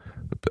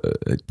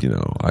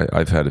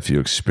 I've had a few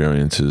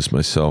experiences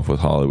myself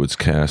with Hollywood's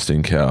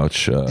casting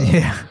couch.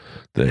 Yeah.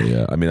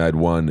 I had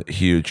one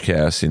huge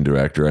casting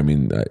director. I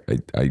mean,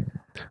 I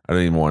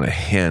don't even want to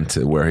hint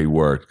at where he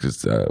worked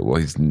because,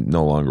 he's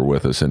no longer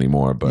with us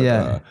anymore.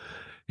 But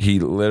he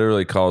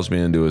literally calls me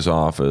into his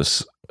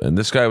office, and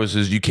this guy was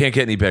you can't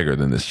get any bigger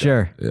than this.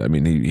 Sure. Guy. I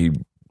mean, he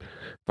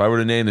if I were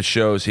to name the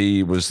shows,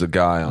 he was the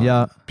guy on.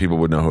 Yeah. People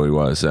would know who he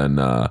was. And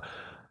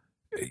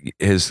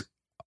his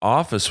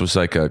office was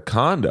like a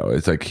condo.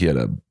 It's like he had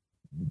a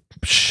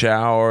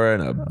shower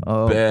and a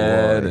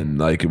bed, boy. and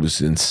like it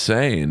was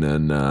insane.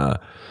 And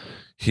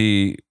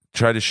he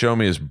tried to show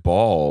me his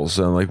balls.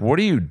 And I'm like, what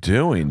are you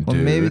doing, Well,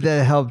 dude? maybe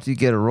that helped you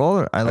get a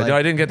roller. I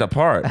didn't get the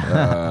part.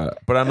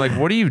 But I'm like,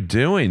 what are you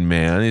doing,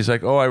 man? He's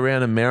like, oh, I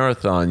ran a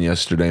marathon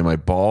yesterday. My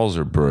balls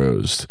are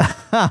bruised.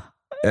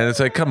 And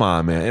it's like, come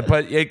on, man.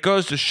 But it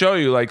goes to show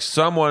you, like,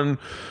 someone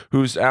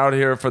who's out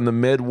here from the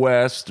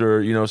Midwest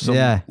or,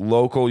 some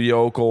local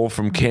yokel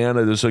from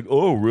Canada is like,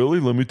 oh, really?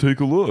 Let me take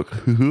a look.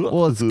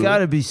 Well, it's got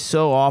to be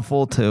so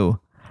awful, too.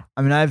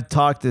 I mean, I've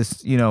talked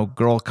to,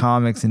 girl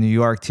comics in New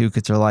York, too,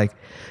 because they're like,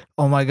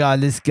 oh, my God,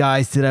 this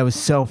guy said I was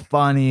so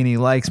funny and he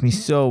likes me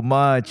so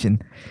much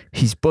and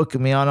he's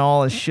booking me on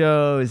all his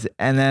shows.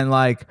 And then,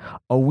 like,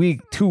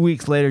 2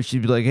 weeks later,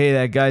 she'd be like, hey,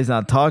 that guy's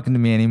not talking to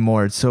me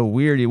anymore. It's so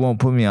weird. He won't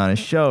put me on his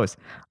shows.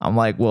 I'm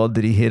like, well,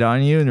 did he hit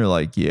on you? And they're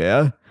like,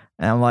 yeah.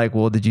 And I'm like,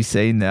 well, did you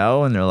say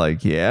no? And they're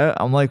like, yeah.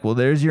 I'm like, well,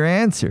 there's your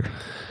answer.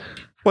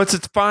 Well, it's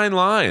a fine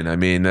line. I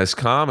mean, as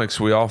comics,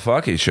 we all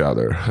fuck each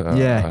other.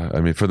 Yeah.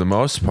 I mean, for the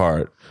most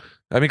part.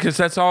 I mean, because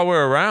that's all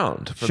we're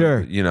around.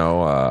 Sure.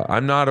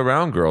 I'm not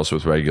around girls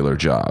with regular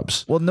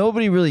jobs. Well,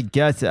 nobody really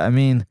gets it. I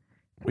mean,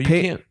 Well, you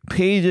can't.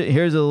 Paige,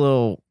 here's a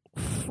little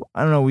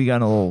I don't know. We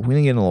didn't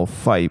get in a little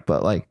fight,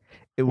 but like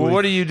it was. Well,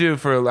 what do you do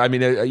for? I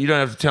mean, you don't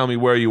have to tell me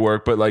where you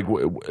work, but like,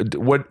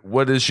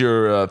 what is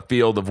your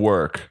field of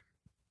work?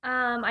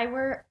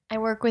 I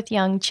work with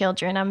young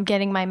children. I'm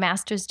getting my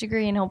master's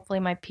degree and hopefully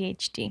my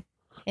PhD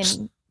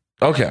in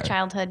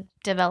childhood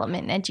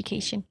development and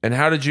education. And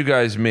how did you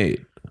guys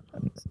meet?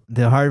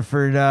 The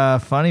Hartford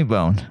Funny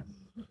Bone.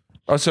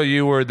 Oh, so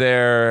you were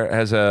there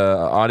as a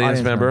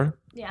audience member?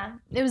 Yeah,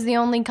 it was the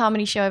only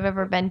comedy show I've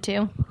ever been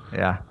to.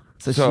 Yeah.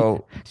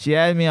 So she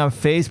added me on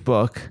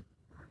Facebook,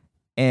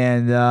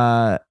 and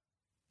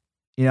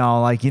you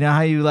know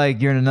how you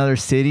you're in another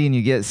city and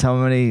you get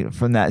somebody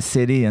from that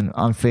city and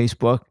on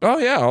Facebook. Oh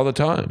yeah, all the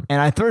time.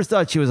 And I first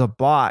thought she was a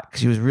bot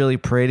because she was really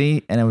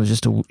pretty, and it was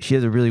just she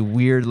has a really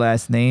weird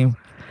last name.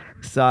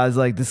 So I was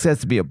like, this has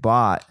to be a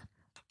bot.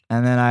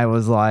 And then I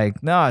was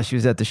like, no, she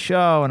was at the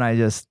show, and I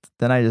just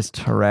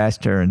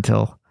harassed her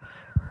until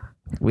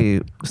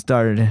we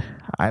started.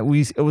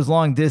 It was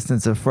long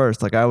distance at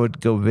first. Like I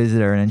would go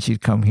visit her, and then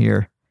she'd come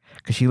here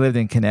because she lived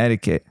in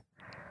Connecticut.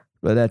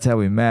 But that's how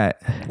we met.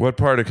 What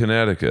part of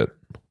Connecticut?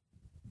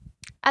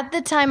 At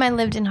the time, I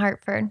lived in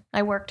Hartford.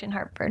 I worked in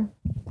Hartford.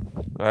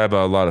 I have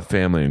a lot of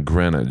family in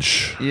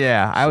Greenwich.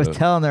 Yeah, I was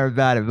telling her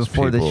about it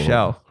before the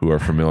show. Who are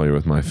familiar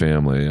with my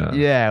family?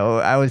 Yeah,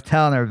 well, I was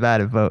telling her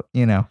about it, but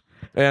And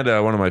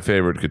one of my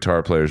favorite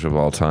guitar players of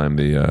all time,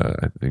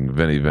 I think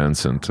Vinnie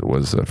Vincent,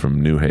 was from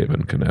New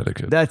Haven,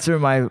 Connecticut. That's where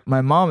my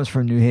mom is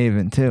from, New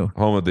Haven too.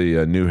 Home of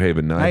the New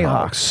Haven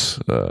Nighthawks.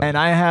 And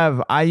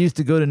I used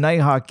to go to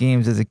Nighthawk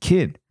games as a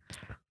kid.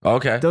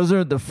 Okay. Those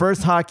are the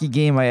first hockey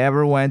game I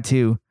ever went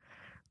to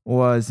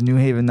was New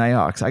Haven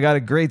Nighthawks. I got a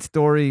great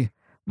story.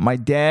 My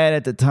dad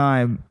at the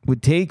time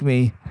would take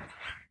me,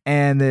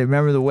 and they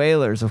remember the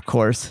Whalers, of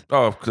course.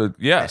 Oh,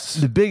 yes.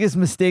 The biggest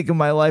mistake of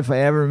my life I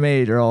ever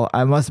made, Earl.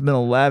 I must have been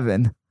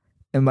 11.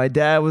 And my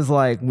dad was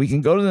like, we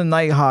can go to the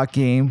Nighthawk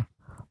game,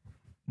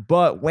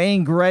 but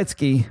Wayne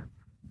Gretzky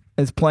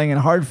is playing in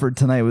Hartford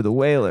tonight with the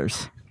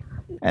Whalers.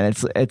 And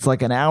it's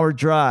like an hour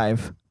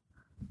drive.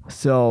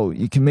 So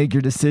you can make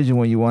your decision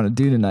what you want to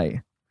do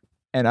tonight.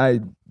 And I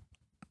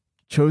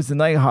chose the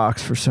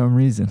Nighthawks for some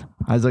reason.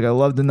 I was like, I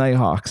love the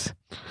Nighthawks.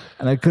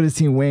 And I could have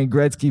seen Wayne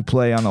Gretzky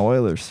play on the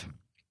Oilers.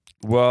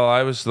 Well,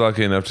 I was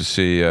lucky enough to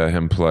see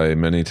him play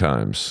many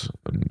times.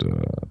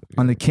 And,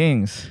 on the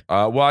Kings.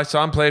 Well, I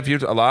saw him play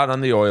a lot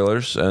on the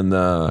Oilers, and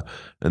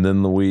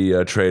then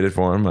we traded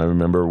for him. I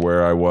remember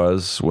where I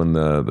was when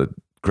the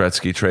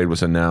Gretzky trade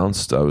was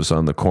announced. I was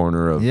on the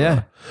corner of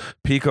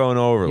Pico and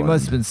Overland. You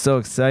must have been so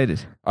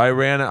excited.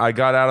 I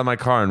got out of my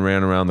car and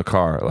ran around the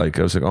car. Like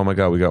I was like, oh my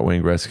God, we got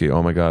Wayne Gretzky.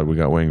 Oh my God, we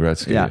got Wayne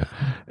Gretzky. Yeah.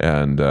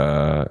 And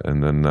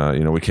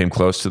then we came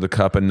close to the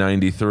Cup in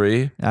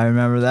 '93. I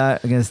remember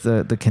that against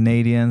the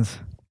Canadians.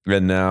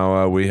 And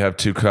now we have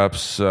 2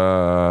 cups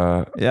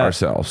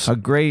ourselves. A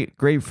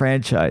great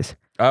franchise.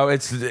 Oh,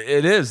 it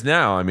is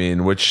now. I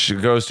mean, which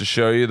goes to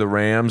show you the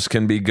Rams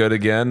can be good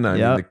again. I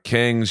mean, the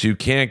Kings, you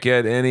can't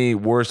get any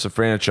worse a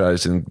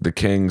franchise than the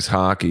Kings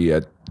hockey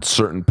at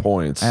certain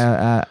points.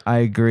 I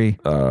agree.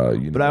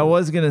 But I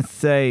was gonna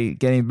say,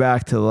 getting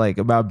back to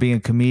about being a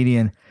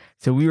comedian.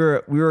 So we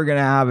were gonna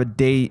have a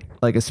date,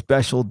 like a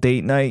special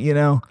date night,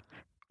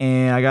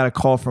 and I got a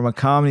call from a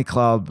comedy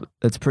club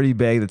that's pretty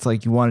big. That's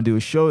like, you want to do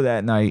a show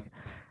that night,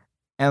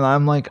 and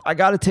I'm like, I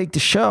got to take the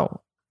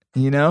show,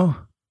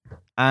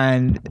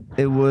 And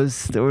there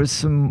was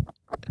some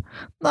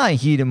not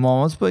heated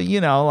moments, but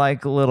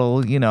like a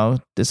little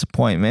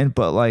disappointment.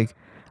 But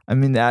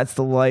that's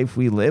the life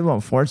we live.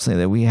 Unfortunately,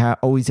 that we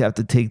always have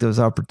to take those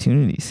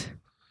opportunities.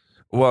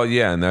 Well,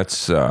 yeah, and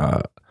that's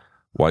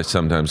why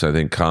sometimes I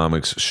think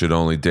comics should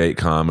only date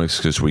comics,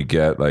 because we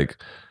get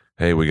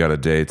hey, we got a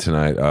date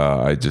tonight.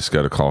 I just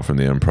got a call from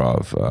the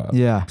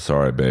Improv.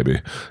 Sorry,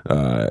 baby.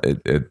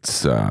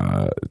 It's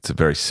a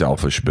very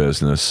selfish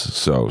business.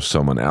 So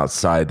someone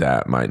outside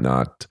that might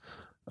not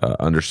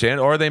understand,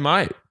 or they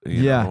might.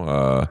 You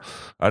know?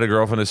 I had a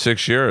girlfriend of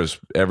 6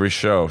 years. Every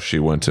show she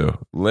went to,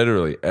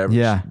 literally every.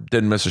 Yeah.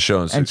 Didn't miss a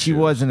show in 6 years. And she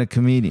wasn't a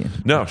comedian.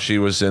 No, she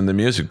was in the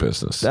music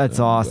business. That's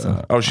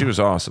awesome. She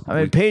was awesome. I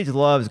mean, Paige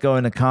loves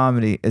going to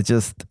comedy. It's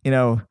just,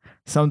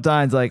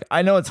 sometimes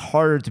I know it's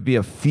harder to be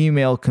a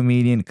female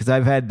comedian, because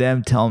I've had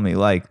them tell me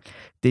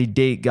they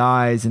date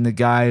guys, and the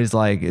guys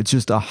it's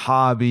just a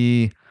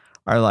hobby,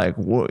 are like,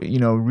 what,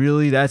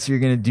 really, that's what you're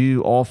gonna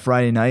do all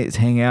Friday night, is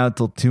hang out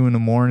till 2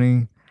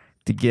 a.m.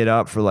 to get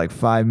up for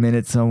 5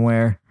 minutes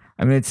somewhere.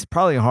 I mean, it's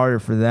probably harder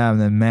for them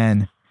than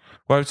men.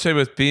 Well, I would say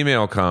with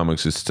female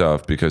comics it's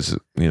tough, because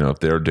if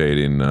they're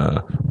dating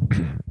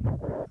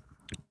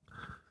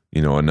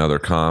another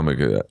comic,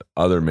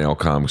 other male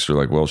comics are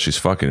like, well, she's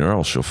fucking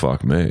Earl, she'll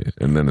fuck me.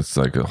 And then it's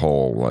like a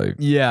whole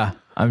yeah,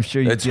 I'm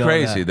sure it's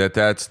crazy but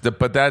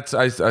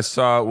I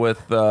saw it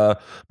with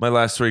my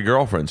last 3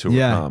 girlfriends who were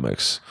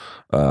comics.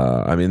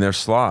 I mean, they're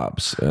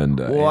slobs.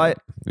 And I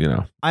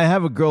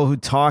have a girl who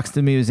talks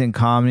to me who's in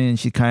comedy, and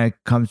she kind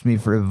of comes to me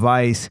for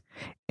advice,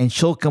 and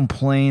she'll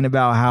complain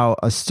about how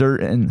a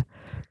certain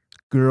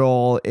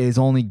girl is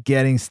only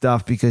getting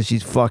stuff because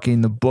she's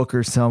fucking the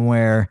booker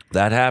somewhere.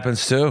 That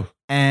happens too.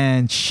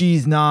 and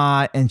she's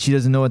not, and she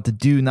doesn't know what to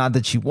do. Not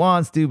that she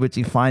wants to, but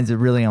she finds it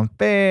really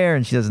unfair,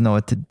 and she doesn't know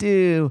what to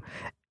do.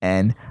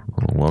 And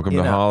welcome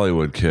to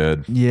Hollywood,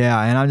 kid.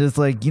 Yeah, and I'm just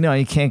like, you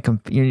can't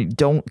you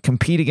don't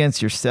compete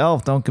against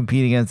yourself. Don't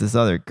compete against this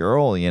other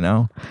girl.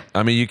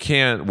 I mean, you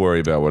can't worry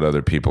about what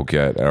other people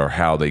get or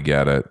how they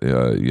get it.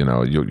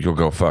 You'll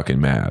go fucking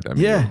mad. I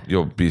mean,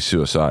 you'll be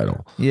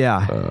suicidal.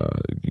 Yeah.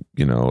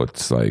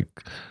 It's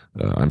like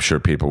I'm sure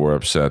people were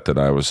upset that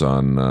I was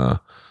on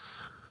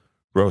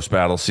Roast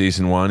Battle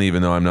Season 1,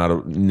 even though I'm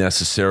not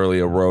necessarily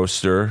a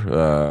roaster.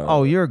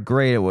 You're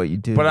great at what you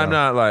do. But I'm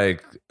not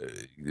like,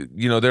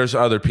 there's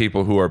other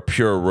people who are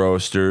pure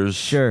roasters.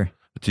 Sure.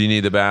 Do you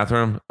need the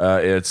bathroom?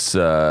 It's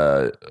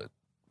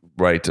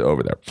right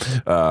over there.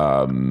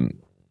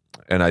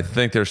 And I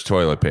think there's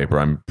toilet paper.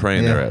 I'm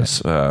praying there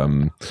is.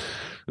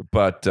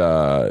 But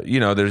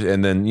there's,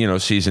 and then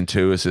season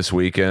 2 is this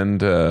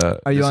weekend. Are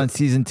you on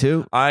season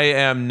 2? I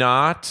am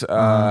not.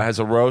 As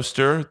a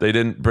roaster, they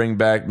didn't bring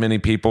back many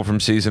people from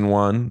season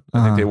 1.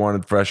 I think they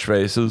wanted fresh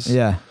faces.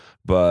 Yeah.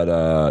 But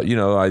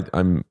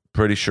I'm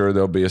pretty sure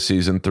there'll be a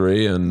season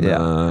 3, and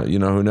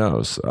who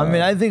knows? I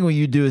mean, I think what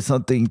you do is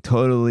something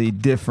totally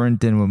different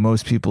than what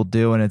most people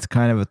do, and it's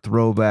kind of a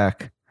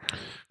throwback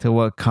to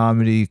what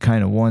comedy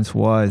kind of once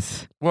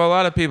was. Well, a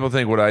lot of people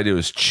think what I do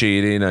is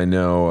cheating. I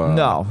know.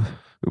 No.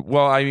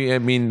 Well, I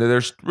mean,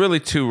 there's really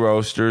 2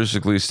 roasters,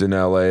 at least in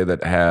LA,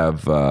 that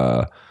have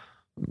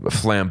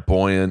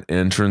flamboyant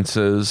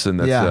entrances, and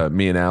that's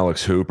me and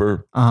Alex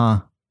Hooper,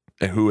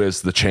 who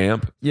is the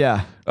champ.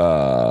 Yeah.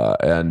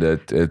 And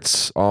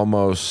it's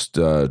almost,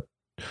 when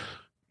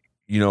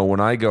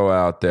I go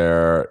out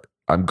there,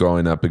 I'm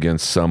going up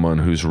against someone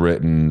who's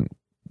written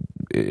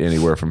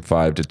anywhere from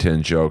 5 to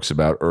 10 jokes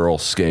about Earl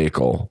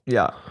Skakel.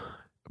 Yeah.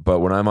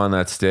 But when I'm on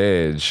that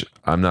stage,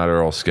 I'm not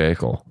Earl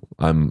Skakel.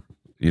 I'm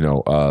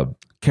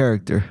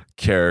character,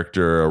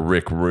 a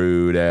Rick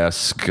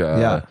Rude-esque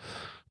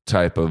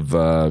type of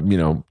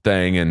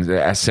thing,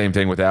 and same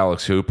thing with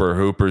Alex Hooper.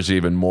 Hooper's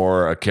even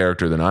more a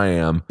character than I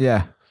am.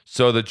 Yeah.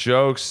 So the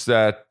jokes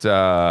that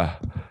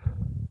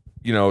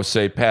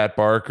say Pat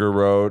Barker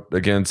wrote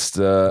against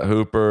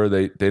Hooper,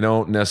 they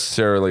don't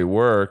necessarily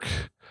work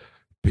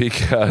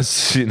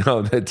because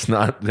it's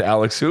not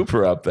Alex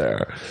Hooper up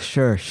there.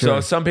 Sure. So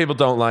some people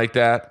don't like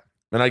that,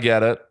 and I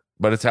get it.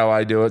 But it's how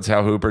I do it. It's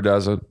how Hooper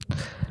does it.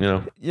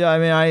 Yeah, I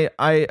mean,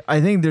 I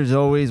think there's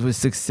always, with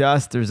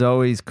success, there's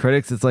always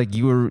critics. It's like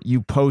you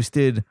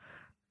posted,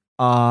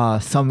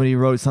 somebody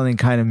wrote something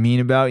kind of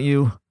mean about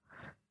you.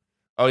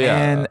 Oh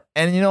yeah.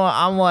 And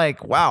I'm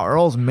like, wow,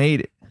 Earl's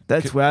made it.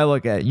 That's what I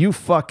look at. You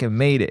fucking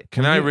made it.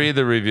 Can I read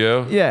the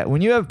review? Yeah,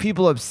 when you have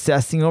people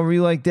obsessing over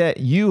you like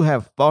that, you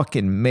have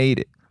fucking made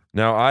it.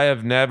 Now, I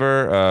have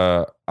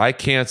never. I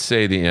can't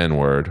say the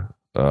N-word.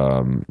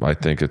 I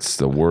think it's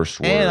the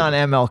worst word. And on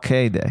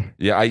MLK Day.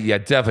 Yeah, I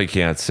definitely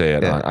can't say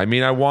it. Yeah. I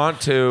mean, I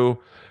want to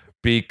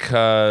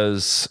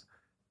because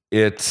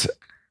it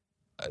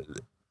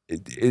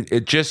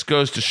just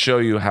goes to show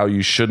you how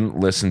you shouldn't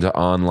listen to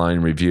online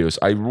reviews.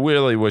 I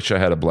really wish I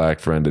had a black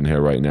friend in here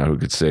right now who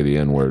could say the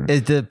N-word.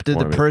 Did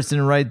the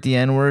person write the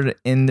N-word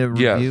in the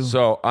review? Yeah,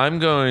 so I'm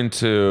going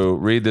to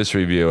read this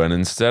review, and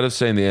instead of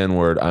saying the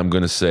N-word, I'm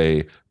going to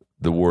say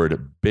the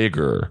word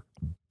bigger.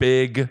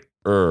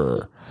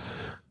 Big-er.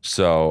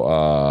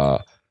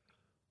 So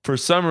for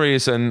some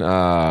reason,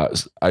 I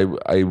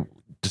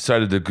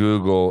decided to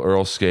Google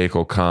Earl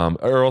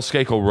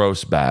Skakel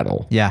roast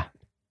battle. Yeah.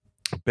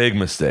 Big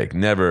mistake.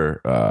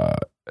 Never.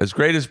 As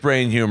great as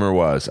Brain Humor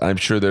was, I'm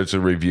sure there's a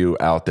review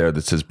out there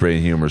that says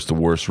Brain Humor is the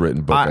worst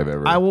written book I've ever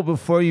read. I will,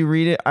 before you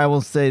read it, I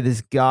will say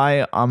this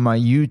guy on my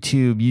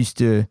YouTube used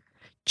to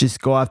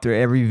just go after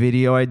every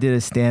video I did a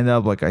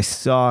stand-up like I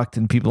sucked,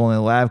 and people only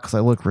laugh because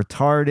I look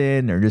retarded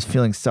and they're just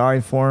feeling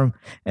sorry for him.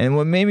 And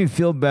what made me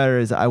feel better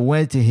is I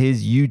went to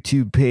his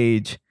YouTube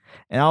page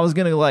and I was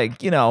going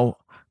to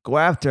go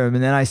after him,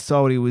 and then I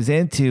saw what he was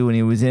into, and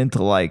he was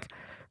into like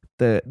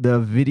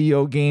the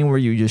video game where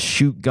you just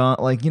shoot gun,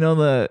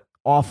 the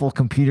awful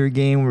computer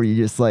game where you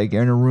just like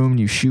are in a room and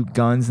you shoot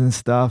guns and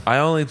stuff. I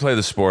only play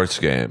the sports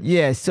game.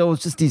 Yeah, so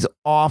it's just these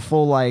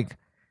awful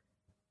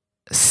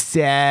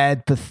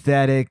sad,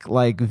 pathetic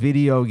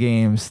video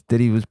games that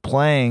he was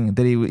playing,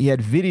 that he had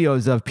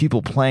videos of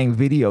people playing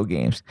video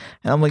games.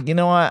 And I'm like, you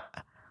know what?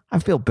 I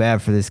feel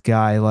bad for this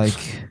guy. Well,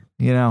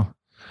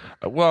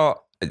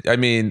 I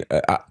mean,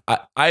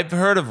 I've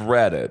heard of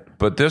Reddit,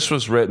 but this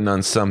was written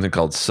on something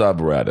called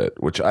subreddit,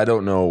 which I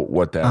don't know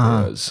what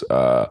that is.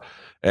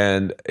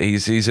 And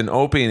he's an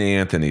Opie and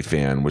Anthony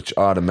fan, which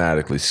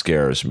automatically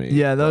scares me.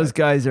 Yeah, those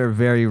guys are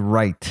very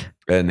right.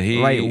 And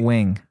he right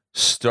wing.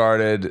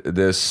 Started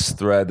this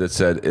thread that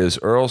said, "Is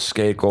Earl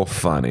Skakel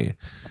funny?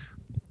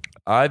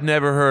 I've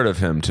never heard of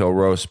him till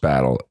Roast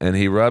Battle, and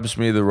he rubs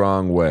me the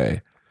wrong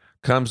way.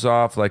 Comes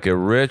off like a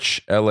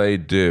rich LA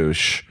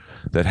douche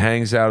that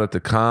hangs out at the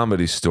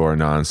Comedy Store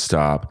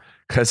nonstop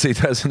because he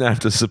doesn't have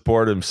to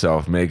support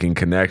himself making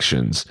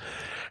connections,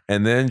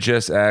 and then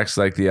just acts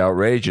like the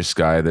outrageous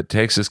guy that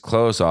takes his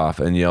clothes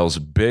off and yells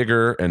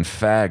bigger and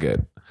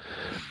faggot.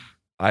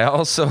 I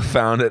also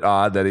found it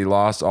odd that he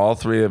lost all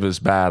 3 of his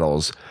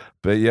battles,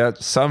 but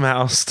yet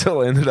somehow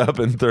still ended up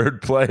in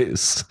 3rd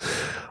place.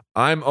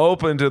 I'm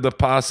open to the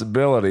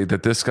possibility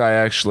that this guy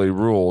actually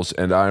rules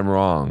and I'm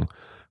wrong,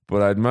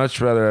 but I'd much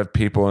rather have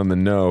people in the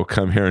know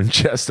come here and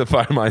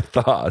justify my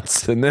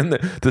thoughts. And then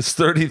there's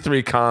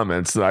 33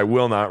 comments that I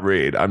will not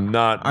read. I'm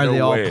not. Are no they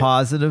all way.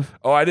 positive?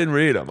 Oh, I didn't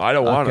read them. I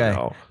don't want to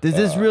know. Does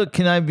this really?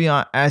 Can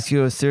I ask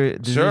you a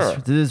serious? Sure.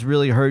 Does this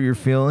really hurt your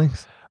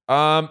feelings?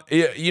 A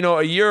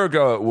year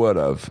ago it would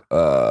have,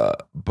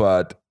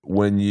 but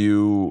when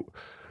you,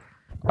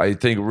 I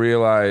think,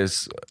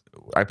 realize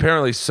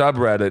apparently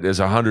subreddit is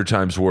 100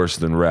 times worse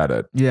than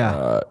Reddit.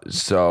 Yeah.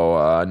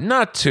 So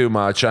not too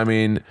much. I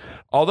mean,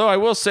 although I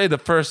will say the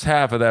first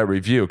half of that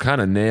review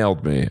kind of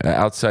nailed me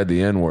outside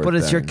the N-word. But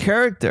it's your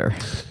character.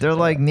 They're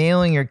like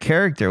nailing your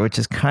character, which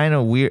is kind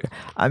of weird.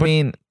 I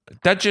mean,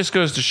 that just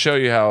goes to show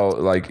you how,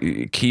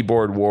 like,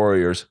 keyboard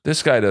warriors,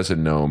 this guy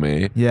doesn't know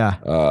me.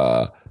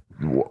 yeah.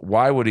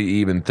 Why would he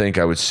even think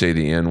I would say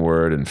the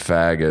N-word and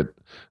faggot?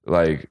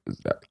 Like,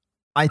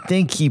 I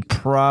think he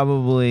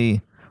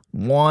probably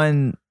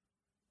a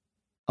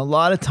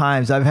lot of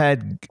times I've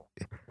had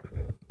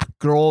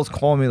girls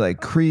call me like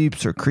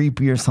creeps or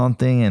creepy or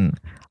something, and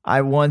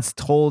I once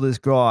told this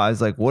girl, I was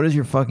like, what is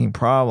your fucking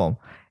problem?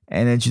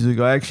 And then she's like,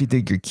 I actually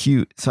think you're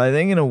cute. So I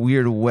think in a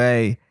weird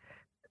way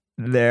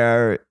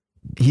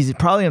he's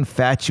probably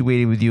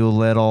infatuated with you a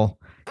little.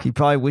 He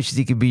probably wishes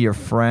he could be your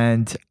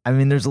friend. I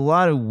mean, there's a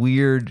lot of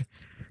weird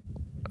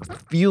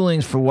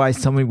feelings for why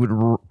somebody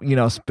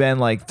would, spend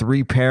like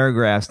 3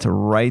 paragraphs to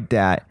write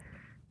that.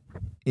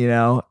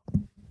 I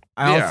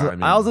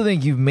also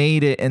think you've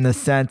made it in the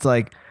sense,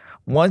 like,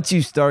 once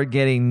you start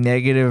getting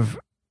negative,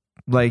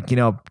 like,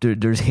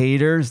 there's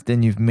haters,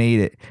 then you've made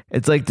it.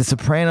 It's like The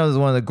Sopranos is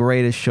one of the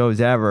greatest shows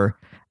ever,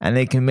 and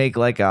they can make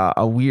like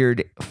a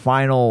weird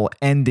final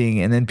ending,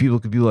 and then people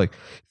could be like,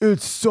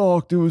 it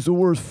sucked, it was the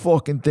worst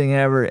fucking thing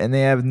ever, and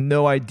they have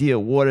no idea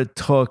what it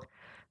took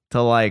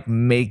to like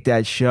make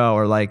that show,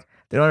 or like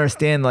they don't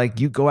understand,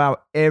 like, you go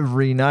out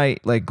every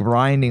night, like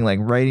grinding, like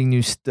writing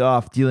new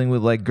stuff, dealing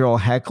with like girl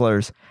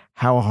hecklers,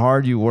 how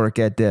hard you work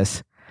at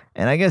this.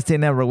 And I guess they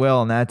never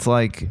will, and that's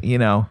like,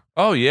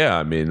 Oh yeah,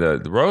 I mean the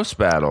roast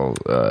battle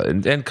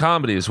and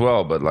comedy as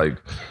well, but like,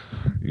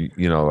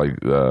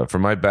 for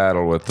my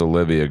battle with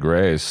Olivia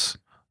Grace,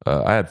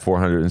 I had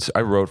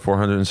I wrote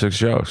 406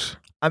 jokes.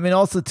 I mean,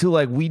 also too,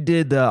 like, we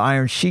did the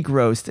Iron Sheik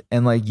roast,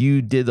 and like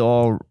you did the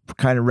all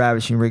kind of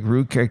ravishing Rick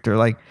Rude character.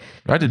 Like,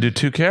 I had to do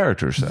 2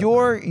 characters.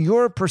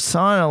 Your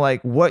persona,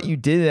 like what you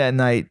did that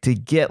night to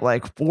get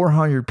like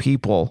 400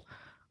 people,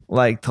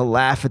 like, to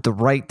laugh at the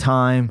right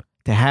time,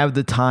 to have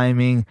the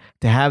timing,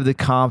 to have the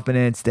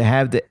confidence, to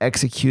have to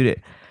execute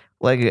it.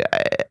 Like,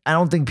 I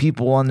don't think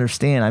people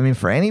understand. I mean,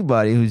 for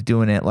anybody who's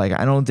doing it, like,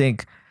 I don't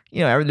think,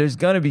 there's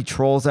going to be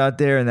trolls out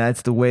there, and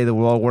that's the way the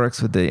world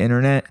works with the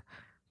internet.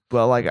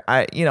 But like,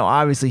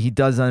 obviously he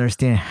doesn't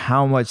understand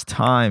how much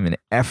time and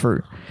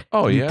effort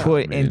you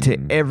put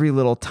into every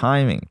little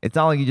timing. It's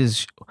not like you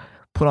just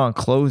put on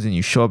clothes and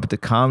you show up at the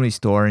Comedy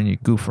Store and you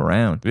goof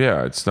around.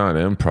 Yeah, it's not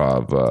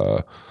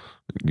improv.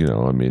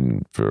 I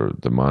mean, for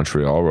the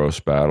Montreal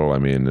roast battle, I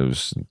mean, it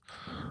was,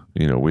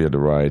 we had to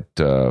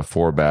write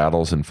 4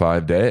 battles in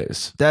 5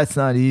 days. That's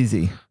not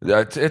easy.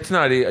 It's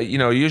not,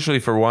 usually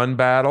for one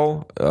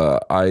battle,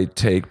 I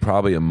take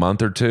probably a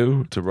month or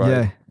 2 to write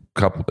a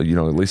couple, at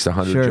least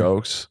 100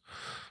 jokes.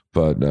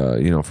 But,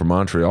 for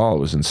Montreal, it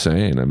was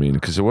insane. I mean,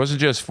 because it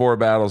wasn't just 4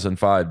 battles in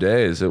 5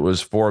 days. It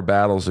was 4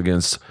 battles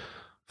against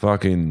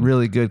fucking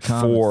really good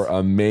comics. 4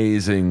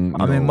 amazing.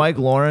 I mean, Mike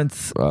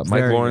Lawrence.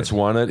 Mike Lawrence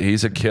won it.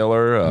 He's a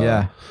killer.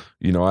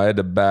 I had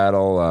to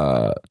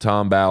battle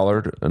Tom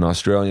Ballard, an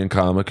Australian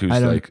comic who's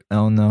I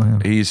don't know him.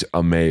 He's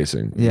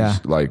amazing. Yeah,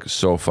 he's like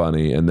so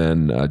funny. And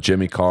then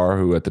Jimmy Carr,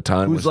 who at the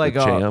time was like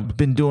the champ,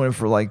 been doing it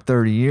for like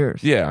 30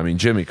 years. Yeah, I mean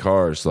Jimmy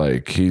Carr's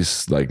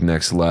he's like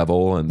next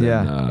level. And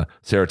then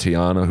Sarah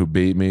Tiana, who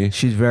beat me,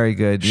 she's very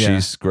good. Yeah.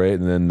 She's great.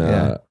 And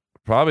then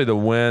probably the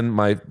win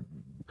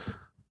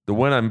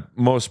I'm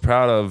most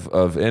proud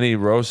of any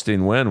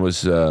roasting win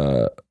was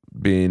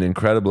being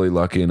incredibly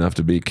lucky enough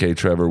to beat K.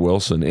 Trevor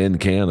Wilson in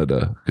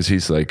Canada, because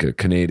he's like a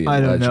Canadian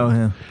legend. I don't know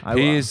him.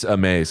 He's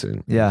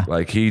amazing. Yeah.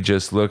 Like, he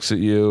just looks at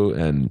you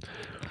and...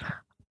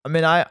 I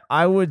mean,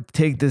 I would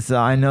take this,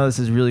 I know this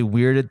is really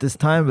weird at this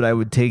time, but I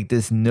would take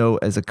this note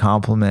as a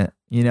compliment.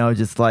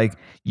 Just like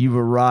you've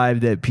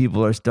arrived, that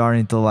people are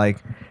starting to like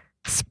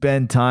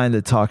spend time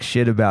to talk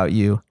shit about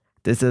you.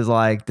 This is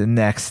like the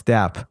next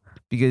step.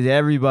 Because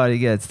everybody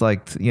gets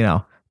like,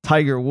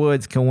 Tiger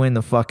Woods can win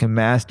the fucking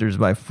Masters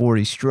by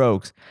 40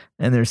 strokes.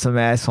 And there's some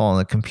asshole on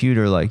the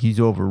computer like he's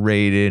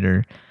overrated,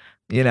 or,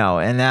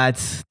 and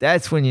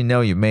that's when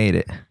you made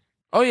it.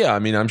 Oh yeah. I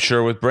mean, I'm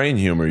sure with Brain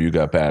Humor, you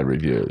got bad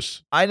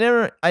reviews. I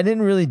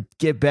didn't really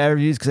get bad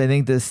reviews because I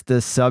think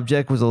the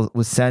subject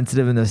was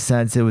sensitive in the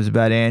sense it was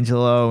about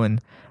Angelo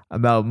and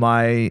about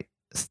my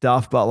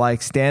stuff. But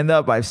like stand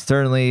up, I've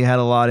certainly had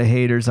a lot of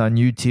haters on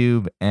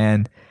YouTube,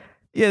 and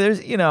Yeah,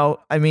 there's,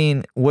 I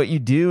mean, what you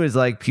do is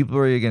like people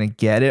are either going to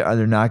get it or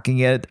they're not going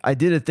to get it. I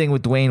did a thing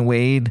with Dwayne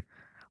Wade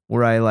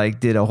where I like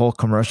did a whole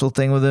commercial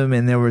thing with him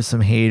and there were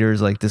some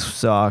haters like this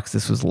sucks,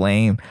 this was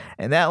lame.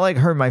 And that like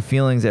hurt my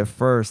feelings at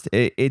first.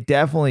 It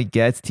definitely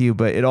gets to you,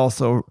 but it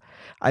also,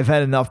 I've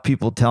had enough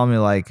people tell me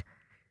like,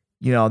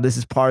 this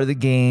is part of the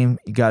game.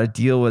 You got to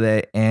deal with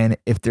it. And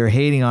if they're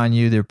hating on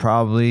you, they're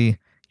probably,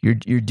 you're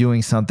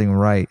doing something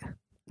right.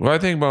 Well, I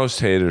think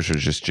most haters are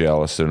just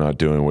jealous they're not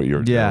doing what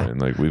you're doing.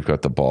 Like we've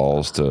got the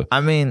balls to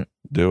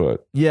do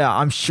it. Yeah,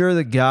 I'm sure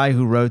the guy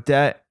who wrote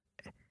that,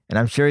 and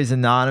I'm sure he's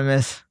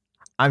anonymous,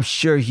 I'm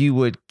sure he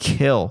would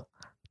kill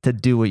to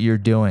do what you're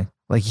doing.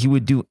 Like he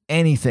would do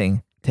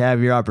anything to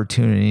have your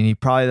opportunity, and he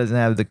probably doesn't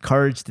have the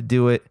courage to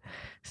do it.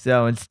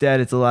 So instead,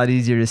 it's a lot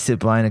easier to sit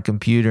behind a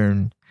computer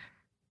and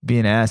be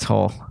an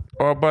asshole.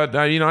 Well, but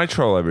I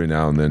troll every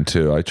now and then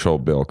too. I troll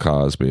Bill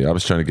Cosby. I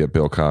was trying to get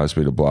Bill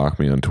Cosby to block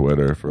me on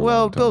Twitter for a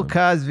long time. Bill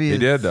Cosby. He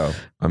did though.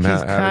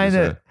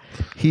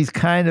 He's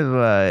kind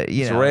of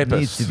he's a rapist.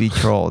 Needs to be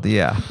trolled.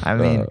 Yeah, I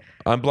mean,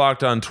 I'm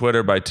blocked on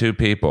Twitter by two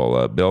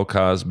people: Bill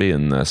Cosby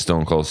and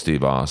Stone Cold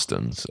Steve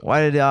Austin. So.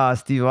 Why did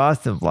Steve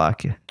Austin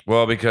block you?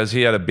 Well, because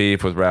he had a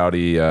beef with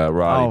Roddy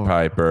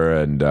Piper,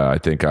 and I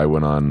think I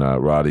went on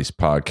Roddy's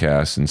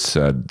podcast and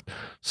said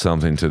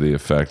something to the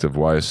effect of,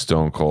 "Why is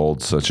Stone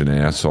Cold such an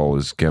asshole?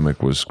 His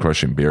gimmick was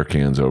crushing beer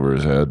cans over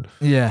his head."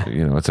 Yeah,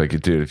 it's like,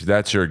 dude, if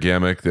that's your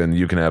gimmick, then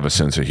you can have a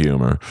sense of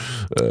humor.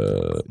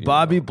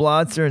 Bobby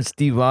Blotzer and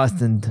Steve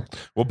Austin.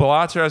 Well,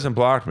 Blotzer hasn't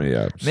blocked me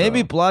yet. So.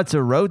 Maybe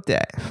Blotzer wrote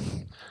that.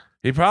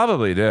 He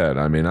probably did.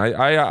 I mean,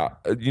 I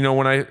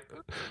when I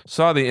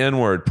saw the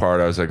N-word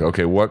part, I was like,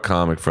 okay, what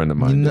comic friend of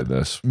mine did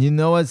this? You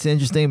know what's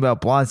interesting about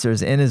Blotzer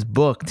is in his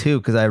book, too,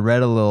 because I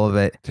read a little of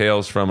it.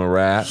 Tales from a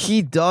Rat.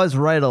 He does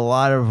write a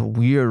lot of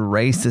weird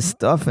racist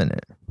stuff in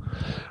it.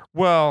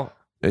 Well,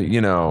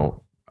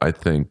 I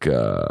think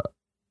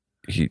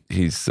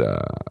he's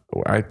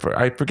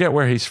I forget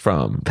where he's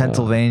from.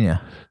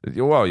 Pennsylvania.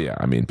 Well, yeah,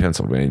 I mean,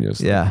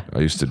 Pennsylvania's. Yeah. I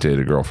used to date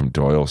a girl from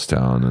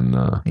Doylestown,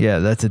 and yeah,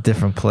 that's a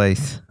different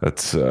place.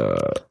 That's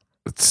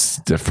it's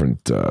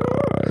different.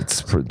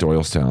 It's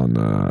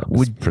Doylestown.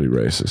 It's pretty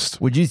racist.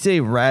 Would you say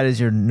Rat is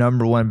your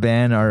number one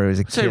band, or is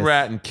it Kiss? Say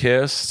Rat and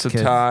Kiss. It's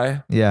a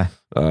tie. Yeah.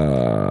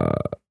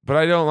 But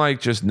I don't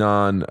like just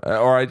I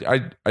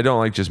don't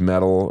like just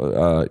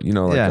metal.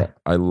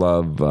 I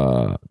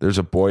love. There's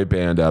a boy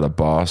band out of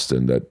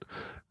Boston that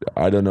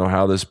I don't know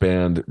how this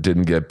band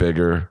didn't get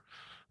bigger.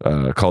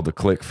 Called the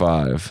Click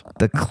Five.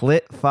 The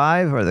Click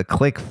Five or the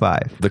Click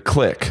Five? The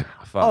Click.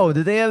 Oh,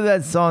 did they have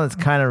that song that's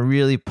kind of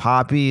really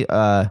poppy? They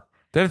had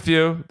a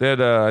few. They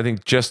had, I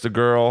think, Just a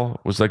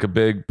Girl was like a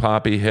big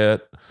poppy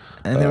hit.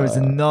 And there was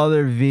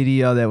another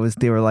video that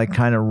they were like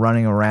kind of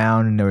running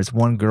around, and there was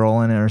one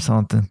girl in it or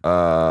something.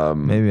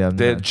 Maybe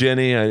they had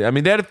Jenny. I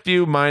mean, they had a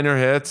few minor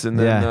hits, and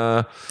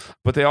then,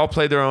 but they all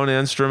played their own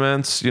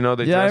instruments. I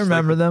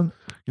remember them.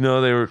 They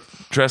were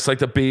dressed like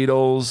the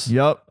Beatles.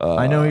 Yep,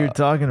 I know who you're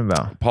talking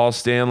about. Paul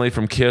Stanley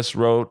from Kiss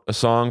wrote a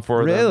song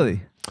for them.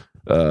 Really?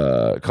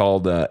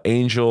 Called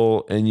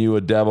Angel and You,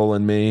 a Devil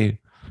and Me.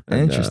 And,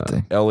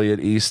 interesting. Elliot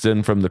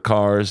Easton from the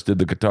Cars did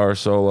the guitar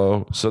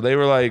solo. So they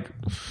were like,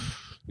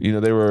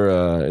 they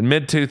were in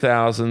mid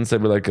 2000s. They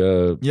were like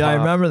a pop. I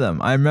remember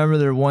them. I remember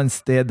there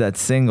once they had that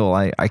single.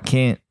 I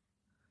can't.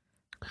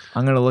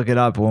 I'm gonna look it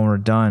up when we're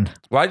done.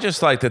 Well, I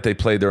just like that they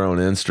played their own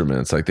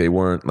instruments. Like they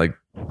weren't like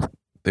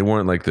the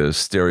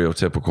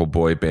stereotypical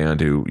boy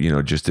band who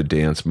just did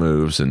dance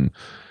moves and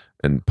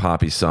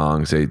poppy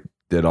songs. They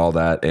did all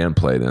that and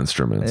played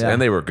instruments,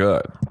 and they were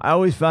good. I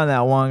always found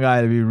that one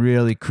guy to be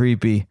really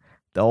creepy.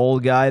 The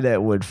old guy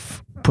that would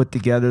put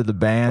together the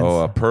bands.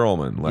 Oh,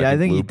 Perlman. I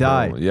think he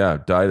died. Perlman. Yeah,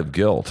 died of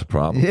guilt,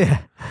 probably.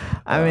 Yeah.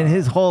 I mean,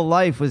 his whole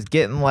life was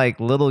getting like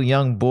little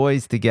young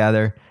boys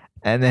together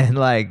and then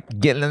like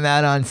getting them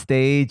out on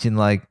stage and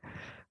like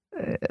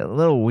a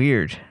little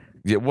weird.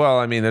 Yeah, well,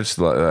 I mean,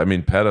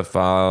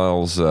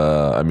 pedophiles.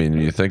 I mean,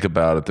 you think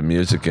about it, the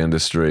music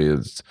industry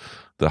is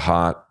the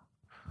hot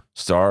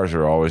stars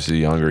are always the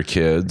younger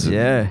kids.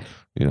 And,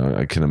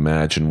 I can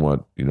imagine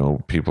what,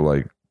 people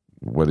like,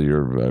 whether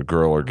you're a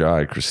girl or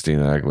guy,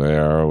 Christina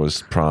Aguilera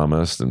was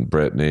promised, and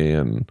Britney,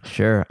 and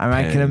sure. I mean,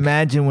 I can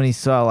imagine when he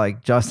saw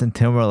like Justin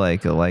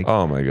Timberlake at like,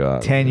 oh my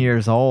God, 10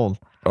 years old.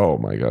 Oh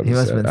my God. He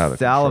must have been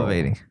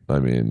salivating. I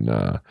mean,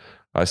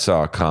 I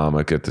saw a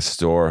comic at the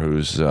store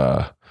who's,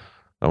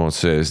 I won't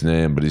say his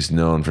name, but he's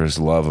known for his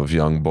love of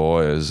young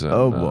boys. And,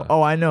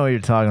 I know what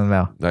you're talking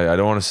about. I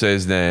don't want to say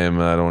his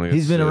name. I don't want to.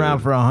 He's been around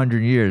for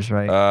 100 years,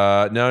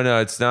 right? No,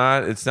 it's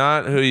not. It's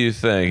not who you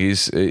think.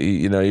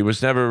 He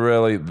was never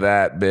really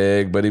that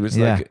big, but he was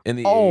like in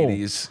the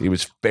 80s. He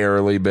was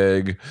fairly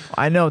big.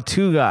 I know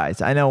two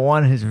guys. I know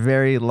one who's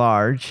very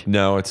large.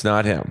 No, it's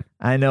not him.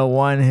 I know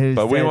one who's.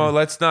 But we won't.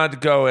 Let's not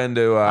go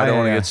into. I don't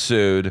want to get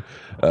sued.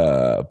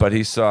 But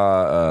he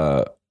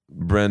saw.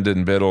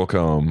 Brendan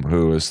Biddlecombe,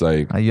 who was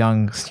like A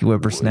young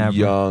whippersnapper.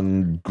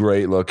 young,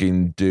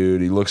 great-looking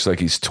dude. He looks like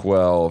he's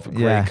 12. Great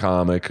Yeah.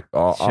 comic,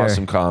 Sure.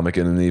 awesome comic,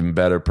 and an even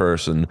better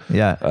person.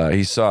 Yeah.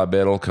 He saw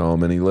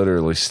Biddlecombe, and he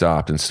literally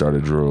stopped and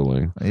started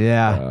drooling.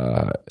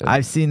 Yeah.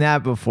 I've seen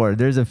that before.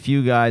 There's a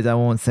few guys, I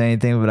won't say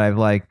anything, but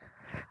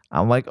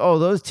I'm like, oh,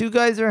 those two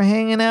guys are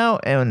hanging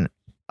out, and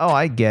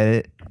I get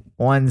it.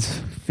 One's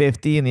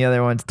 50 and the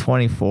other one's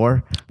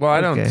 24. Well,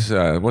 I Okay.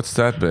 don't. What's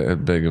that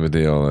big of a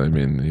deal? I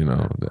mean,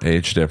 the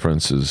age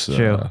difference is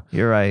True.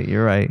 You're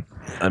right.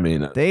 I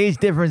mean, The age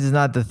difference is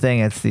not the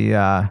thing. It's the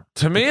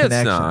to me, it's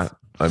connections. not.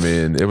 I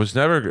mean, it was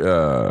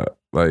never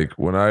like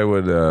when I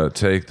would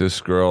take this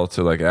girl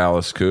to like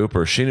Alice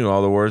Cooper. She knew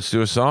all the words to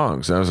his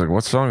songs, and I was like,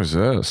 "What song is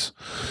this?"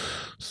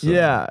 So-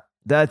 Yeah,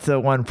 that's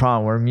the one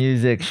problem where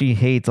music. She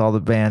hates all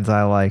the bands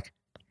I like.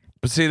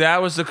 But see,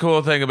 that was the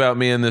cool thing about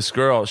me and this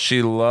girl.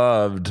 She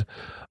loved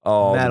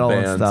all Metal the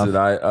and bands stuff.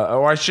 that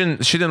I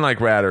shouldn't. She didn't like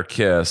Rat or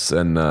Kiss,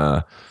 and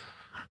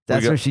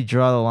That's where she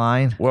draw the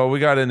line. well, we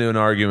got into an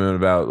argument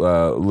about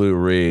Lou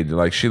Reed.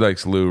 Like she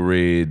likes Lou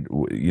Reed,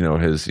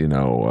 his,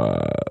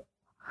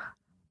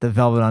 The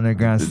Velvet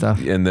Underground stuff.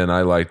 and then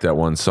I liked that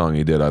one song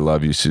he did, "I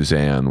Love You,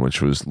 Suzanne,"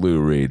 which was Lou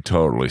Reed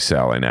totally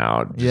selling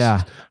out, just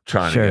Yeah,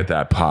 trying sure. to get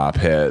that pop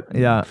hit.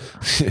 Yeah,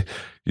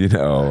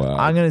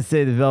 I'm gonna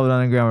say the Velvet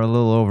Underground were a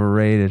little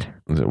overrated.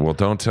 Well,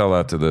 don't tell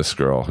that to this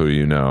girl who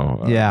you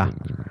know. Yeah.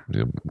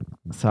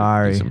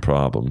 Sorry. Some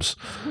problems.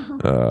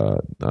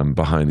 I'm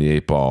behind the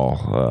 8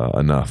 ball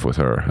enough with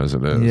her as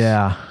it is.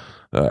 Yeah.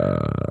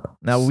 Uh,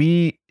 Now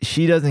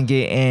she doesn't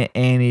get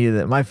any of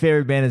that. My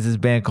favorite band is this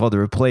band called The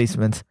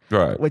Replacements,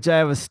 right. which I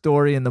have a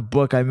story in the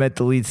book. I met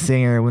the lead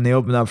singer when they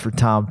opened up for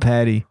Tom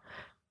Petty.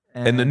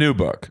 In the new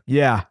book.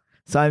 Yeah.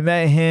 So I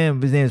met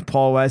him. His name is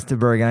Paul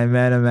Westerberg, and I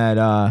met him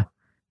at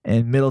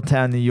in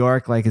Middletown, New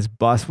York. Like his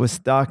bus was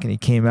stuck, and he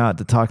came out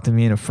to talk to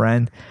me and a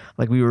friend.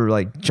 Like we were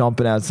like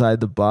jumping outside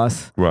the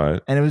bus, Right.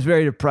 and it was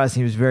very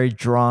depressing. He was very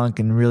drunk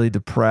and really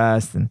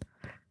depressed, and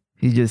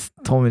he just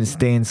told me to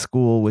stay in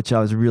school, which I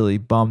was really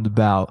bummed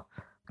about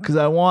because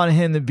I wanted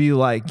him to be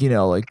like,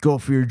 like go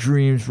for your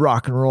dreams,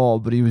 rock and roll.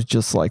 But he was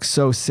just like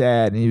so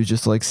sad, and he was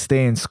just like,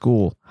 stay in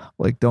school,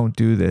 like don't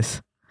do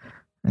this.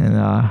 And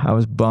I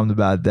was bummed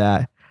about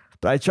that.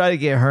 But I try to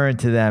get her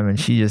into them, and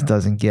she just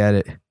doesn't get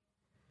it.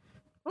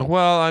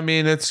 Well, I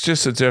mean, it's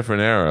just a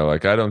different era.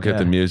 Like, I don't get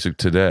the music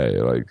today.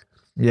 Like,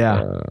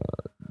 Yeah.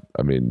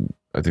 I mean,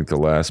 I think the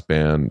last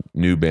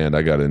new band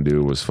I got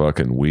into was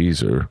fucking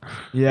Weezer.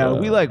 Yeah,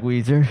 we like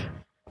Weezer.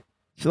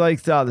 She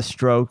likes the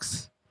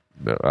Strokes.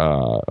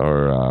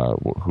 Or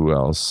who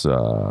else?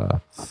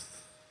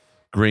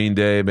 Green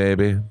Day,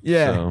 maybe.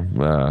 Yeah.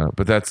 So,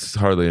 but that's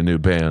hardly a new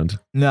band.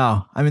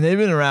 No, I mean, they've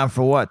been around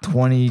for what,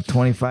 20,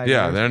 25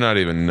 Yeah, years? they're not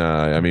even.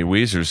 I mean,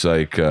 Weezer's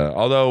like.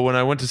 Although when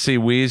I went to see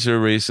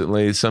Weezer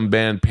recently, some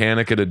band,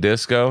 Panic at a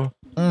Disco,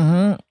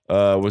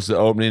 was the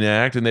opening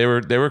act, and they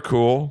were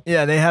cool.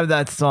 Yeah, they have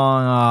that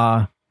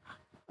song.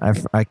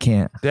 I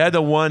can't. They had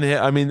the one hit.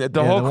 I mean,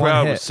 the whole the one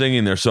crowd hit. was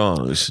singing their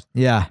songs.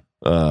 Yeah,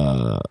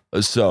 And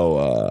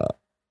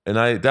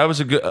that was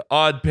a good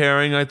odd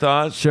pairing, I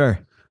thought. sure.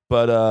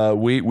 But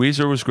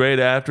Weezer was great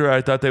after.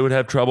 I thought they would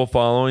have trouble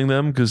following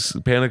them because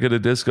Panic at a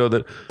Disco,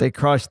 that They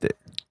crushed it.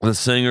 the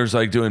singer's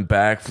like doing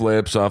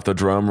backflips off the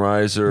drum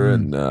riser,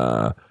 and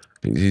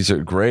he's a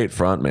great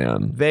front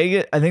man.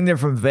 Vegas. I think they're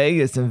from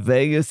Vegas, and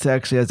Vegas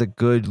actually has a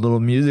good little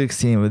music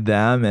scene with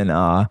them. And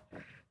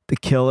the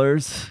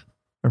Killers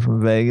are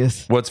from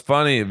Vegas. What's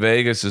funny,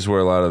 Vegas is where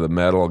a lot of the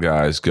metal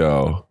guys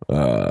go.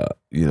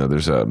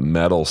 There's a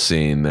metal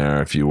scene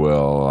there, if you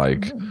will,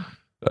 like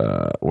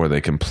where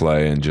they can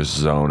play and just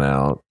zone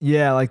out.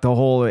 Yeah, like the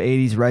whole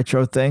 80s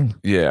retro thing.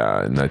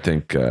 Yeah, and I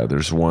think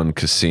there's one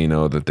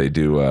casino that they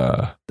do.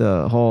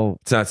 The whole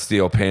It's not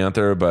Steel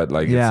Panther, but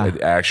like Yeah.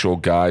 it's actual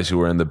guys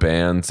who are in the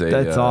bands. They,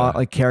 that's all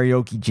like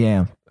karaoke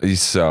jam.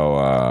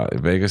 So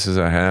Vegas is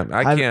a ham.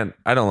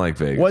 I don't like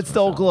Vegas. What's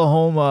the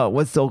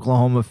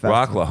Oklahoma festival?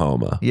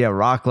 Rocklahoma. Yeah,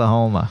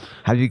 Rocklahoma.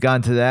 Have you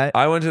gone to that?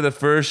 I went to the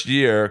first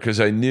year because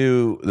I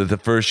knew that the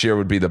first year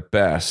would be the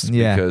best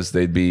Yeah. because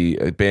they'd be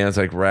bands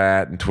like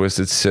Rat and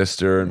Twisted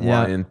Sister and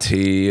Yeah.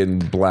 Y&T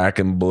and Black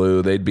and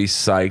Blue. They'd be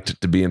psyched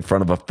to be in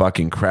front of a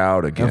fucking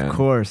crowd again. Of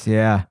course,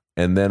 yeah.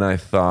 And then I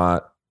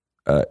thought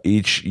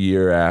each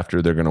year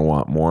after they're going to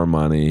want more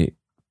money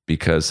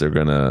because they're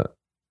going to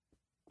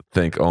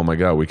think, oh my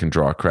God, we can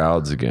draw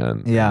crowds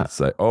again. Yeah. And it's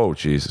like, oh,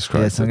 Jesus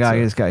Christ. Yeah, some It's,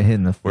 guy just got hit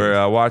in the face.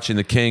 we're watching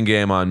the King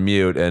game on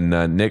mute, and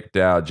Nick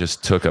Dowd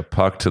just took a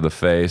puck to the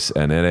face,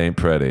 and it ain't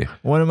pretty.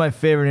 One of my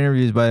favorite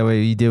interviews, by the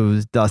way, he did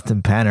was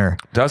Dustin Penner,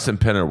 Dustin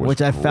Penner was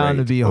which I found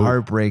to great. be Oh,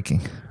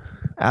 heartbreaking.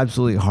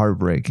 Absolutely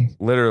heartbreaking.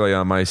 literally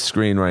on my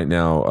screen right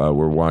now,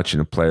 we're watching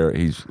a player.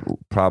 He's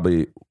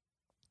probably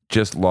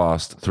just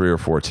lost 3 or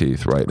 4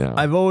 teeth right now.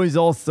 I've always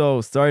also,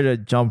 sorry to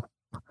jump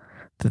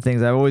to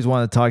things, I've always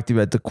wanted to talk to you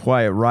about the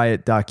Quiet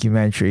Riot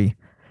documentary,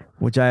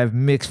 which I have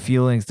mixed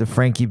feelings. The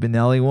Frankie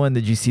Benelli one.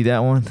 Did you see that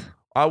one?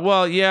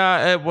 Well,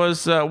 yeah, it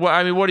was. What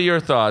are your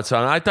thoughts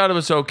on it? I thought it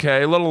was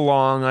okay. A little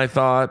long, I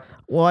thought.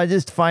 Well, I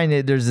just find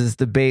there's this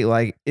debate,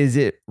 like, is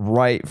it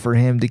right for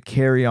him to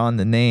carry on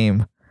the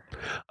name?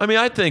 I mean,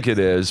 I think it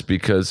is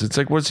because it's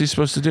like, what's he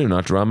supposed to do?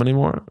 Not drum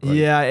anymore? Like,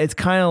 Yeah, it's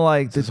kind of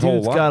like the his whole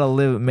dude's life. got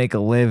to make a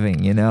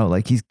living, you know?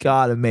 Like, he's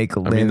got to make a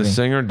I living. mean, the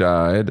singer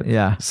died.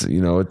 Yeah. So,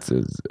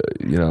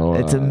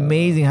 it's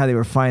Amazing how they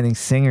were finding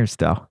singers,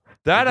 though.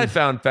 That I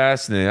found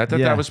fascinating. I thought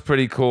Yeah. that was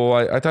pretty cool.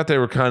 I thought they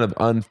were kind of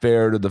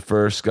unfair to the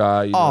first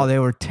guy. You know, They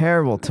were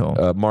terrible to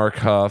him. Mark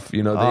Huff.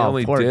 You know, they Oh,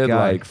 only poor did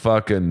guy. like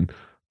fucking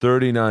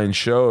 39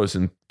 shows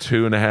in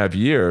 2.5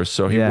 years,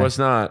 so he Yeah. was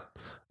not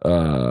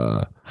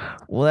Well,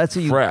 that's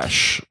what you.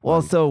 fresh.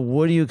 Well, so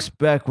what do you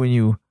expect when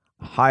you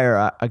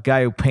hire a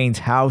guy who paints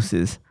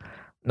houses?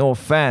 No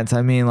offense.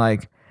 I mean,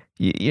 like,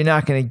 you're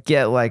not going to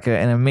get like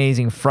an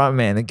amazing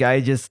frontman. The guy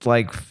just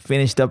like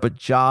finished up a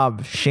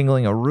job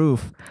shingling a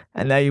roof,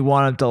 and now you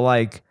want him to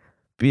like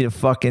be the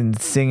fucking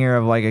singer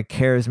of like a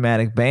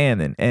charismatic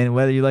band. And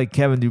whether you like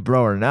Kevin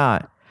Dubrow or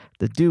not,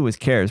 the dude was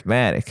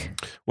charismatic.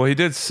 Well, he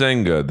did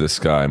sing good, this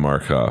guy,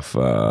 Mark Huff.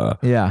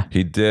 Yeah.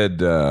 He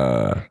did.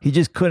 He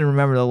just couldn't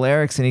remember the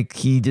lyrics, and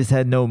he just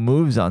had no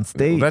moves on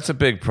stage. That's a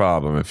big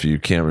problem if you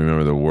can't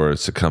remember the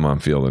words to Come On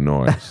Feel the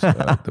Noise,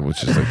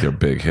 which is like their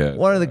big hit.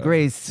 One of the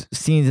great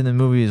scenes in the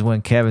movie is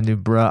when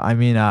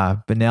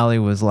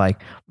Benelli was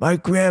like, "My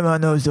grandma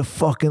knows the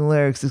fucking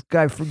lyrics. This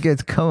guy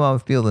forgets Come On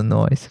Feel the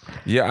Noise."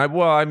 Yeah,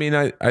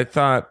 I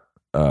thought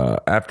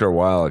after a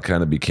while it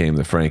kind of became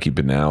the Frankie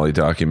Benali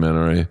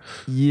documentary.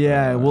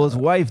 Yeah, well, his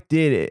wife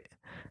did it.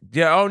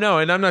 Yeah. Oh no,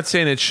 and I'm not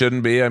saying it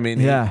shouldn't be. I mean,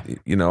 Yeah.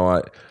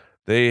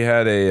 they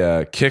had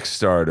a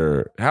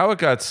Kickstarter. How it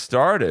got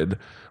started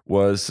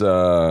was,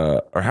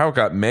 or how it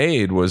got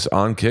made was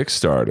on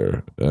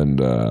Kickstarter, and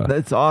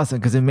That's awesome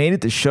because it made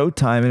it to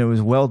Showtime and it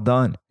was well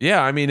done.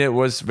 yeah, I mean, it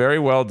was very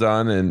well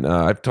done, and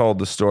I've told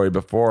the story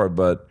before,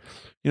 but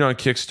on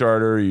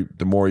Kickstarter,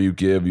 the more you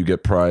give, you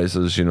get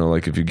prizes.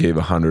 Like if you gave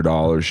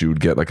 $100, you would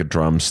get like a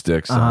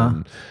drumstick.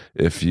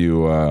 If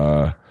you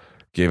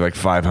gave like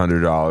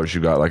 $500,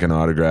 you got like an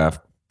autograph,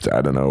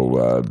 I don't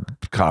know,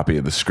 copy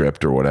of the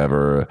script or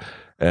whatever.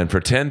 And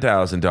for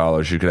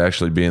 $10,000, you could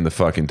actually be in the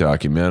fucking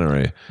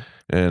documentary.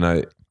 And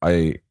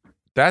I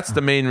that's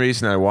the main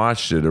reason I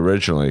watched it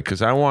originally,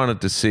 because I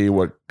wanted to see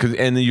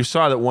and you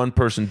saw that one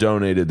person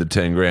donated the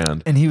 10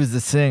 grand. And he was the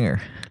singer.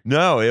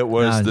 No, it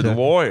was No, the joking.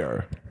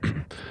 lawyer.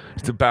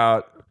 It's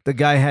about The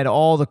guy had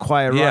all the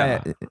Quiet Yeah.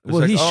 Riot. It was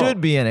Well, like, he oh.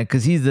 should be in it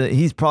because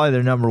he's probably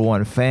their number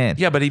one fan.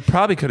 yeah, but he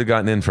probably could have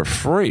gotten in for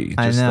free.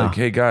 I Just know. like,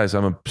 hey guys,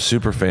 I'm a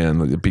super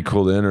fan. It'd be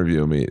cool to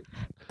interview me.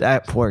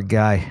 That poor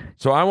guy.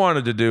 So I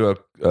wanted to do a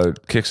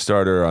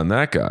Kickstarter on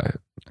that guy,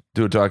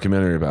 do a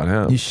documentary about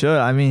him. You should.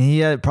 I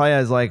mean, probably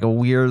has like a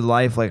weird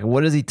life. Like,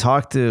 what does he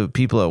talk to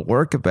people at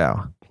work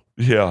about?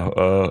 Yeah,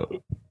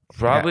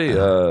 probably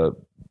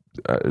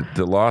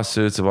the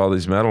lawsuits of all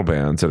these metal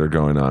bands that are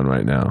going on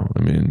right now.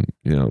 I mean,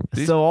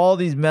 So all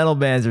these metal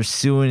bands are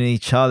suing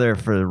each other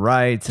for the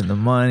rights and the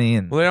money.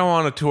 And well, they don't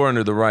want to tour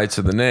under the rights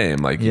of the name.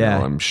 Like,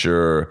 Yeah. I'm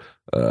sure,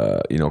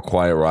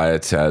 Quiet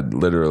Riot's had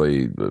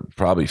literally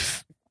probably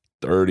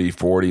 30,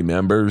 40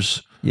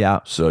 members. yeah,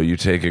 So you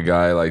take a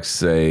guy like,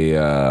 say,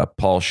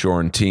 Paul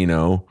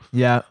Sorrentino,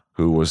 yeah.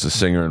 who was the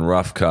singer in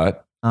Rough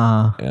Cut,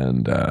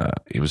 and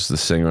he was the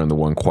singer on the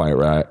one Quiet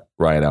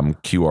Riot album,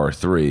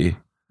 QR3.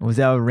 Was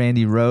that with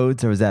Randy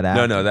Rhoads or was that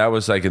after? No, that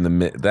was like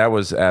that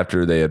was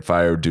after they had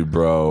fired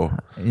Dubrow.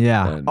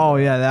 Yeah. And- Oh,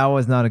 yeah. That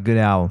was not a good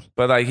album.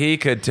 But like he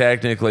could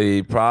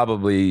technically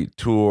probably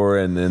tour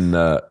and then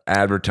the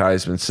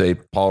advertisements say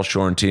Paul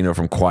Sorrentino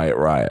from Quiet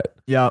Riot,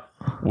 Yep.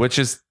 which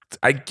is,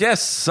 I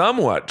guess,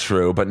 somewhat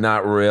true, but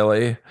not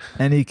really.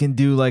 And he can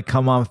do like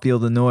 "Come On, Feel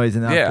the Noise"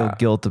 and not Yeah. feel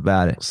guilt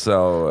about it.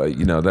 So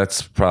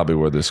that's probably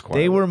where this Quiet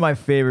They were my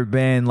favorite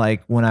band.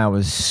 Like when I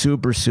was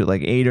super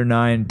like 8 or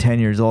 9, 10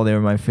 years old, they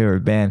were my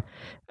favorite band.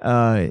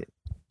 I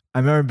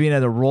remember being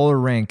at a roller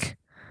rink,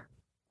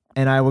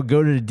 and I would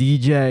go to the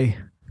DJ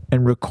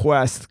and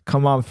request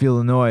 "Come On, Feel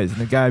the Noise," and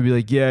the guy would be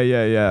like,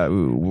 "Yeah,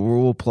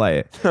 we'll play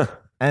it."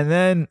 And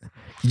then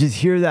you just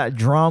hear that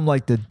drum,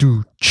 like the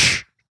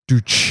doo-ch,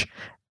 doo-ch.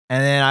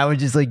 And then I would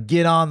just like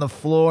get on the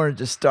floor and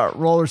just start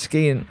roller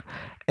skating.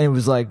 And it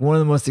was like one of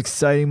the most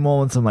exciting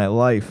moments of my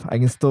life. I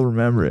can still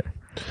remember it.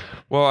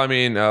 Well, I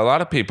mean, a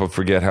lot of people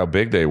forget how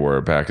big they were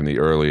back in the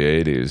early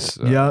 80s.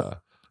 Yeah.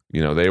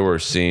 They were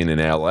seen in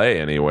LA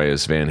anyway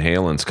as Van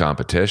Halen's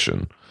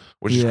competition,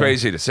 which is Yeah.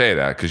 crazy to say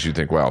that because you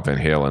think, well, Van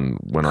Halen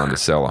went on to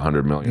sell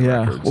 100 million Yeah.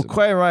 records. Well,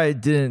 Quiet Riot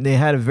didn't. They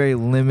had a very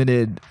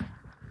limited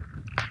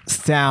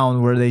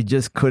sound where they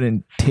just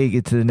couldn't take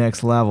it to the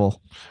next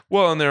level.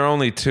 Well, and their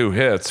only 2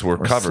 hits were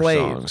Or cover Slade.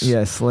 songs.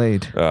 Yeah,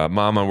 Slade.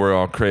 Mama, We're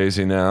All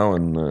Crazy Now,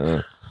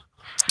 and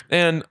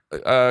Kevin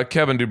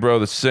Dubrow,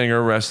 the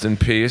singer, rest in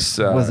peace.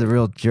 Was a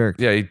real jerk.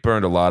 Yeah, he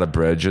burned a lot of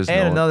bridges.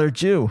 And another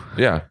Jew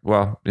Yeah,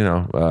 well,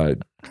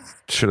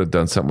 should have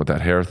done something with that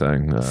hair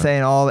thing.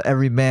 saying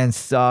every band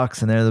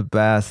sucks and they're the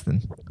best.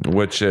 And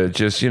Which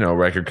just,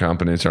 record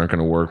companies aren't going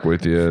to work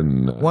with you.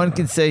 And one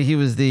could say he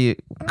was the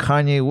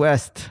Kanye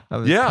West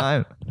of his Yeah.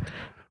 time.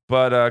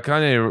 But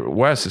Kanye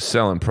West is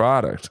selling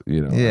product,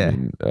 you know. Yeah. I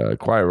mean,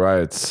 Quiet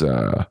Riot's.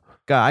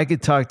 God, I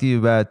could talk to you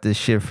about this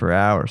shit for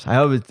hours. I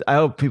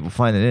hope people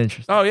find it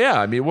interesting. Oh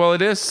yeah, I mean, well,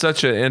 it is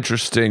such an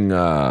interesting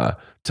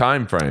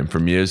time frame for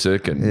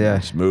music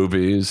and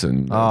movies,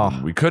 and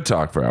we could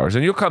talk for hours.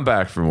 And you'll come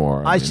back for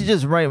more. I should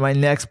just write my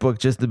next book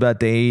just about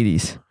the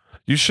 80s.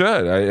 You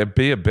should. It'd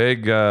be a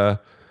big, be a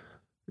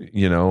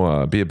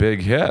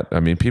big hit.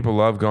 I mean, people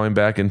love going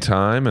back in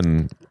time,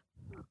 and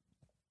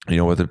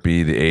whether it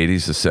be the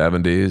 80s, the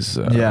 70s.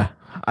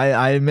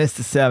 I miss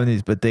the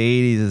 70s, but the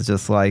 80s is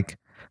just like,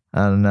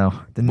 I don't know.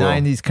 The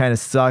 90s kind of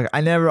suck.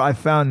 I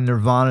found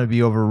Nirvana to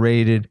be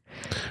overrated.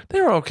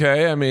 They're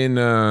okay. I mean,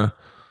 I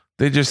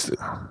think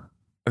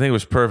it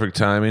was perfect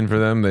timing for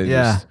them. They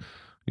just,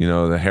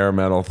 the hair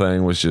metal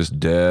thing was just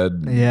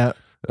dead. Yeah.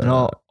 And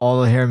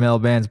all the hair metal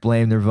bands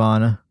blame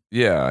Nirvana.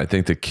 Yeah. I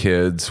think the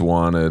kids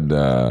wanted,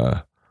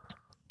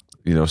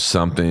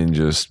 something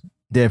just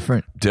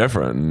different.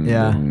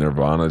 And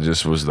Nirvana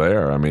just was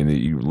there. I mean,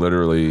 you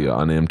literally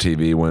on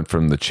MTV went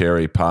from the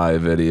Cherry Pie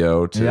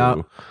video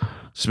to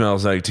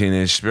Smells Like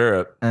Teenage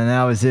Spirit. And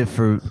that was it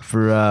for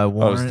Warrant.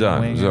 Oh, it's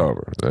done. It was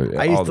over.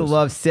 I used to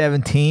love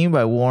 17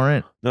 by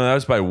Warrant. No, that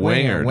was by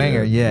Winger.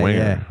 Winger,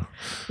 Winger.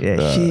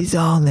 Yeah, she's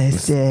only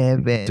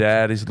 7.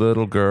 Daddy's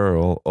little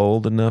girl,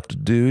 old enough to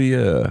do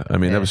ya. I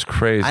mean, that was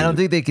crazy. I don't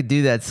think they could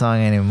do that song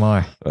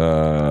anymore.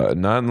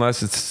 Not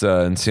unless it's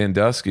in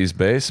Sandusky's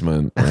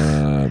basement.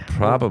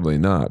 Probably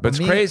not. But it's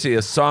crazy.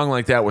 A song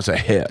like that was a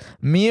hit.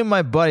 Me and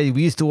my buddy,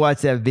 we used to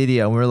watch that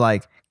video, and we were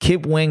like,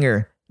 Kip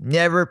Winger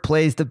never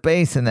plays the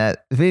bass in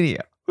that video.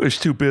 He's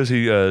too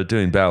busy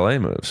doing ballet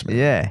moves. Man.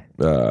 Yeah.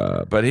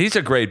 But he's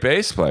a great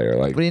bass player.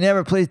 But he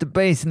never plays the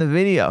bass in the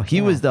video. He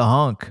was the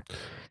hunk.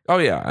 Oh,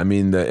 yeah. I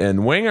mean,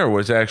 and Winger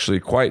was actually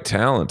quite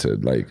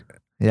talented.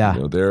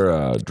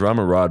 Their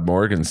drummer, Rod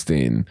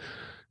Morgenstein.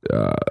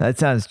 That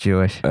sounds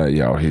Jewish.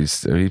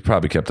 He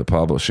probably kept the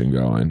publishing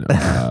going.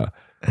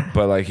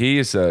 But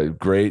he's a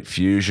great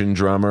fusion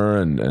drummer,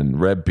 and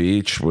Reb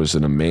Beach was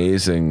an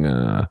amazing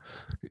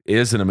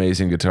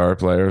guitar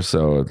player.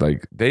 So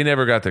they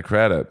never got the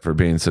credit for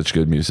being such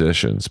good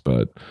musicians,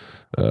 but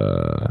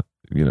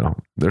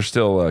they're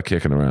still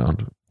kicking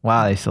around.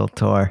 Wow, they still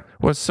tour.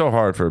 Well, it's so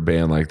hard for a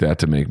band like that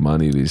to make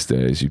money these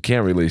days. You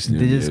can't release new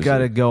music. They just got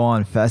to go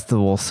on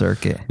festival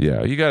circuit.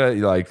 Yeah, you got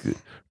to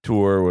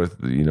tour with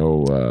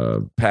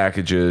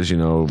packages,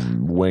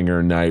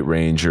 Winger, Night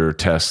Ranger,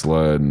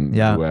 Tesla, and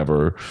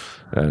whoever,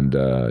 and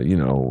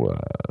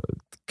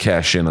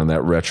cash in on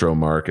that retro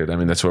market. I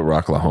mean, that's what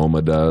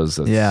Rocklahoma does.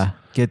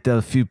 Get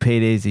the few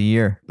paydays a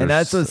year, and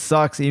that's what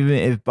sucks. Even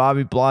if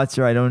Bobby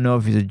Blotzer, I don't know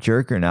if he's a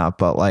jerk or not,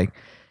 but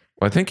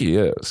I think he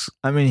is.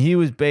 I mean, he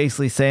was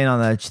basically saying on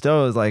that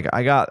show, is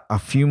I got a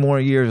few more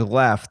years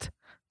left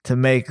to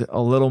make a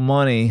little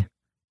money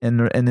in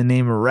the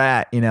name of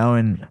Rat,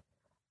 and.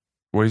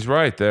 Well, he's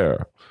right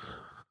there.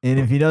 And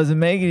if he doesn't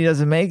make it, he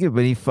doesn't make it.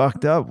 But he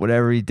fucked up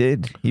whatever he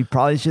did. He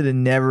probably should have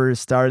never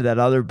started that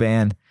other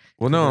band.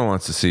 Well, no one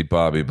wants to see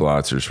Bobby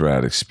Blotzer's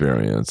Rat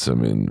Experience. I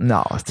mean,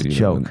 no, it's a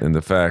joke. And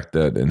the fact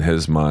that in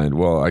his mind,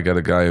 I got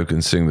a guy who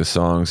can sing the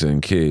songs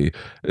in key.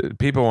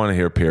 People want to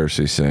hear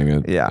Piercy sing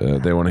it. Yeah.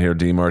 They want to hear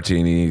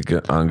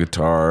DeMartini on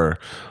guitar,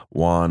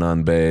 Juan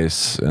on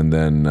bass, and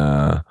then.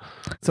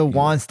 So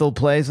Juan still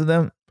plays with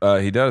them?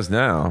 He does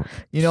now.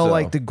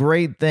 The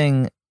great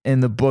thing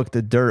in the book,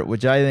 The Dirt,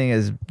 which I think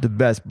is the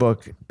best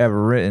book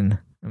ever written.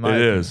 It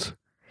is.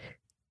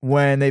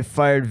 When they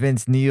fired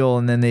Vince Neil,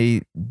 and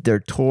then their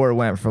tour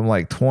went from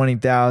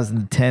 20,000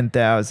 to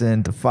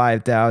 10,000 to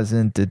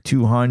 5,000 to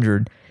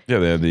 200. Yeah,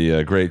 they had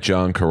the great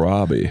John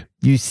Corabi.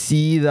 You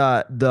see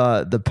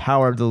the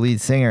power of the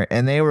lead singer,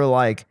 and they were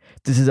like,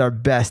 "This is our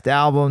best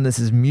album. This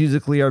is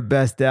musically our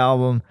best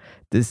album.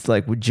 This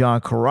with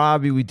John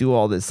Corabi, we do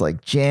all this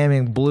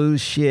jamming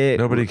blues shit.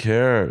 Nobody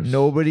cares.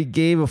 Nobody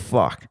gave a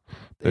fuck.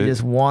 They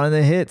just wanted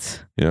the hits.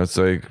 It's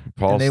like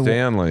Paul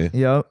Stanley.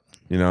 Yep.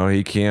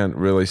 He can't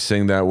really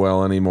sing that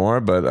well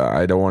anymore, but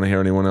I don't want to hear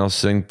anyone else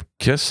sing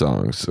Kiss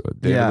songs.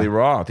 David Lee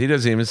Roth, he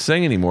doesn't even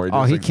sing anymore.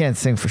 He can't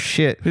sing for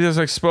shit. He does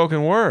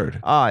spoken word.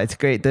 Oh, it's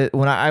great.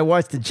 When I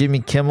watched the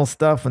Jimmy Kimmel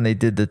stuff when they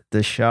did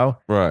the show,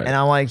 right? And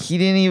I'm like, he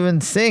didn't even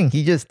sing.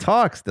 He just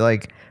talks. They're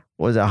like,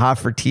 was it Hot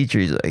for Teacher?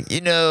 He's like,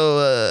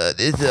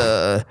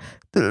 this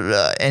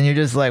and you're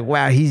just like,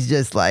 wow, he's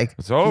just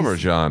it's over,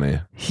 Johnny.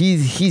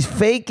 He's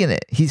faking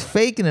it. He's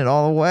faking it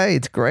all the way.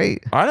 It's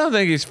great. I don't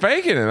think he's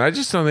faking it. I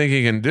just don't think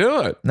he can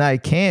do it. No, he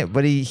can't.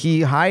 But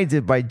he hides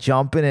it by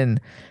jumping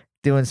and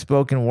doing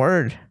spoken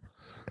word.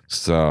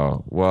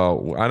 So,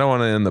 I don't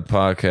want to end the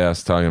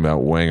podcast talking about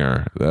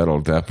Winger. That'll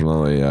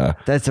definitely.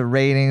 That's a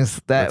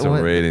ratings. That's a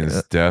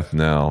ratings death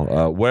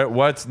knell.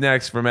 What's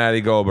next for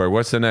Matty Goldberg?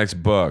 What's the next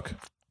book?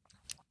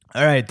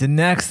 All right,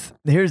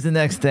 here's the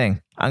next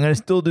thing. I'm going to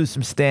still do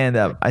some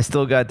stand-up. I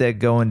still got that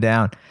going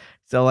down.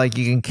 So, you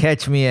can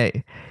catch me at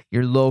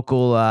your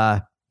local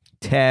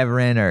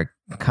tavern or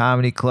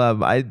comedy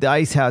club. The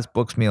Ice House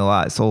books me a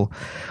lot. So,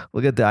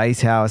 look at the Ice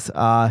House.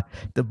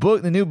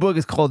 The new book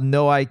is called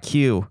No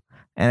IQ.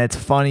 and it's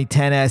funny,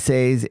 10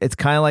 essays. It's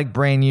kind of like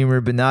Brain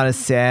Humor, but not as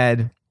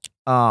sad.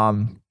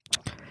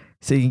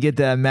 So you can get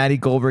that at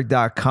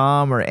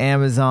MattyGoldberg.com or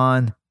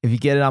Amazon. If you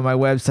get it on my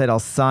website, I'll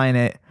sign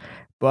it.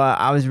 But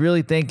I was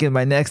really thinking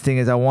my next thing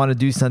is I want to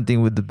do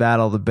something with the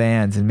Battle of the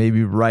Bands and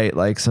maybe write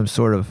like some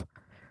sort of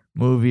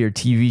movie or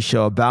TV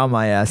show about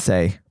my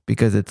essay,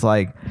 because it's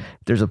like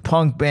there's a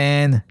punk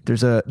band,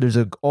 there's a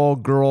all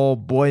girl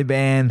boy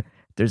band,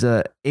 there's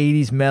a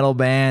 80s metal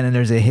band, and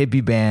there's a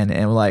hippie band,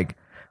 and like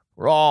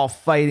we're all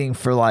fighting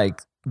for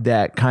like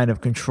that kind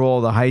of control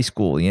of the high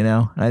school, you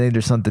know? And I think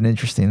there's something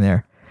interesting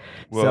there.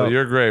 Well, So-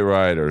 you're a great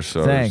writer,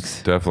 so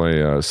Thanks. there's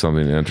definitely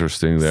something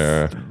interesting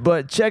there.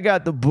 But check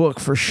out the book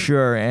for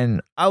sure.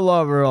 And I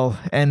love Earl.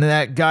 And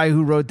that guy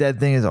who wrote that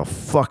thing is a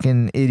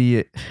fucking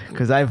idiot,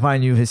 because I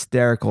find you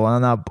hysterical.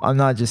 I'm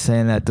not just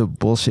saying that to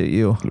bullshit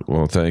you.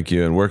 Well, thank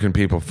you. And where can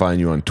people find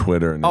you on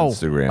Twitter and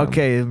Instagram?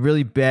 Okay,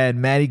 really bad.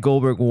 Matty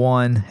Goldberg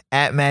 1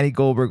 at Matty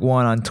Goldberg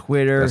 1 on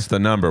Twitter. That's the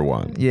number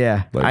one.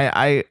 Yeah,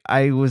 Like-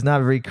 I was not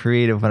very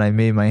creative when I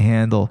made my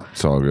handle.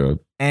 It's all good.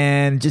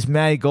 And just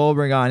Matty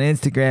Goldberg on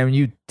Instagram. And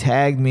you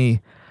tagged me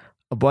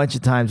a bunch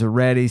of times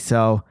already.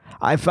 So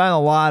I found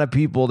a lot of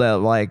people that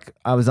like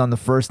I was on the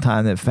first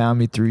time that found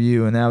me through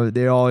you, and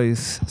they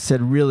always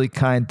said really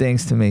kind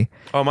things to me.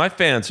 Oh, my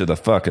fans are the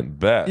fucking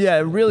best. Yeah,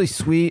 really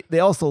sweet.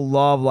 They also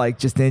love like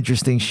just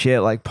interesting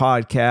shit like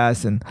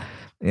podcasts, and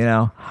you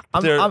know,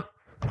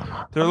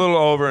 They're a little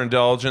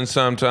overindulgent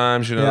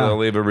sometimes. You know, Yeah. they'll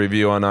leave a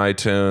review on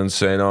iTunes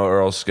saying, "Oh,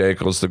 Earl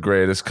Skakel's the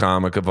greatest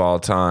comic of all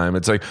time."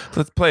 It's like,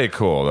 let's play it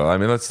cool, though. I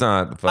mean, let's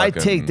not. I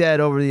Fucking, take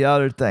that over the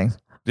other thing.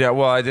 Yeah,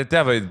 well, it's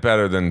definitely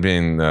better than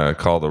being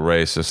called a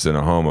racist and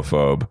a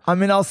homophobe. I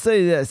mean, I'll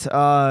say this.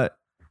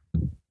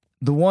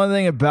 The one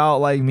thing about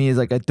like me is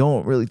like I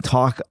don't really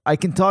talk. I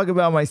can talk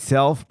about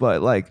myself,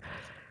 but like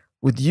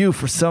with you,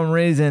 for some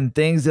reason,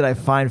 things that I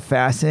find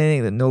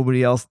fascinating that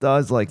nobody else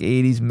does, like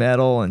 80s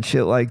metal and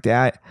shit like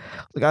that.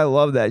 Like I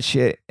love that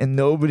shit, and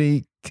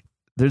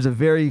there's a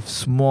very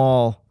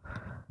small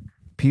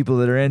people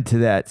that are into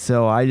that.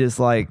 So I just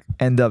like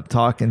end up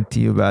talking to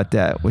you about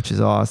that, which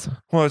is awesome.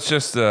 Well, it's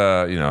just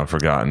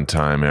forgotten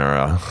time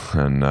era,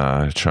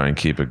 and try and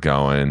keep it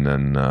going.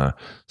 And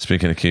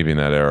speaking of keeping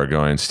that era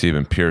going,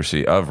 Stephen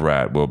Piercy of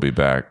Rat will be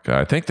back.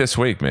 I think this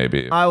week,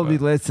 maybe. I will be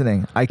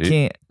listening. I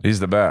can't. He's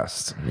the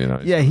best. You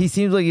know. Yeah, he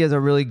seems like he has a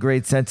really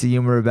great sense of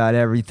humor about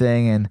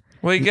everything, and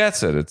Well, he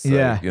gets it. It's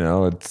Yeah. he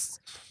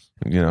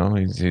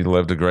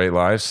lived a great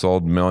life,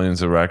 sold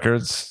millions of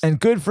records.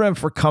 good for him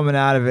for coming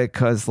out of it,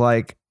 because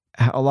like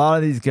a lot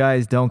of these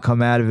guys don't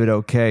come out of it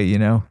okay, you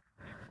know.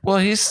 Well,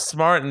 he's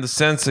smart in the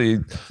sense that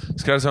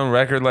he's got his own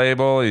record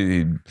label.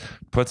 He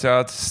puts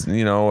out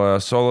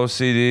solo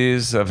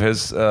CDs of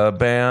his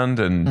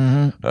band,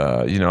 and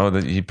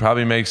that he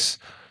probably makes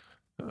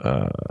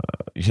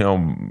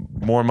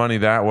more money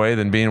that way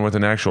than being with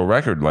an actual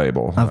record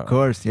label. Of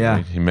course, yeah.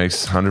 He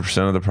makes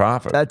 100% of the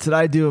profit. That's what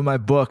I do with my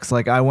books.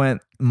 Like I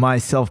went my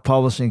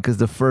self-publishing because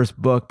the first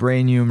book,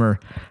 Brain Humor,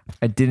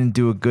 I didn't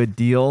do a good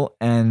deal,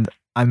 and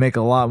I make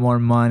a lot more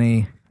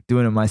money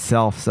doing it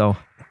myself. So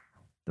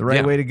the right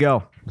Yeah. way to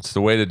go. It's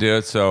the way to do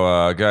it.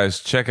 So, guys,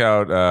 check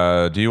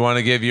out. Do you want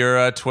to give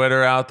your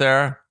Twitter out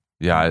there?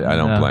 Yeah, I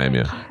don't No. blame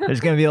you.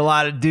 There's gonna be a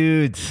lot of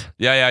dudes.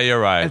 Yeah,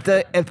 you're right.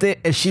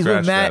 If she's Scratch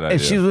with that idea.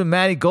 If she's with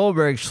Matty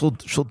Goldberg, she'll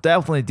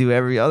definitely do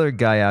every other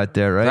guy out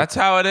there, right? That's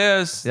how it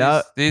is.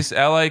 Yeah. These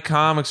LA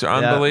comics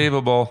are Yeah.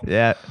 unbelievable.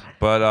 yeah.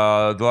 But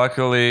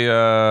luckily,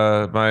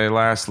 my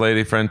last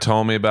lady friend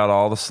told me about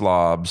all the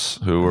slobs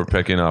who were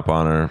picking up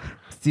on her.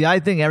 See, I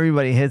think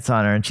everybody hits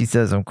on her, and she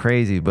says I'm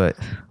crazy, but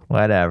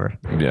whatever.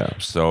 Yeah.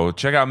 So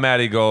check out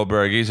Matty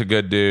Goldberg. He's a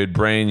good dude.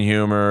 Brain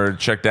Humor.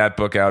 Check that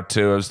book out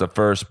too. It was the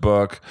first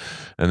book.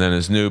 And then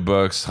his new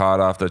book's hot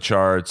off the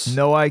charts.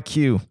 No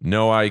IQ.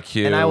 No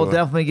IQ. And I will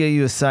definitely get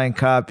you a signed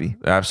copy.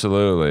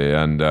 Absolutely.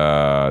 And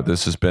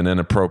this has been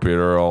Inappropriate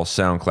Earl,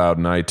 SoundCloud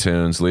and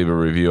iTunes. Leave a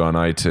review on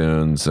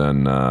iTunes.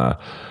 And,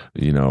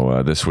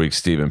 this week,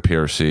 Stephen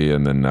Piercy.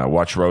 And then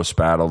watch Roast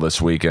Battle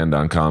this weekend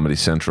on Comedy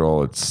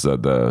Central. It's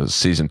the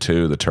season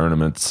 2. The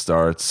tournament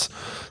starts.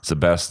 It's the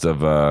best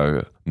of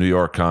New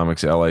York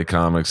comics, LA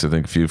comics. I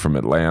think a few from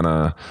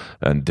Atlanta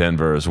and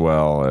Denver as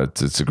well.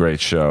 It's a great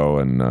show.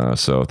 And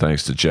so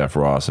thanks to Jeff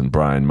Ross and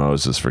Brian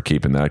Moses for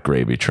keeping that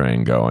gravy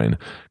train going,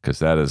 because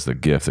that is the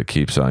gift that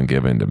keeps on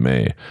giving to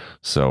me.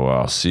 So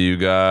I'll see you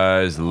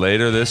guys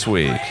later this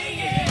week.